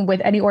anything,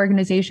 with any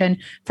organization,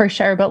 for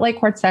sure. But like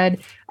Court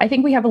said, I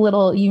think we have a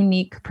little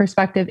unique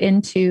perspective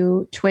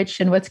into Twitch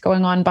and what's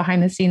going on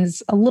behind the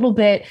scenes a little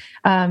bit.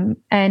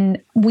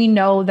 And we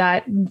know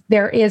that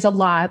there is a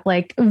lot,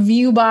 like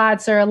view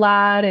bots are a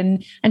lot,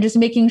 and just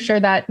making sure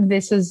that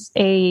this is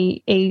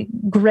a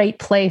great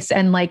place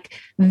and like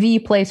the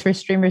place for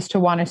streamers to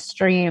want to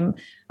stream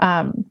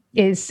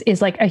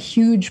is like a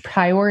huge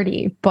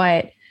priority.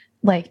 But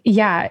like,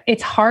 yeah,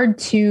 it's hard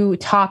to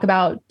talk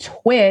about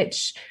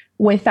Twitch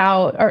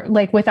without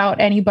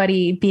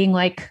anybody being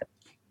like,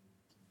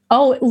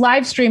 oh,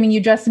 live streaming,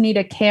 you just need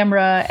a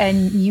camera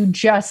and you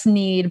just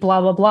need blah,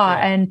 blah, blah.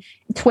 Yeah. And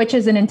Twitch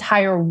is an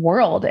entire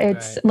world.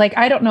 It's like,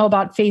 I don't know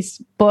about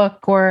Facebook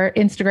or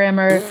Instagram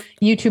or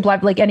YouTube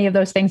Live, like any of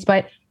those things,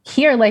 but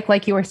here,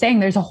 like you were saying,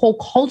 there's a whole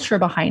culture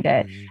behind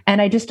it.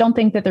 And I just don't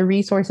think that the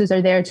resources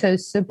are there to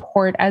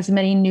support as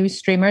many new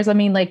streamers. I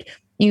mean, like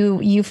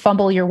you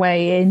fumble your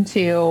way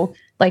into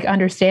like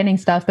understanding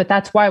stuff, but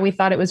that's why we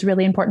thought it was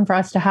really important for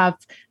us to have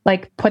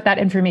like put that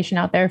information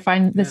out there,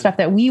 find the stuff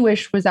that we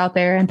wish was out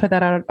there and put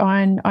that out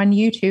on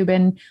YouTube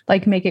and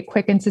like make it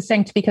quick and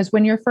succinct. Because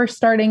when you're first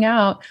starting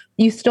out,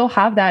 you still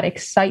have that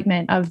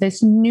excitement of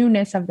this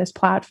newness of this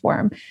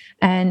platform.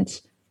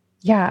 And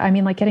yeah, I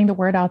mean, like getting the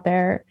word out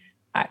there,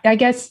 I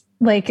guess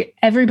like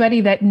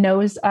everybody that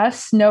knows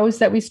us knows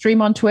that we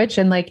stream on Twitch,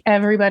 and like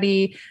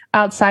everybody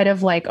outside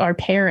of like our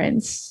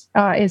parents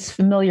is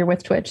familiar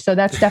with Twitch. So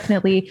that's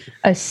definitely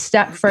a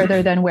step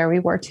further than where we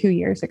were 2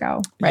 years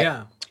ago.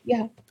 Right?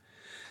 Yeah.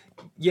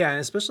 Yeah.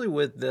 Especially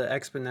with the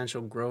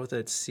exponential growth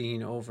it's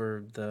seen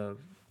over the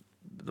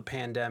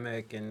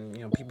pandemic and,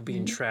 you know, people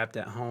being trapped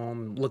at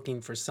home, looking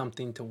for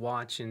something to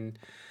watch and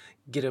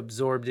get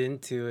absorbed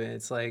into it.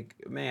 It's like,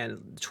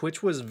 man,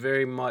 Twitch was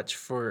very much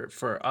for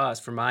us,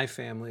 for my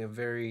family, a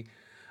very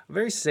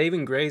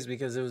saving grace,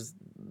 because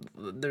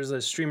there's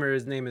a streamer,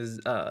 his name is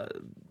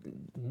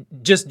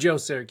just Joe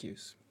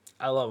Syracuse.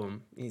 I love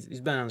him. He's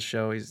been on the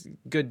show. He's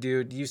a good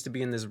dude. He used to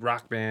be in this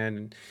rock band,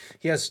 and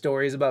he has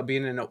stories about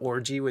being in an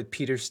orgy with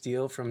Peter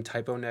Steele from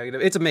Typo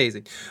Negative. It's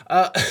amazing.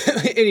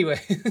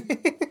 Anyway,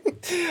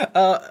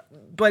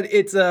 but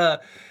it's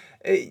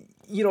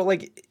you know,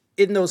 like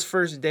in those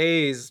first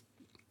days,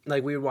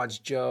 like we would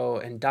watch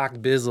Joe, and Doc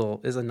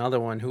Bizzle is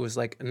another one who was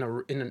like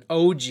an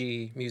OG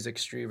music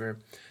streamer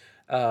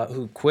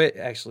who quit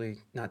actually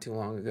not too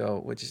long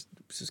ago, which is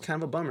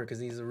kind of a bummer because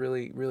he's a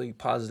really, really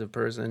positive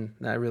person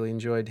that I really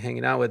enjoyed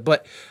hanging out with.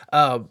 But,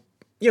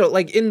 you know,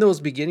 like in those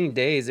beginning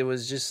days, it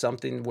was just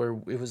something where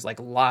it was like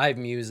live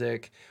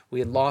music. We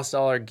had lost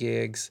all our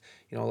gigs,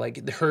 you know,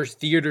 like her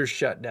theater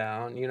shut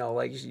down, you know,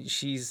 like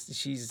she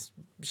was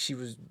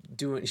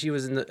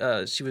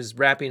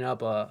wrapping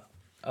up a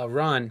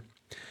run.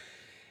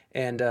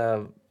 And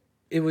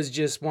it was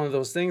just one of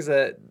those things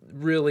that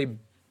really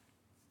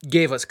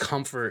gave us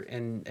comfort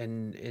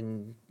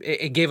and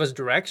it gave us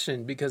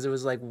direction, because it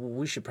was like, well,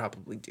 we should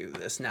probably do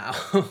this now.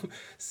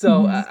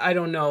 So I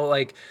don't know,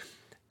 like,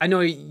 I know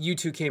you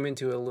two came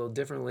into it a little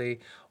differently.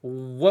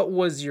 What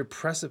was your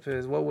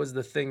precipice? What was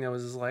the thing that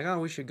was like, oh,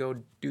 we should go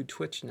do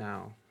Twitch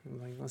now?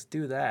 I'm like, let's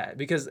do that.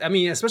 Because, I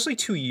mean, especially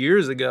 2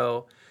 years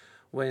ago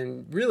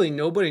when really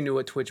nobody knew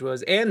what Twitch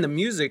was, and the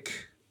music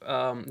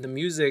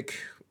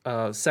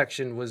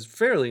section was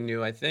fairly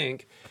new, I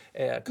think,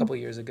 a couple of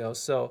years ago.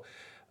 So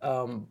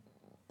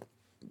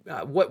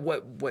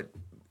what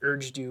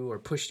urged you or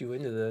pushed you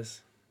into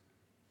this?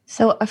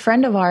 So a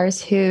friend of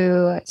ours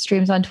who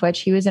streams on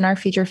Twitch, he was in our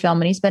feature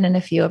film and he's been in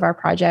a few of our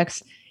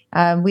projects.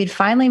 We'd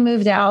finally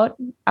moved out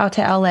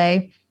to LA,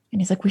 and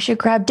he's like, we should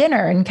grab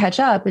dinner and catch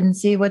up and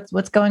see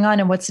what's going on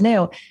and what's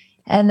new.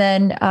 And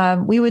then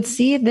we would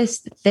see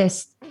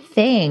this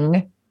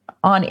thing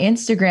on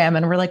Instagram,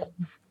 and we're like,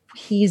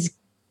 he's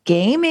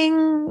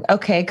gaming.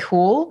 Okay,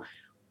 cool.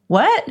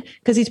 What?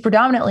 Because he's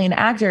predominantly an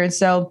actor. And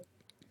so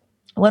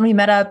when we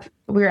met up,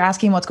 we were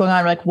asking what's going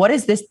on. We're like, what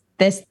is this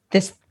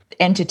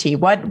entity?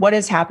 What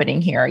is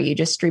happening here? Are you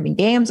just streaming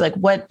games? Like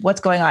what's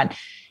going on?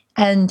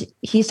 And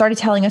he started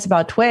telling us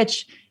about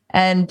Twitch,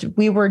 and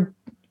we were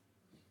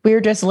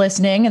just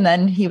listening. And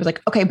then he was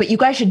like, okay, but you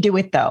guys should do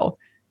it though.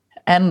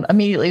 And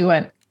immediately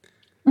went,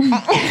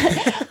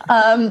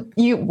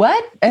 you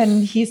what?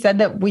 And he said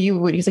that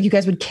he's like, you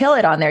guys would kill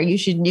it on there. You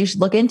should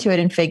look into it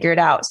and figure it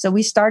out. So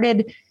we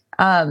started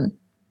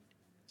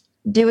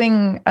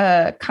doing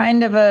a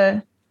kind of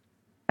a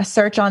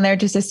search on there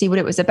just to see what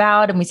it was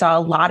about. And we saw a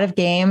lot of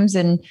games,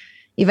 and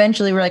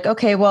eventually we're like,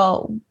 okay,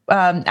 well,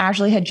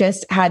 Ashley had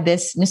just had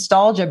this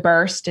nostalgia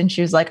burst and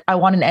she was like, I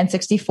want an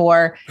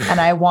N64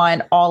 and I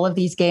want all of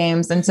these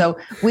games. And so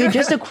we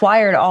just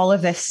acquired all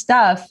of this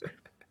stuff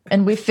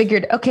and we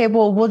figured, okay,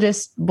 well,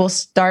 we'll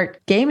start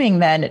gaming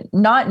then,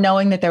 not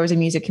knowing that there was a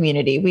music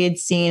community. We had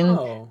seen,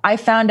 I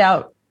found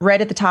out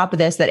right at the top of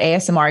this that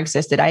ASMR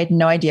existed. I had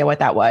no idea what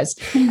that was.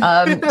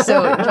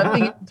 So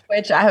jumping into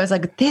Twitch, I was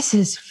like, this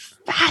is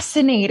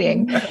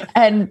fascinating.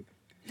 And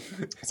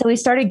so we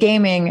started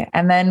gaming,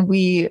 and then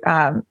he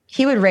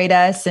would rate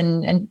us,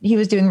 and he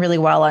was doing really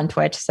well on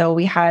Twitch. So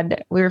we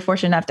were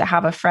fortunate enough to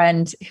have a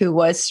friend who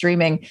was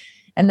streaming.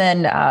 And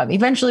then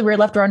eventually we were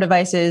left our own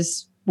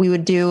devices. We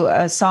would do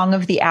a song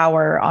of the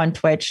hour on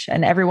Twitch,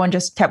 and everyone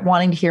just kept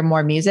wanting to hear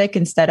more music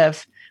instead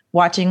of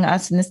watching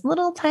us in this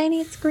little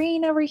tiny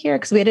screen over here.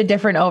 Cause we had a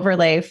different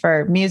overlay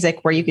for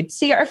music where you could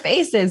see our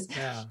faces.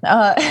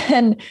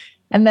 Yeah.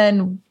 And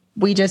then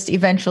we just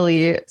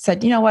eventually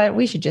said, you know what,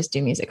 we should just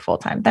do music full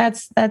time.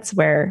 That's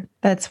where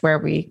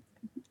we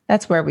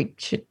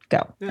should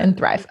go and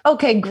thrive.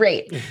 Okay,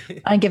 great.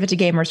 I give it to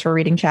gamers for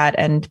reading chat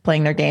and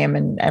playing their game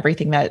and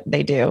everything that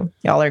they do.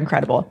 Y'all are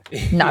incredible.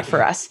 Not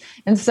for us.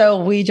 And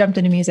so we jumped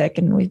into music,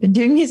 and we've been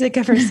doing music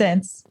ever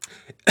since.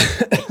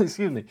 Excuse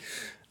me.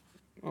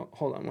 Oh,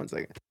 hold on one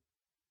second.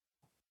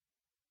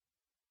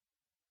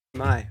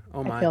 I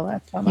feel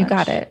that so much. You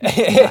got it.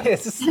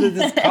 It's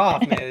this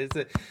cough, man.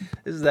 This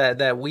is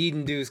that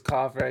weed-induced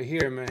cough right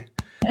here, man.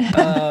 You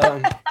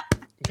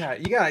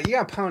got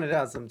to pound it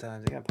out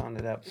sometimes. You got to pound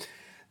it out.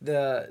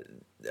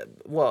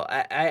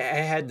 I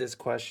had this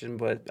question,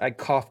 but I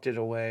coughed it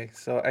away.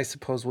 So I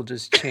suppose we'll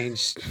just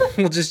change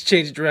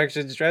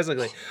directions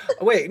drastically.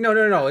 Wait,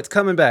 no. It's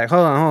coming back.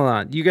 Hold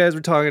on. You guys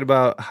were talking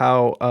about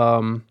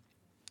how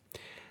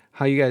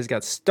you guys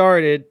got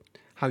started,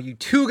 how you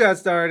two got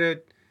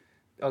started.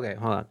 Okay,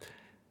 hold on.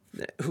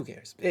 Who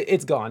cares?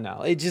 It's gone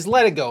now. Just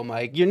let it go,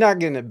 Mike. You're not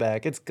getting it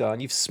back. It's gone.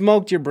 You've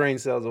smoked your brain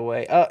cells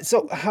away.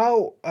 So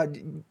how,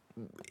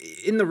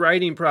 in the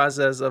writing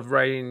process of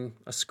writing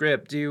a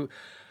script,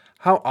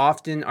 how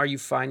often are you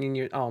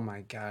finding oh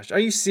my gosh, are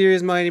you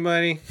serious, Mighty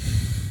Mighty?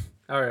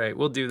 All right,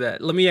 we'll do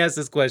that. Let me ask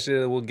this question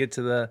and we'll get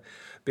to the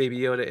Baby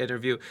Yoda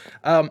interview.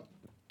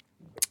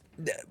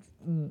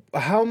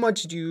 How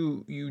much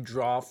do you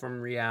draw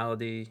from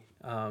reality?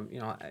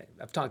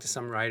 I've talked to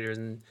some writers,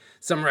 and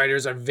some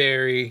writers are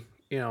very,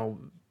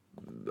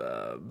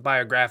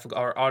 biographical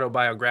or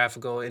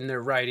autobiographical in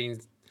their writing,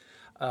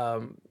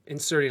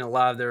 inserting a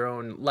lot of their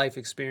own life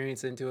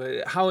experience into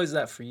it. How is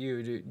that for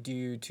you? Do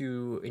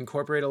you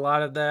incorporate a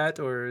lot of that,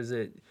 or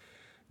do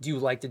you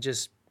like to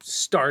just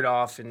start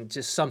off and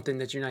just something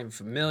that you're not even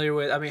familiar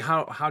with? I mean,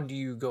 how do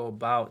you go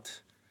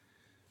about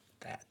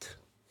that?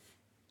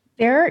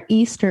 There are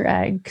Easter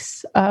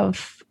eggs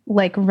of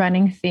like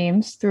running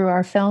themes through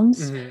our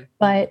films,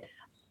 but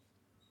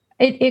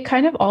it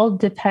kind of all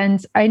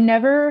depends. I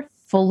never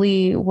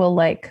fully will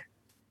like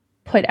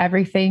put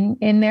everything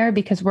in there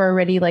because we're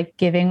already like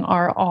giving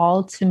our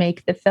all to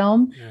make the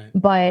film. Right.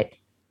 But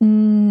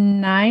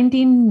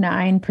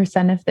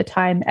 99% of the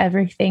time,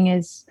 everything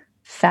is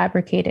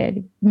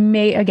fabricated,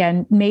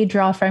 may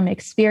draw from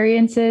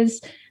experiences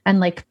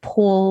and like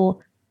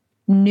pull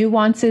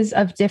nuances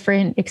of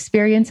different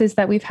experiences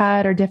that we've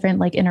had or different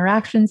like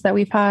interactions that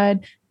we've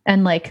had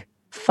and like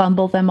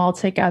fumble them all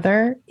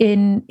together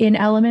in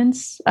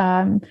elements.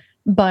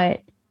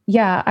 But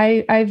yeah,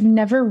 I've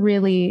never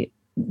really,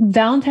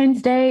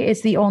 Valentine's Day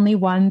is the only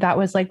one that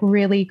was like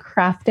really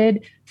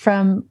crafted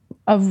from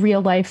a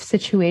real life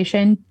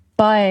situation.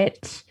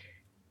 But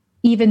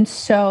even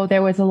so,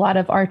 there was a lot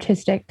of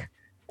artistic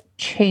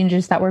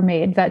changes that were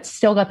made that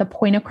still got the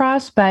point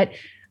across, but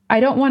I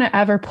don't want to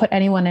ever put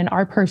anyone in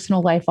our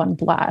personal life on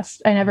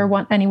blast. I never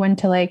want anyone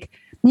to like,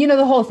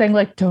 the whole thing,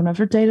 like, don't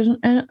ever date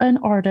an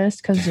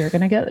artist because you're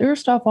going to get your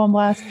stuff on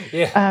blast.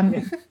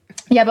 Yeah.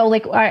 But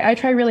like, I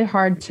try really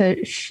hard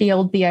to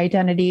shield the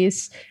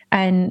identities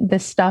and the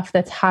stuff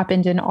that's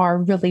happened in our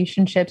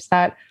relationships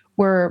that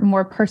were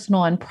more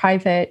personal and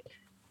private,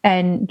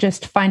 and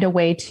just find a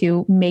way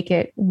to make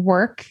it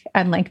work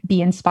and like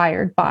be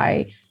inspired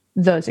by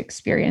those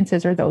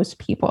experiences or those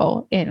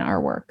people in our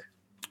work.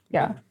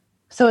 Yeah.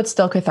 So it's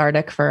still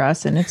cathartic for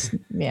us. And it's,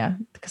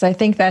 because I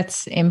think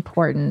that's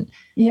important.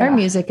 Yeah. Our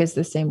music is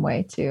the same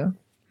way too.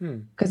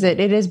 Because it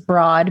is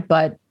broad,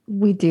 but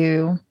we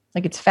do,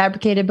 like, it's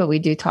fabricated, but we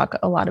do talk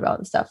a lot about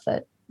the stuff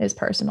that is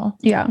personal.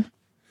 Yeah.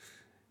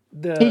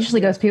 It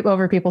usually goes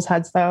over people's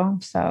heads though.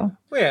 So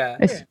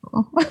it's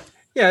cool.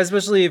 Yeah,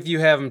 especially if you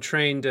have them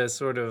trained to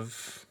sort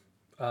of,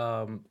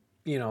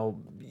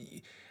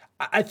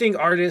 I think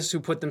artists who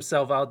put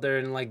themselves out there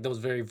in like those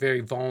very,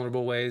 very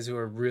vulnerable ways, who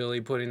are really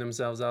putting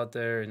themselves out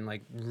there and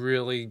like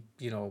really,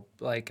 I'm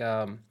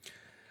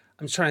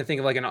trying to think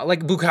of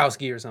like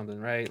Bukowski or something,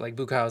 right? Like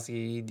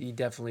Bukowski, he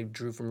definitely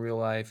drew from real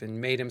life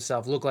and made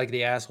himself look like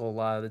the asshole a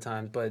lot of the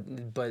time. But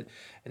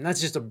and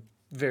that's just a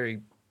very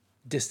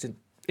distant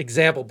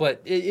example,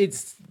 but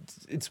it's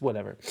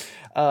whatever.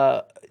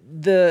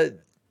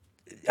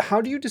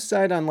 how do you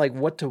decide on like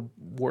what to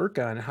work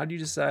on? How do you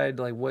decide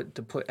like what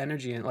to put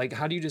energy in? Like,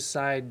 how do you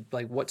decide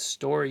like what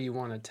story you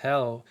want to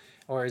tell?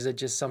 Or is it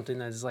just something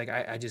that's like,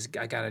 I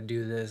got to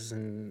do this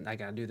and I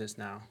got to do this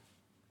now?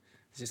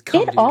 It's just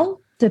it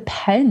all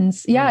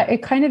depends. Yeah.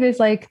 It kind of is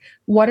like,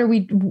 what are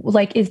we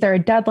like? Is there a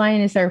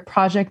deadline? Is there a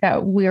project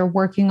that we're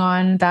working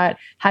on that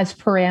has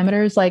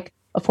parameters like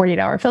a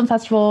 48-hour film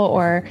festival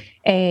or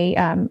a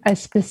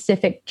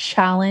specific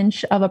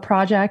challenge of a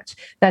project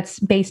that's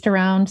based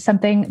around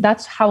something?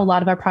 That's how a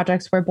lot of our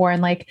projects were born.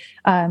 Like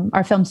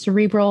our film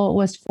Cerebral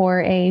was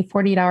for a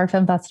 48-hour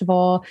film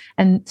festival.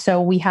 And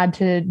so we had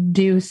to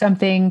do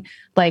something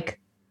like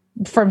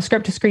from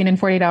script to screen in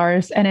 48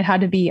 hours. And it had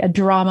to be a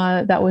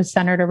drama that was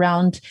centered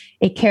around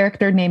a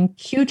character named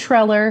Q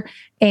Treller,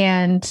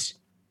 and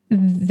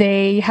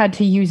they had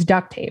to use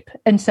duct tape.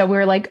 And so we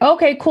were like,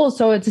 okay, cool.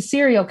 So it's a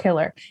serial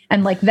killer.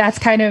 And like, that's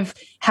kind of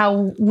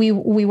how we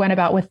went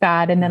about with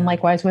that. And then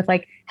likewise with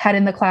like Head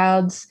in the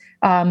Clouds,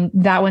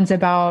 that one's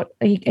about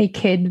a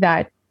kid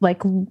that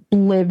like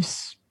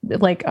lives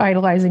like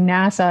idolizing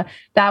NASA.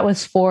 That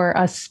was for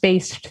a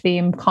space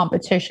theme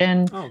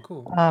competition. Oh,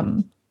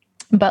 cool.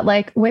 But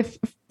like with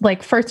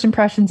like First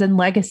Impressions and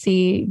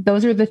Legacy,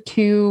 those are the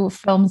two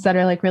films that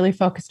are like really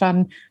focused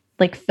on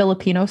like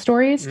Filipino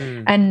stories.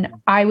 And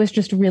I was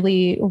just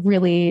really,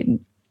 really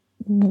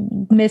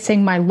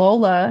missing my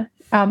Lola.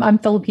 I'm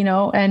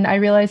Filipino, and I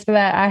realized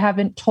that I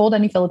haven't told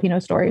any Filipino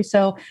stories.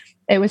 So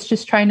it was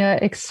just trying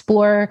to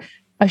explore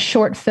a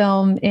short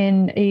film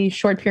in a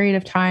short period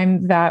of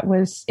time that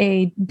was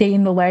a day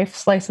in the life,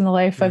 slice in the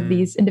life of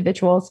these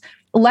individuals.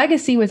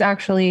 Legacy was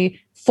actually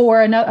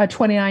for a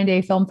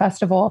 29-day film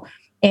festival.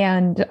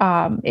 And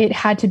it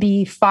had to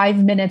be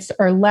 5 minutes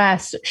or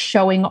less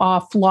showing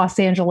off Los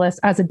Angeles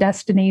as a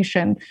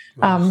destination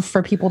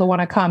for people to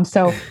want to come.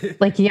 So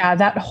like, yeah,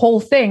 that whole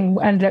thing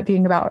ended up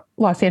being about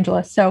Los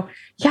Angeles. So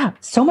yeah,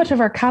 so much of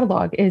our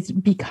catalog is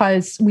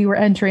because we were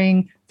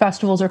entering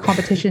festivals or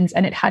competitions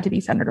and it had to be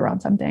centered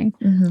around something.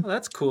 Well,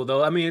 that's cool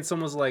though. I mean, it's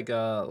almost like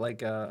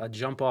a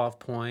jump off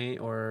point,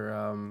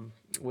 or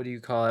what do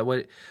you call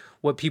it?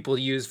 What people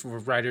use for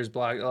writer's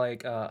block,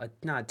 like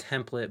not a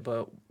template,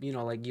 but you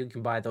know, like you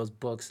can buy those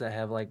books that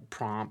have like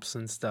prompts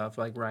and stuff,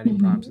 like writing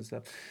prompts and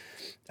stuff.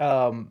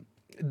 God,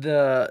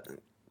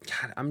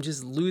 I'm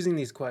just losing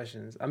these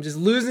questions.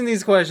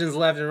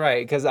 Left and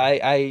right because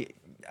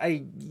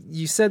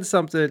you said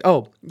something.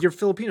 Oh, your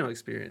Filipino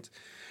experience.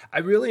 I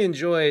really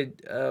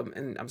enjoyed,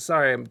 and I'm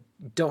sorry I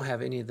don't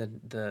have any of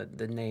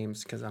the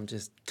names because I'm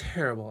just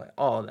terrible at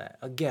all that.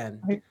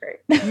 Again,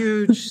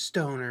 huge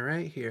stoner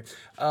right here.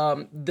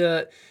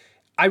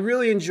 I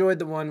really enjoyed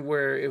the one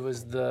where it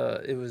was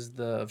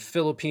the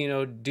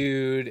Filipino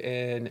dude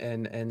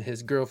and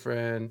his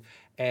girlfriend,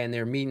 and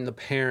they're meeting the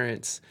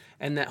parents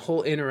and that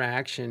whole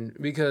interaction,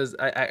 because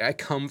I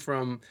come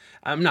from,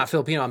 I'm not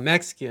Filipino, I'm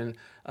Mexican,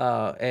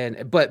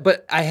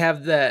 but I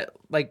have that,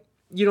 like,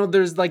 you know,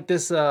 there's like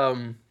this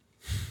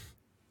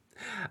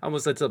I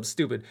almost said something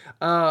stupid.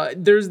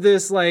 There's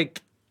this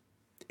like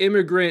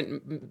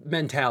immigrant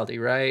mentality,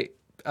 right?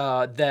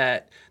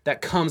 That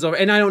comes over,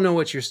 and I don't know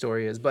what your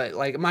story is, but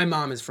like my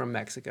mom is from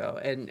Mexico,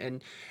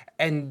 and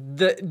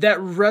that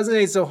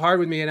resonates so hard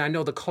with me. And I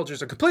know the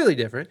cultures are completely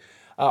different,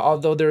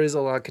 although there is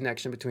a lot of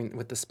connection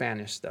with the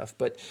Spanish stuff.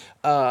 But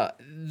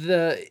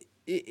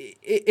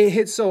it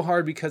hits so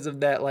hard because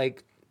of that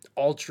like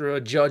ultra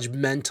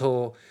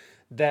judgmental,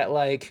 that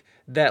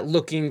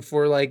looking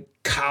for like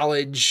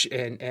college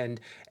and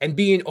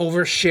being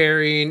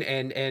oversharing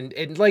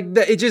and like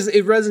that. It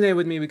resonated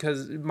with me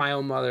because my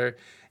own mother,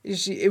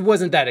 it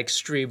wasn't that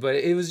extreme, but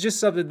it was just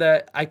something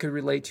that I could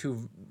relate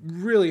to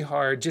really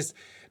hard, just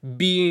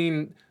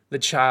being the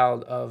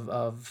child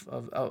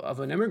of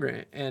an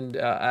immigrant. And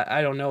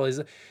I don't know,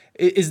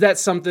 is that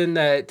something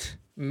that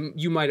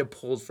you might have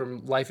pulled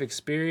from life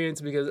experience?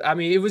 Because I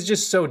mean, it was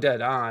just so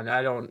dead on.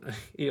 I don't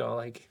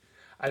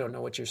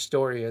know what your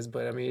story is,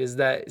 but I mean, is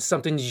that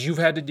something you've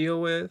had to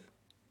deal with?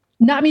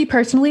 Not me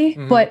personally,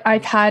 but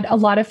I've had a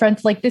lot of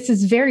friends. Like, this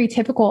is very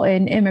typical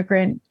in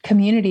immigrant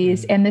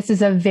communities. And this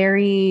is a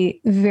very,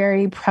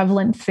 very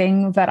prevalent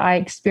thing that I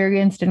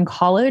experienced in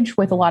college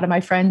with a lot of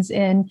my friends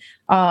in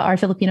our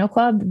Filipino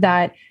club,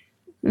 that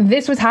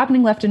this was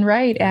happening left and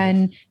right.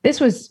 And this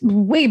was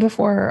way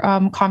before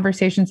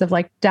conversations of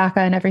like DACA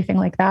and everything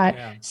like that.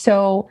 Yeah.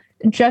 So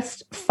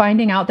just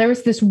finding out, there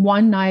was this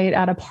one night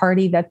at a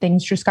party that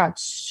things just got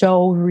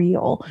so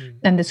real.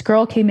 And this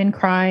girl came in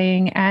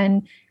crying,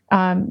 and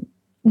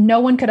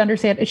no one could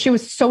understand. She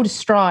was so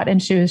distraught,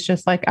 and she was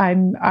just like,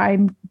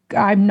 I'm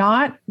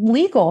not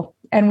legal.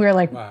 And we were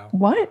like, wow.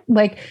 What?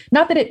 Like,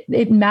 not that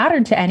it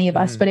mattered to any of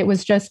us, but it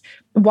was just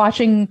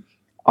watching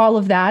all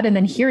of that. And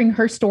then hearing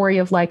her story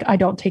of like, I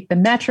don't take the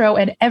metro,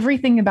 and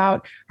everything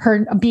about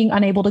her being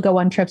unable to go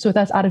on trips with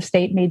us out of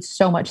state made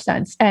so much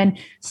sense. And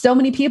so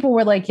many people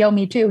were like, yo,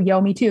 me too. Yo,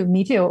 me too.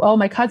 Me too. Oh,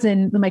 my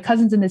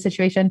cousin's in this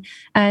situation.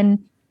 And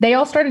they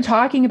all started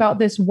talking about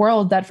this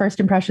world that First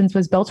Impressions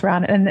was built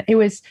around. And it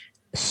was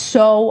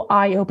so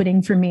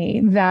eye-opening for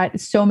me that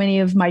so many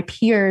of my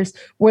peers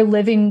were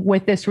living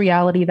with this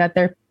reality that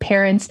their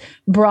parents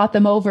brought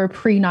them over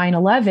pre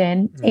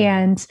 9/11.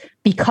 And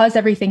because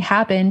everything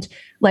happened,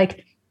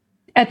 like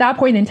at that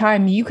point in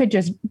time, you could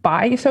just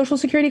buy Social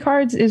Security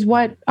cards is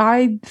what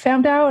I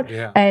found out.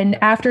 Yeah. And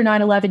after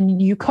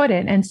 9/11, you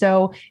couldn't. And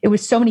so it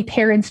was so many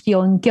parents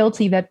feeling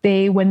guilty that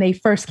they, when they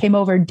first came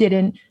over,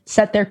 didn't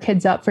set their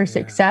kids up for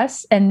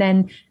success. And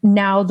then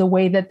now the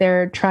way that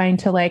they're trying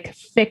to like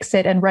fix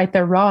it and right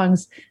their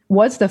wrongs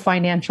was the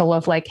financial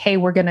of like, hey,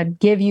 we're going to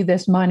give you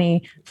this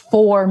money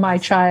for my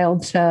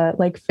child to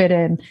like fit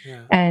in.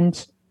 Yeah.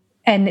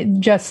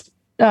 And just,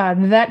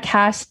 that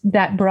cast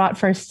that brought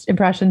First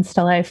Impressions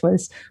to life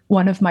was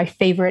one of my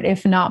favorite,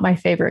 if not my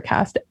favorite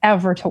cast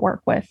ever to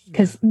work with,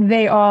 because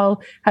they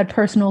all had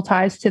personal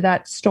ties to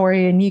that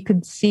story and you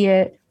could see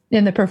it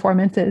in the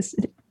performances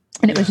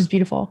and it was just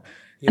beautiful.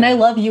 Yeah. And I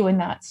love you in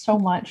that so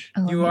much.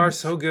 You are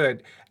so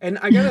good. And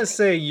I gotta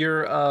say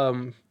your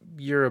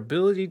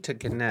ability to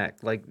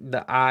connect, like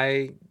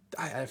I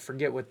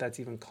forget what that's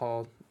even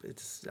called.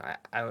 It's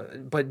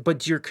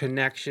but your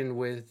connection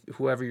with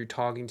whoever you're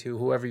talking to,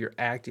 whoever you're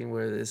acting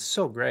with is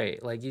so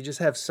great. Like you just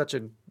have such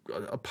a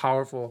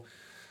powerful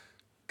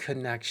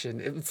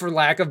connection, for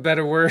lack of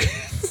better words.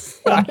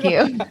 Thank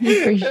you.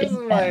 Appreciate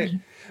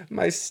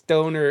my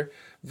stoner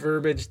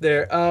verbiage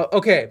there.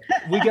 Okay,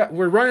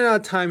 we're running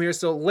out of time here,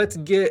 so let's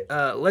get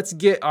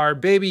our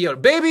Baby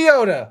Yoda. Baby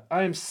Yoda,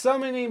 I am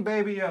summoning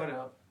Baby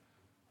Yoda.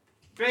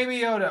 Baby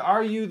Yoda,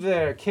 are you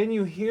there? Can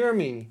you hear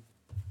me?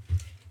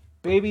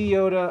 Baby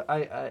Yoda,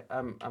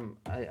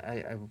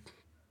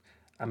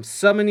 I'm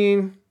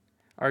summoning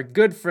our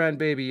good friend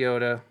Baby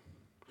Yoda.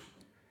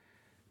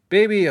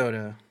 Baby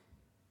Yoda,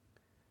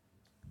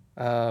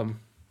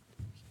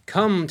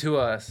 come to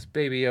us,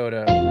 Baby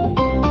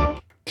Yoda.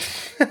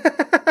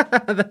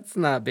 That's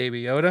not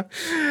Baby Yoda.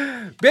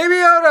 Baby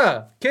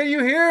Yoda, can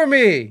you hear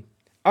me?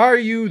 Are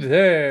you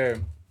there?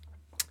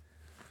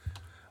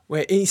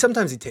 Wait,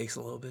 sometimes he takes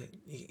a little bit.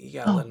 You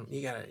gotta let him.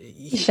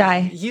 He's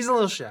shy. He's a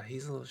little shy.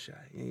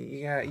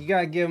 You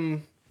gotta give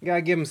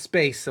him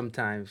space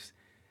sometimes.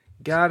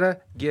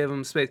 Gotta give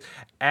him space.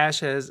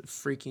 Ash has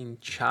freaking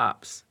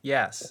chops.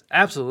 Yes,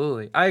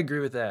 absolutely. I agree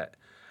with that.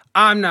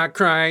 I'm not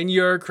crying.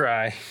 You're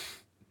crying.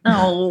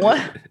 Oh.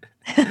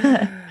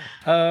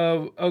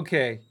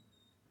 Okay.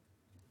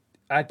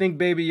 I think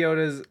Baby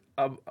Yoda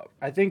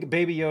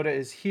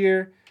is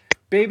here.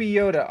 Baby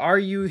Yoda, are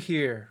you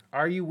here?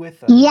 Are you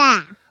with us?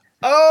 Yeah.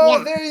 Oh,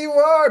 yeah. There you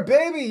are,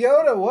 Baby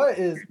Yoda. What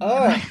is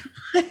up?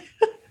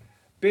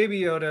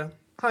 Baby Yoda,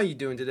 how you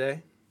doing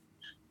today?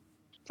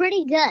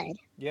 Pretty good.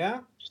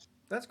 Yeah?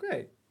 That's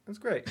great.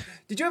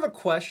 Did you have a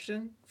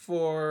question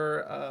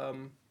for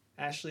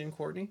Ashley and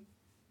Courtney?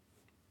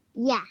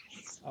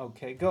 Yes.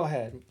 Okay, go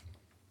ahead.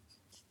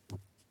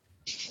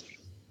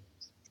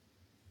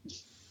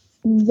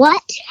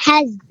 What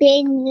has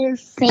been your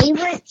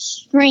favorite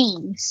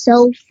stream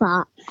so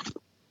far?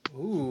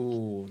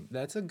 Ooh,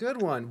 that's a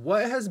good one.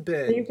 What has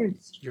been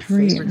your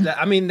stream? favorite?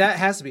 I mean, that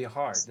has to be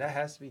hard. That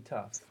has to be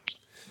tough.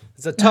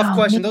 It's a tough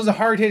question. Those are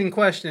hard-hitting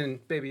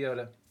questions, Baby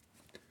Yoda.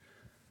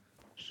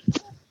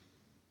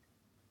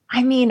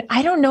 I mean,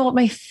 I don't know what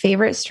my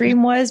favorite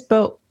stream was,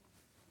 but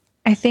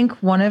I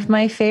think one of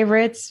my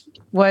favorites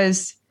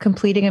was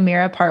completing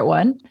Amira Part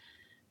 1.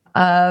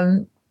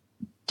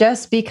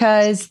 Just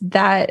because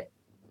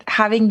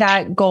having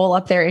that goal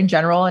up there in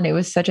general, and it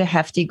was such a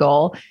hefty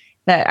goal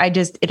that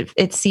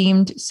it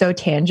seemed so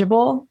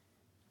tangible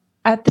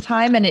at the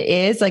time. And it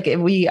is like,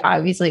 we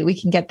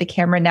can get the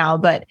camera now,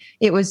 but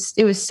it was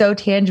so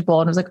tangible.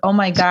 And it was like, oh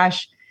my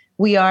gosh,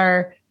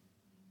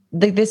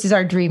 this is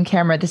our dream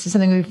camera. This is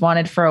something we've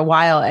wanted for a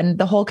while. And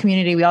the whole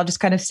community, we all just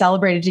kind of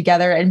celebrated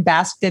together and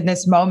basked in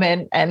this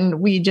moment.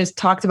 And we just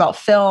talked about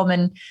film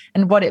and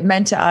what it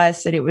meant to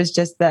us. And it was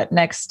just that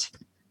next,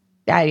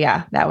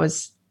 that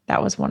was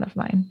one of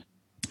mine,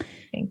 I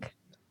think.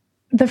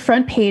 The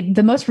front page,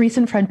 the most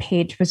recent front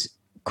page was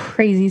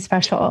crazy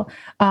special.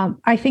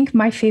 I think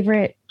my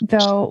favorite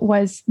though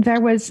there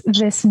was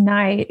this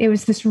night. It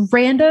was this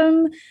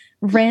random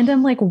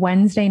like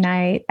Wednesday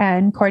night,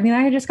 and Courtney and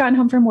I had just gotten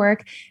home from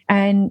work,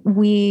 and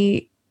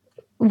we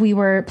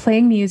were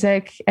playing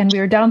music, and we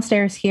were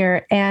downstairs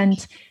here,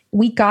 and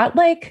we got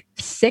like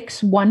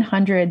 6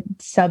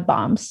 100 sub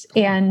bombs,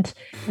 and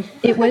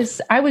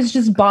I was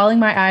just bawling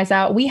my eyes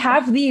out. We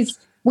had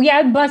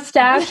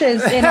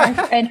mustaches in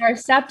our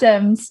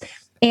septums,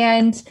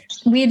 and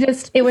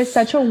it was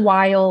such a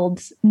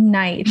wild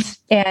night.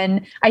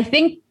 And I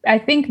think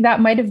that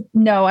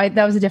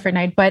that was a different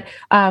night, but,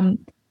 and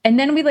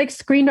then we like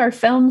screened our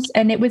films,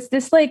 and it was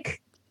this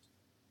like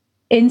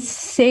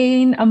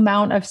insane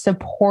amount of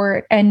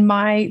support, and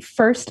my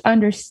first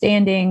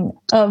understanding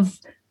of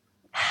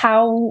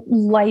how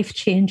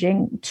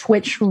life-changing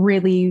Twitch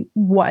really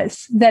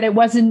was, that it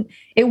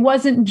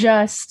wasn't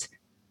just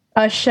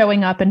us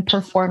showing up and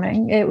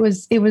performing. It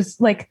was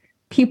like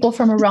people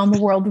from around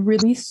the world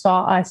really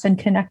saw us and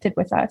connected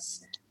with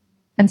us.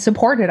 and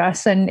supported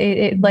us. And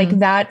it like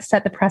that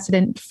set the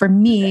precedent for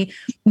me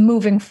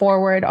moving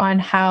forward on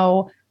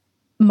how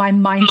my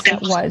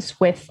mindset was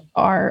with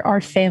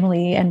our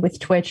family and with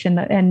Twitch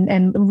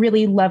and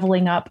really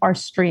leveling up our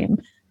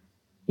stream.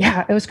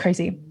 Yeah, it was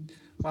crazy.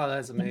 Wow,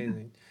 that's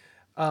amazing.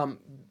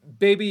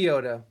 Baby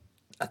Yoda,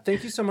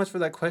 thank you so much for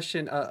that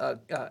question.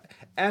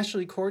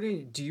 Ashley,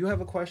 Courtney, do you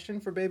have a question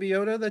for Baby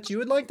Yoda that you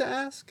would like to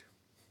ask?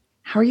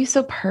 How are you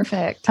so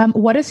perfect?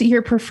 What is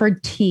your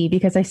preferred tea?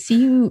 Because I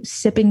see you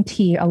sipping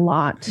tea a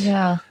lot.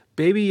 Yeah.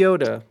 Baby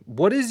Yoda,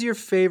 what is your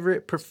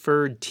favorite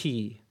preferred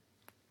tea?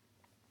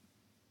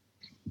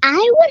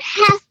 I would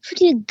have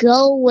to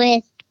go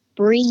with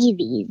Breathe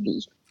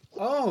Easy.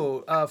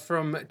 Oh,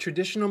 from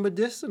Traditional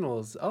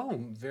Medicinals.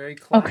 Oh, very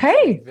classy.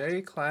 Okay.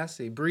 Very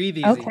classy. Breathe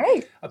Easy.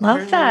 Okay.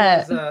 Apparently Love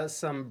that. There's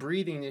some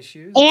breathing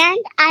issues. And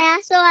I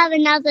also have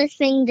another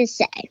thing to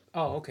say.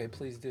 Oh, okay.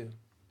 Please do.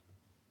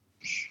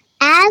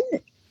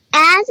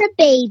 As a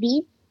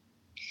baby,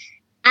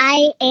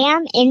 I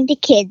am into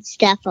kid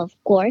stuff, of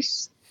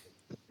course.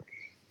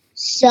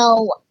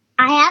 So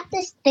I have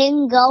this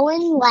thing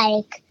going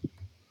like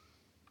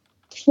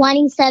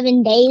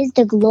 27 days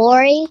to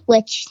glory,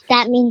 which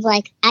that means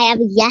like I have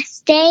a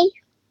yes day,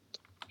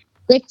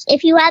 which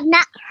if you have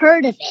not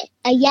heard of it,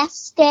 a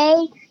yes day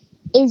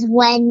is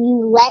when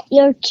you let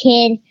your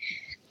kid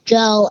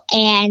go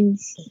and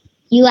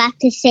you have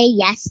to say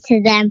yes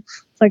to them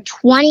for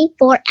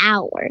 24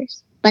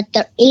 hours, but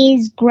there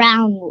is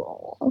ground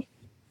rule.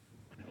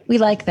 We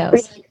like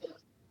those.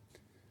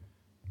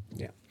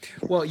 Yeah.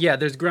 Well, yeah,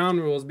 there's ground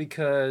rules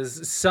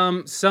because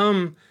some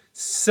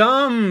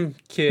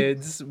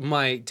kids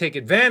might take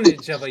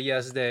advantage of a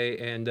yes day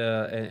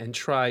and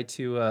try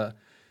to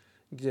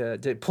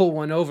pull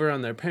one over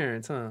on their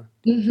parents, huh?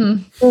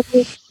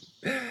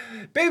 Mm-hmm.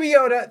 Baby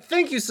Yoda,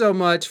 thank you so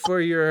much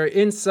for your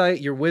insight,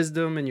 your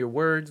wisdom, and your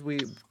words. We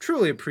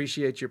truly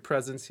appreciate your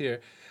presence here.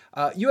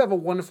 You have a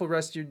wonderful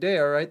rest of your day,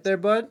 all right there,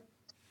 bud?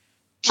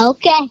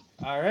 Okay.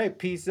 All right,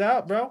 peace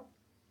out, bro.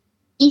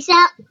 Peace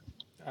out.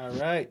 All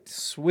right,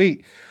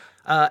 sweet.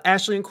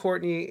 Ashley and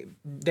Courtney,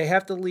 they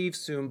have to leave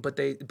soon, but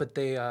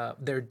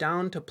they're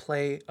down to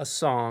play a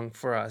song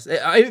for us.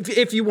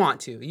 If you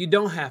want to, you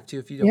don't have to.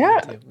 If you don't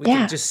want to, we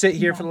can just sit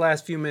here for the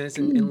last few minutes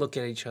and look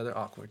at each other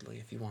awkwardly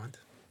if you want.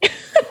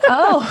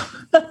 Oh.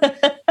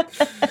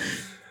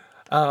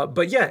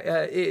 But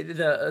yeah,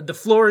 the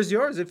floor is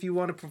yours if you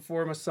want to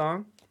perform a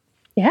song.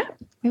 Yeah,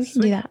 we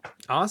can do that.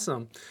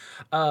 Awesome.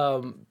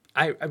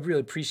 I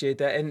really appreciate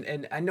that,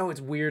 and I know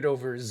it's weird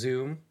over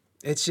Zoom.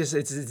 It's just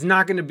it's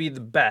not going to be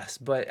the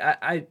best, but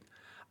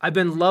I've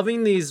been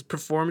loving these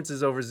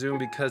performances over Zoom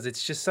because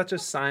it's just such a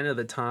sign of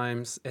the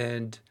times,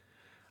 and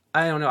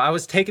I don't know. I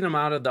was taking them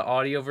out of the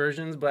audio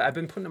versions, but I've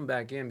been putting them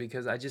back in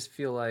because I just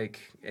feel like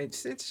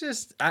it's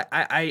just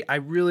I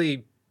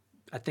really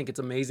think it's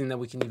amazing that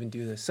we can even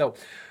do this. So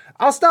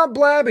I'll stop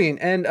blabbing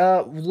and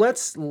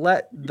let's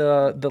let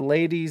the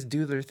ladies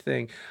do their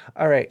thing.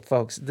 All right,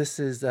 folks, this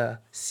is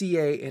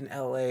CA in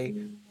LA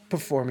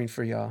performing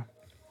for y'all.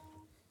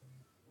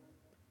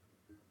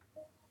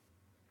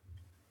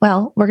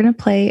 Well, we're going to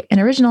play an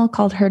original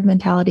called Herd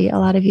Mentality. A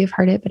lot of you have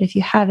heard it, but if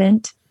you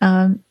haven't,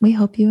 we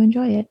hope you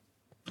enjoy it.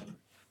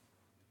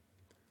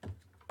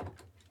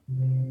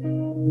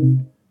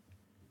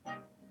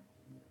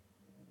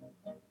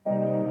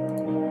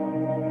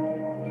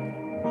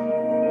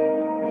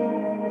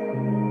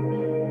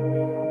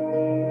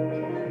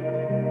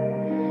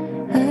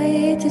 I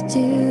hate to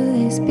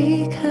do this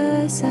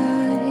because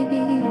I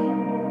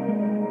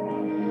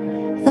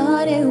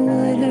thought it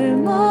would hurt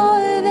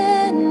more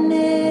than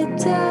it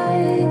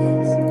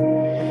does.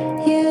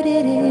 You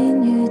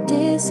didn't, you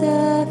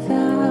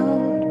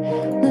disavowed.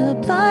 The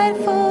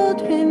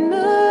blindfold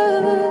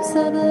removes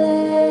the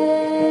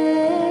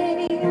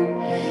blame.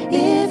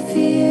 If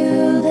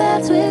you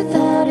left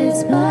without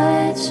as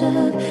much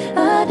of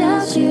a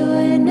doubt, you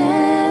were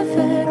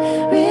never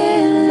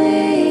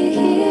really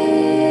here.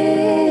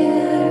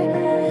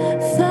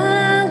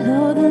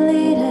 Follow the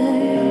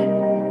leader,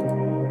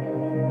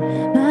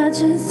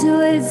 marches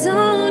to its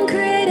own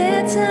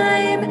created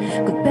time.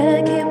 Quick,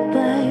 better keep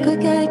up,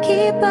 quick, gotta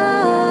keep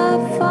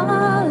up.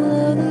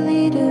 Follow the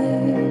leader.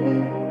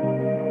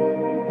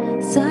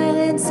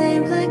 Silence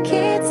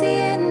implicates the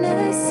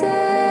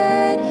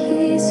innocent.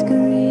 He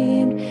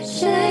screamed,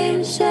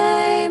 shame,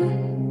 shame.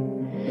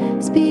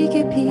 Speak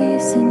your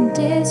peace and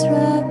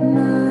disrupt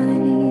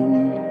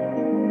mine.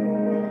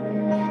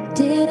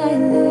 Did I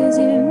lose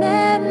your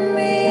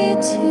memory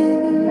too?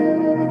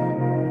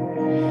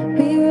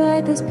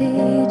 Rewrite those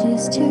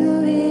pages to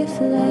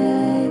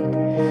reflect.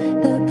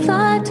 The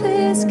plot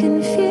twist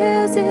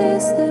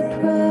confuses the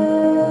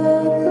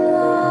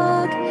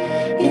prologue.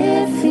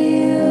 If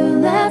you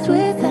left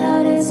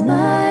without as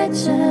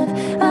much of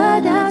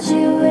a doubt,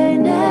 you were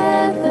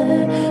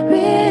never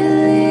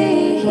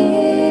really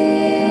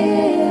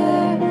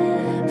here.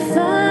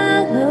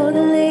 Follow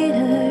the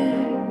leader,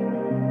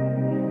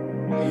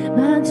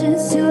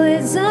 marches to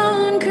its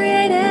own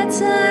created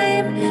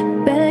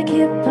time. Better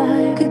keep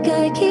up, good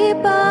guy,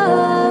 keep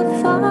up.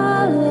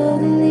 Follow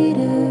the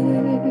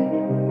leader.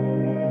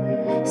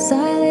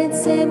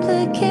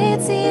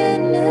 implicates the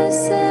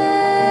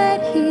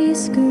innocent. He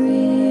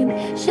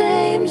screams,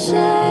 shame,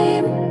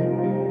 shame.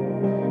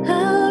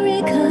 I'll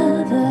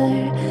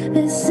recover,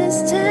 this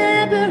is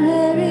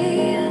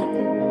temporary,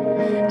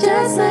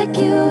 just like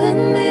you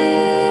and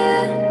me.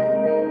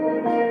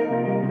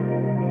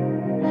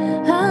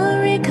 I'll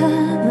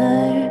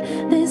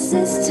recover, this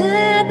is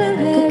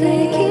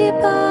temporary,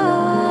 keep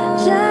on,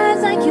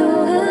 just like you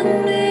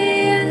and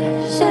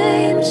me.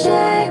 Shame,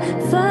 shame,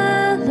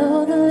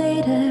 follow the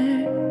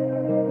leader,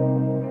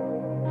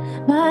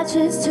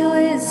 marches to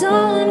his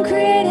own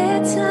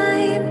created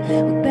time.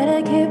 We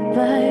better keep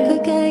on, we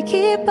gotta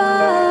keep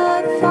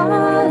on,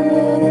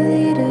 follow the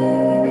leader.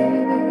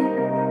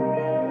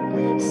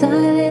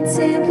 Silence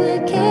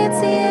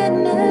implicates the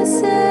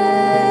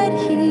innocent.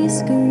 He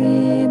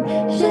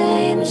screams,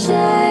 shame,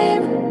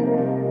 shame.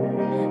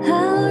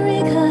 I'll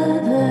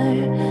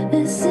recover,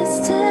 this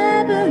is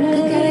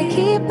temporary. We gotta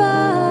keep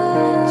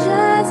on,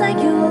 just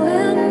like you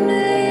and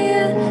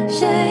me.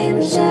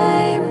 Shame,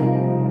 shame.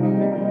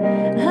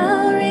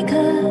 I'll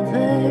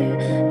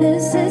recover,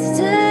 this is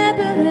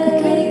temporary.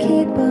 We gotta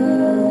keep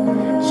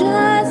on,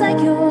 just like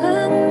you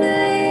and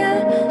me.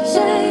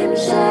 Shame,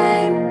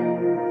 shame.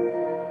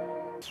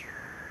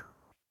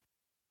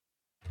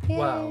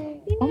 Wow.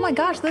 Oh my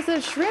gosh, this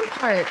is shrimp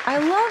heart. I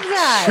love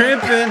that.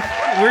 Shrimping.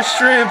 We're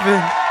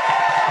shrimping.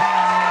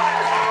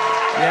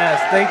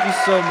 Yes, thank you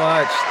so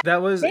much.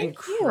 That was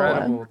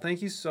incredible.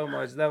 Thank you so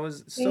much. That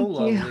was so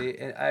lovely.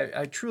 And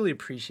I truly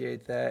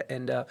appreciate that.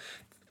 And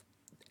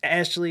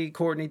Ashley,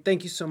 Courtney,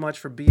 thank you so much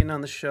for being on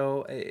the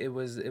show. It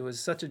was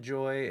such a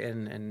joy,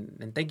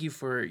 and thank you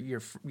for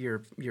your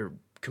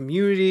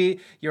community,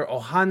 your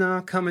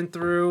ohana coming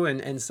through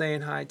and saying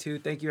hi too.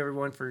 Thank you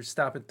everyone for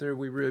stopping through.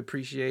 We really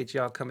appreciate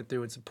y'all coming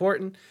through and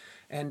supporting.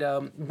 And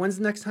when's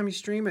the next time you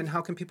stream, and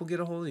how can people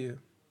get a hold of you?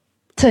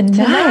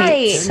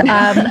 Tonight.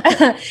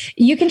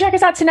 You can check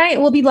us out tonight.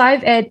 We'll be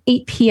live at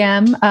 8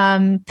 p.m.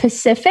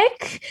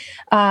 Pacific.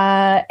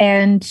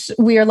 And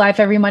we are live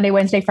every Monday,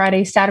 Wednesday,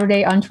 Friday,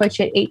 Saturday on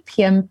Twitch at 8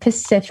 p.m.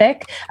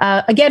 Pacific.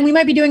 Again, we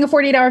might be doing a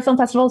 48-hour film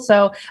festival.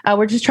 So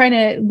we're just trying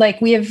to,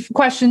 we have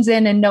questions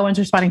in and no one's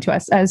responding to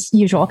us as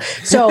usual.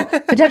 So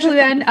potentially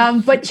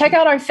then, but check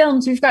out our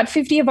films. We've got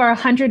 50 of our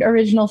 100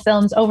 original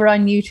films over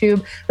on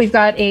YouTube. We've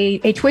got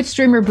a Twitch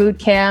streamer boot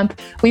camp.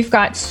 We've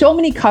got so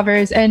many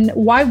covers. And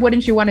why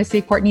wouldn't you want to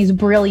see Courtney's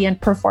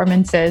brilliant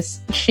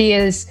performances? She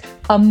is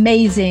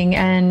amazing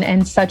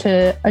and such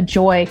a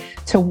joy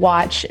to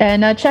watch.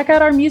 And check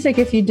out our music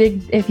if you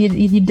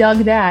dug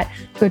that.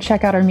 Go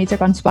check out our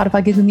music on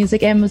Spotify, Google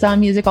Music, Amazon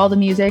Music, all the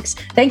musics.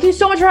 Thank you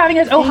so much for having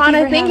us,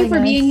 Ohana. Thank you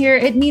for being here.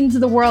 It means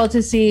the world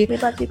to see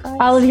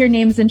all of your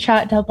names in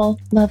chat double.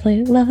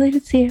 Lovely to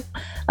see you.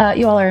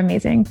 You all are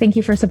amazing. Thank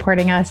you for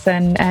supporting us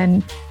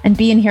and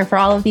being here for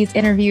all of these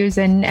interviews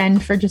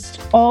and for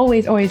just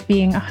always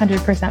being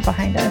 100%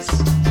 behind us.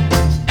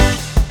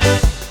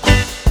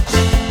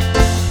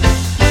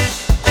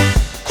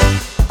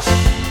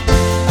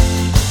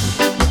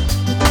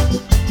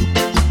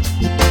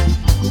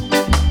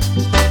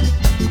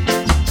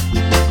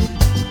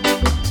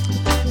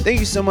 Thank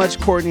you so much,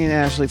 Courtney and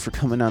Ashley, for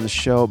coming on the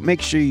show.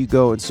 Make sure you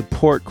go and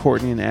support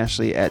Courtney and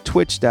Ashley at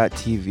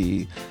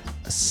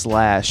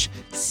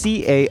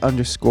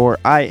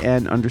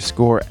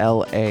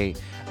twitch.tv/CA_IN_LA.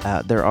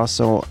 They're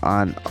also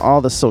on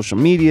all the social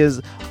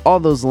medias. All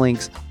those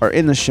links are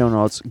in the show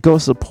notes. Go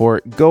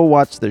support. Go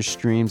watch their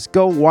streams.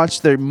 Go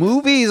watch their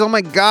movies. Oh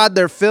my God,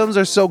 their films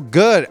are so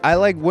good. I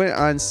went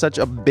on such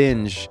a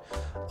binge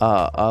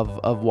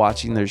of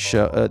watching their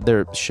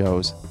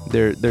shows,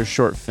 their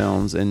short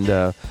films,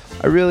 and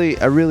I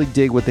really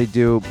dig what they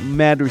do.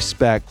 Mad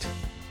respect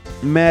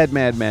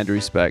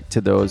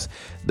to those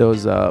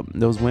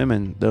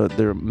women.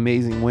 They're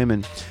amazing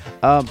women.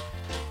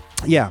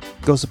 Yeah,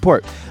 go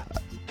support.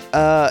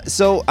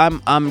 So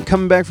I'm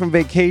coming back from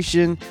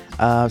vacation,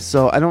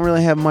 so I don't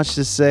really have much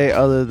to say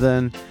other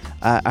than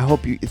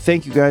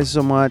thank you guys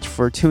so much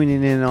for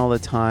tuning in all the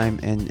time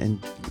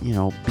and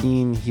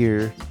being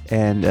here.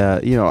 And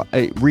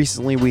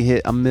recently we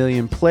hit 1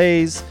 million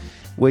plays,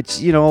 which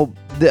the 1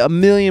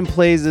 million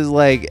plays is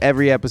like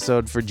every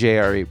episode for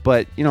JRE.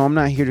 But I'm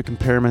not here to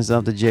compare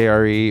myself to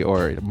JRE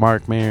or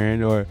Mark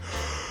Maron or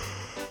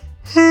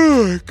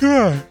oh my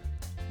God,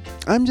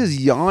 I'm just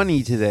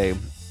yawny today.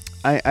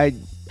 I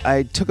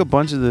took a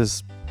bunch of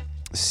this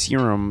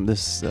serum,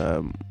 this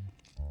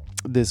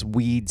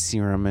weed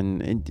serum,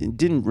 and it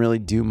didn't really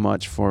do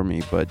much for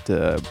me, but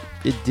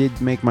it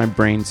did make my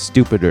brain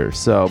stupider.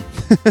 So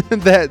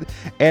that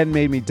and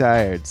made me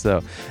tired.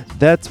 So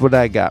that's what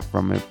I got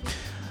from it.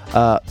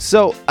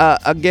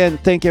 Again,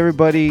 thank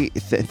everybody.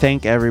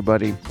 Thank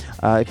everybody.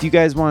 If you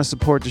guys want to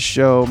support the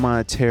show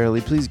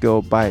monetarily, please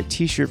go buy a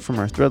t-shirt from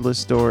our Threadless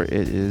store.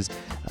 It is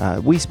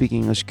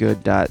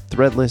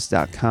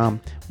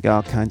WeSpeakEnglishGood.threadless.com. We got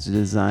all kinds of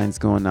designs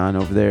going on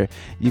over there.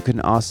 You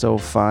can also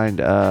find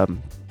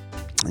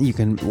You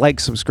can like,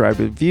 subscribe,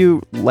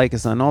 review, like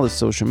us on all the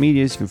social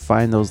medias. You can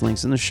find those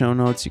links in the show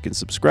notes. You can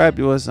subscribe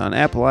to us on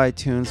Apple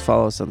iTunes,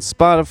 follow us on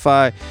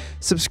Spotify,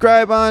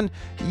 subscribe on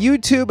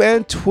YouTube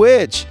and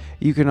Twitch.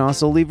 You can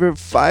also leave a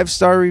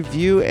 5-star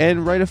review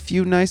and write a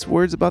few nice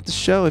words about the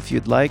show if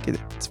you'd like.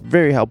 It's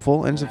very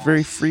helpful, and it's a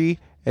very free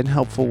and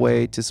helpful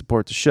way to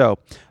support the show.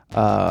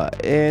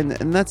 And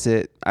that's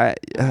it. I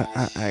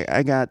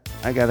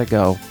gotta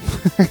go.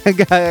 I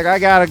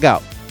gotta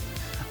go.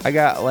 I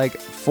got like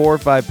 4 or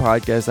 5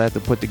 podcasts I have to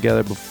put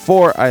together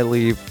before I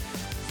leave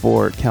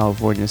for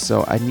California,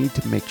 so I need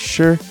to make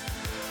sure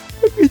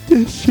I get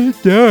this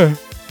shit done.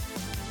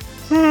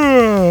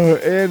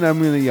 And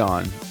I'm gonna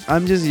yawn.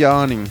 I'm just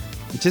yawning.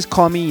 Just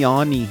call me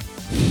Yawny.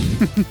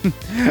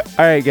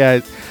 All right,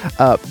 guys.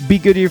 Be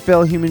good to your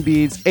fellow human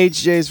beings.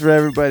 HJs for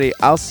everybody.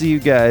 I'll see you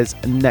guys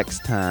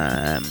next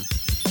time.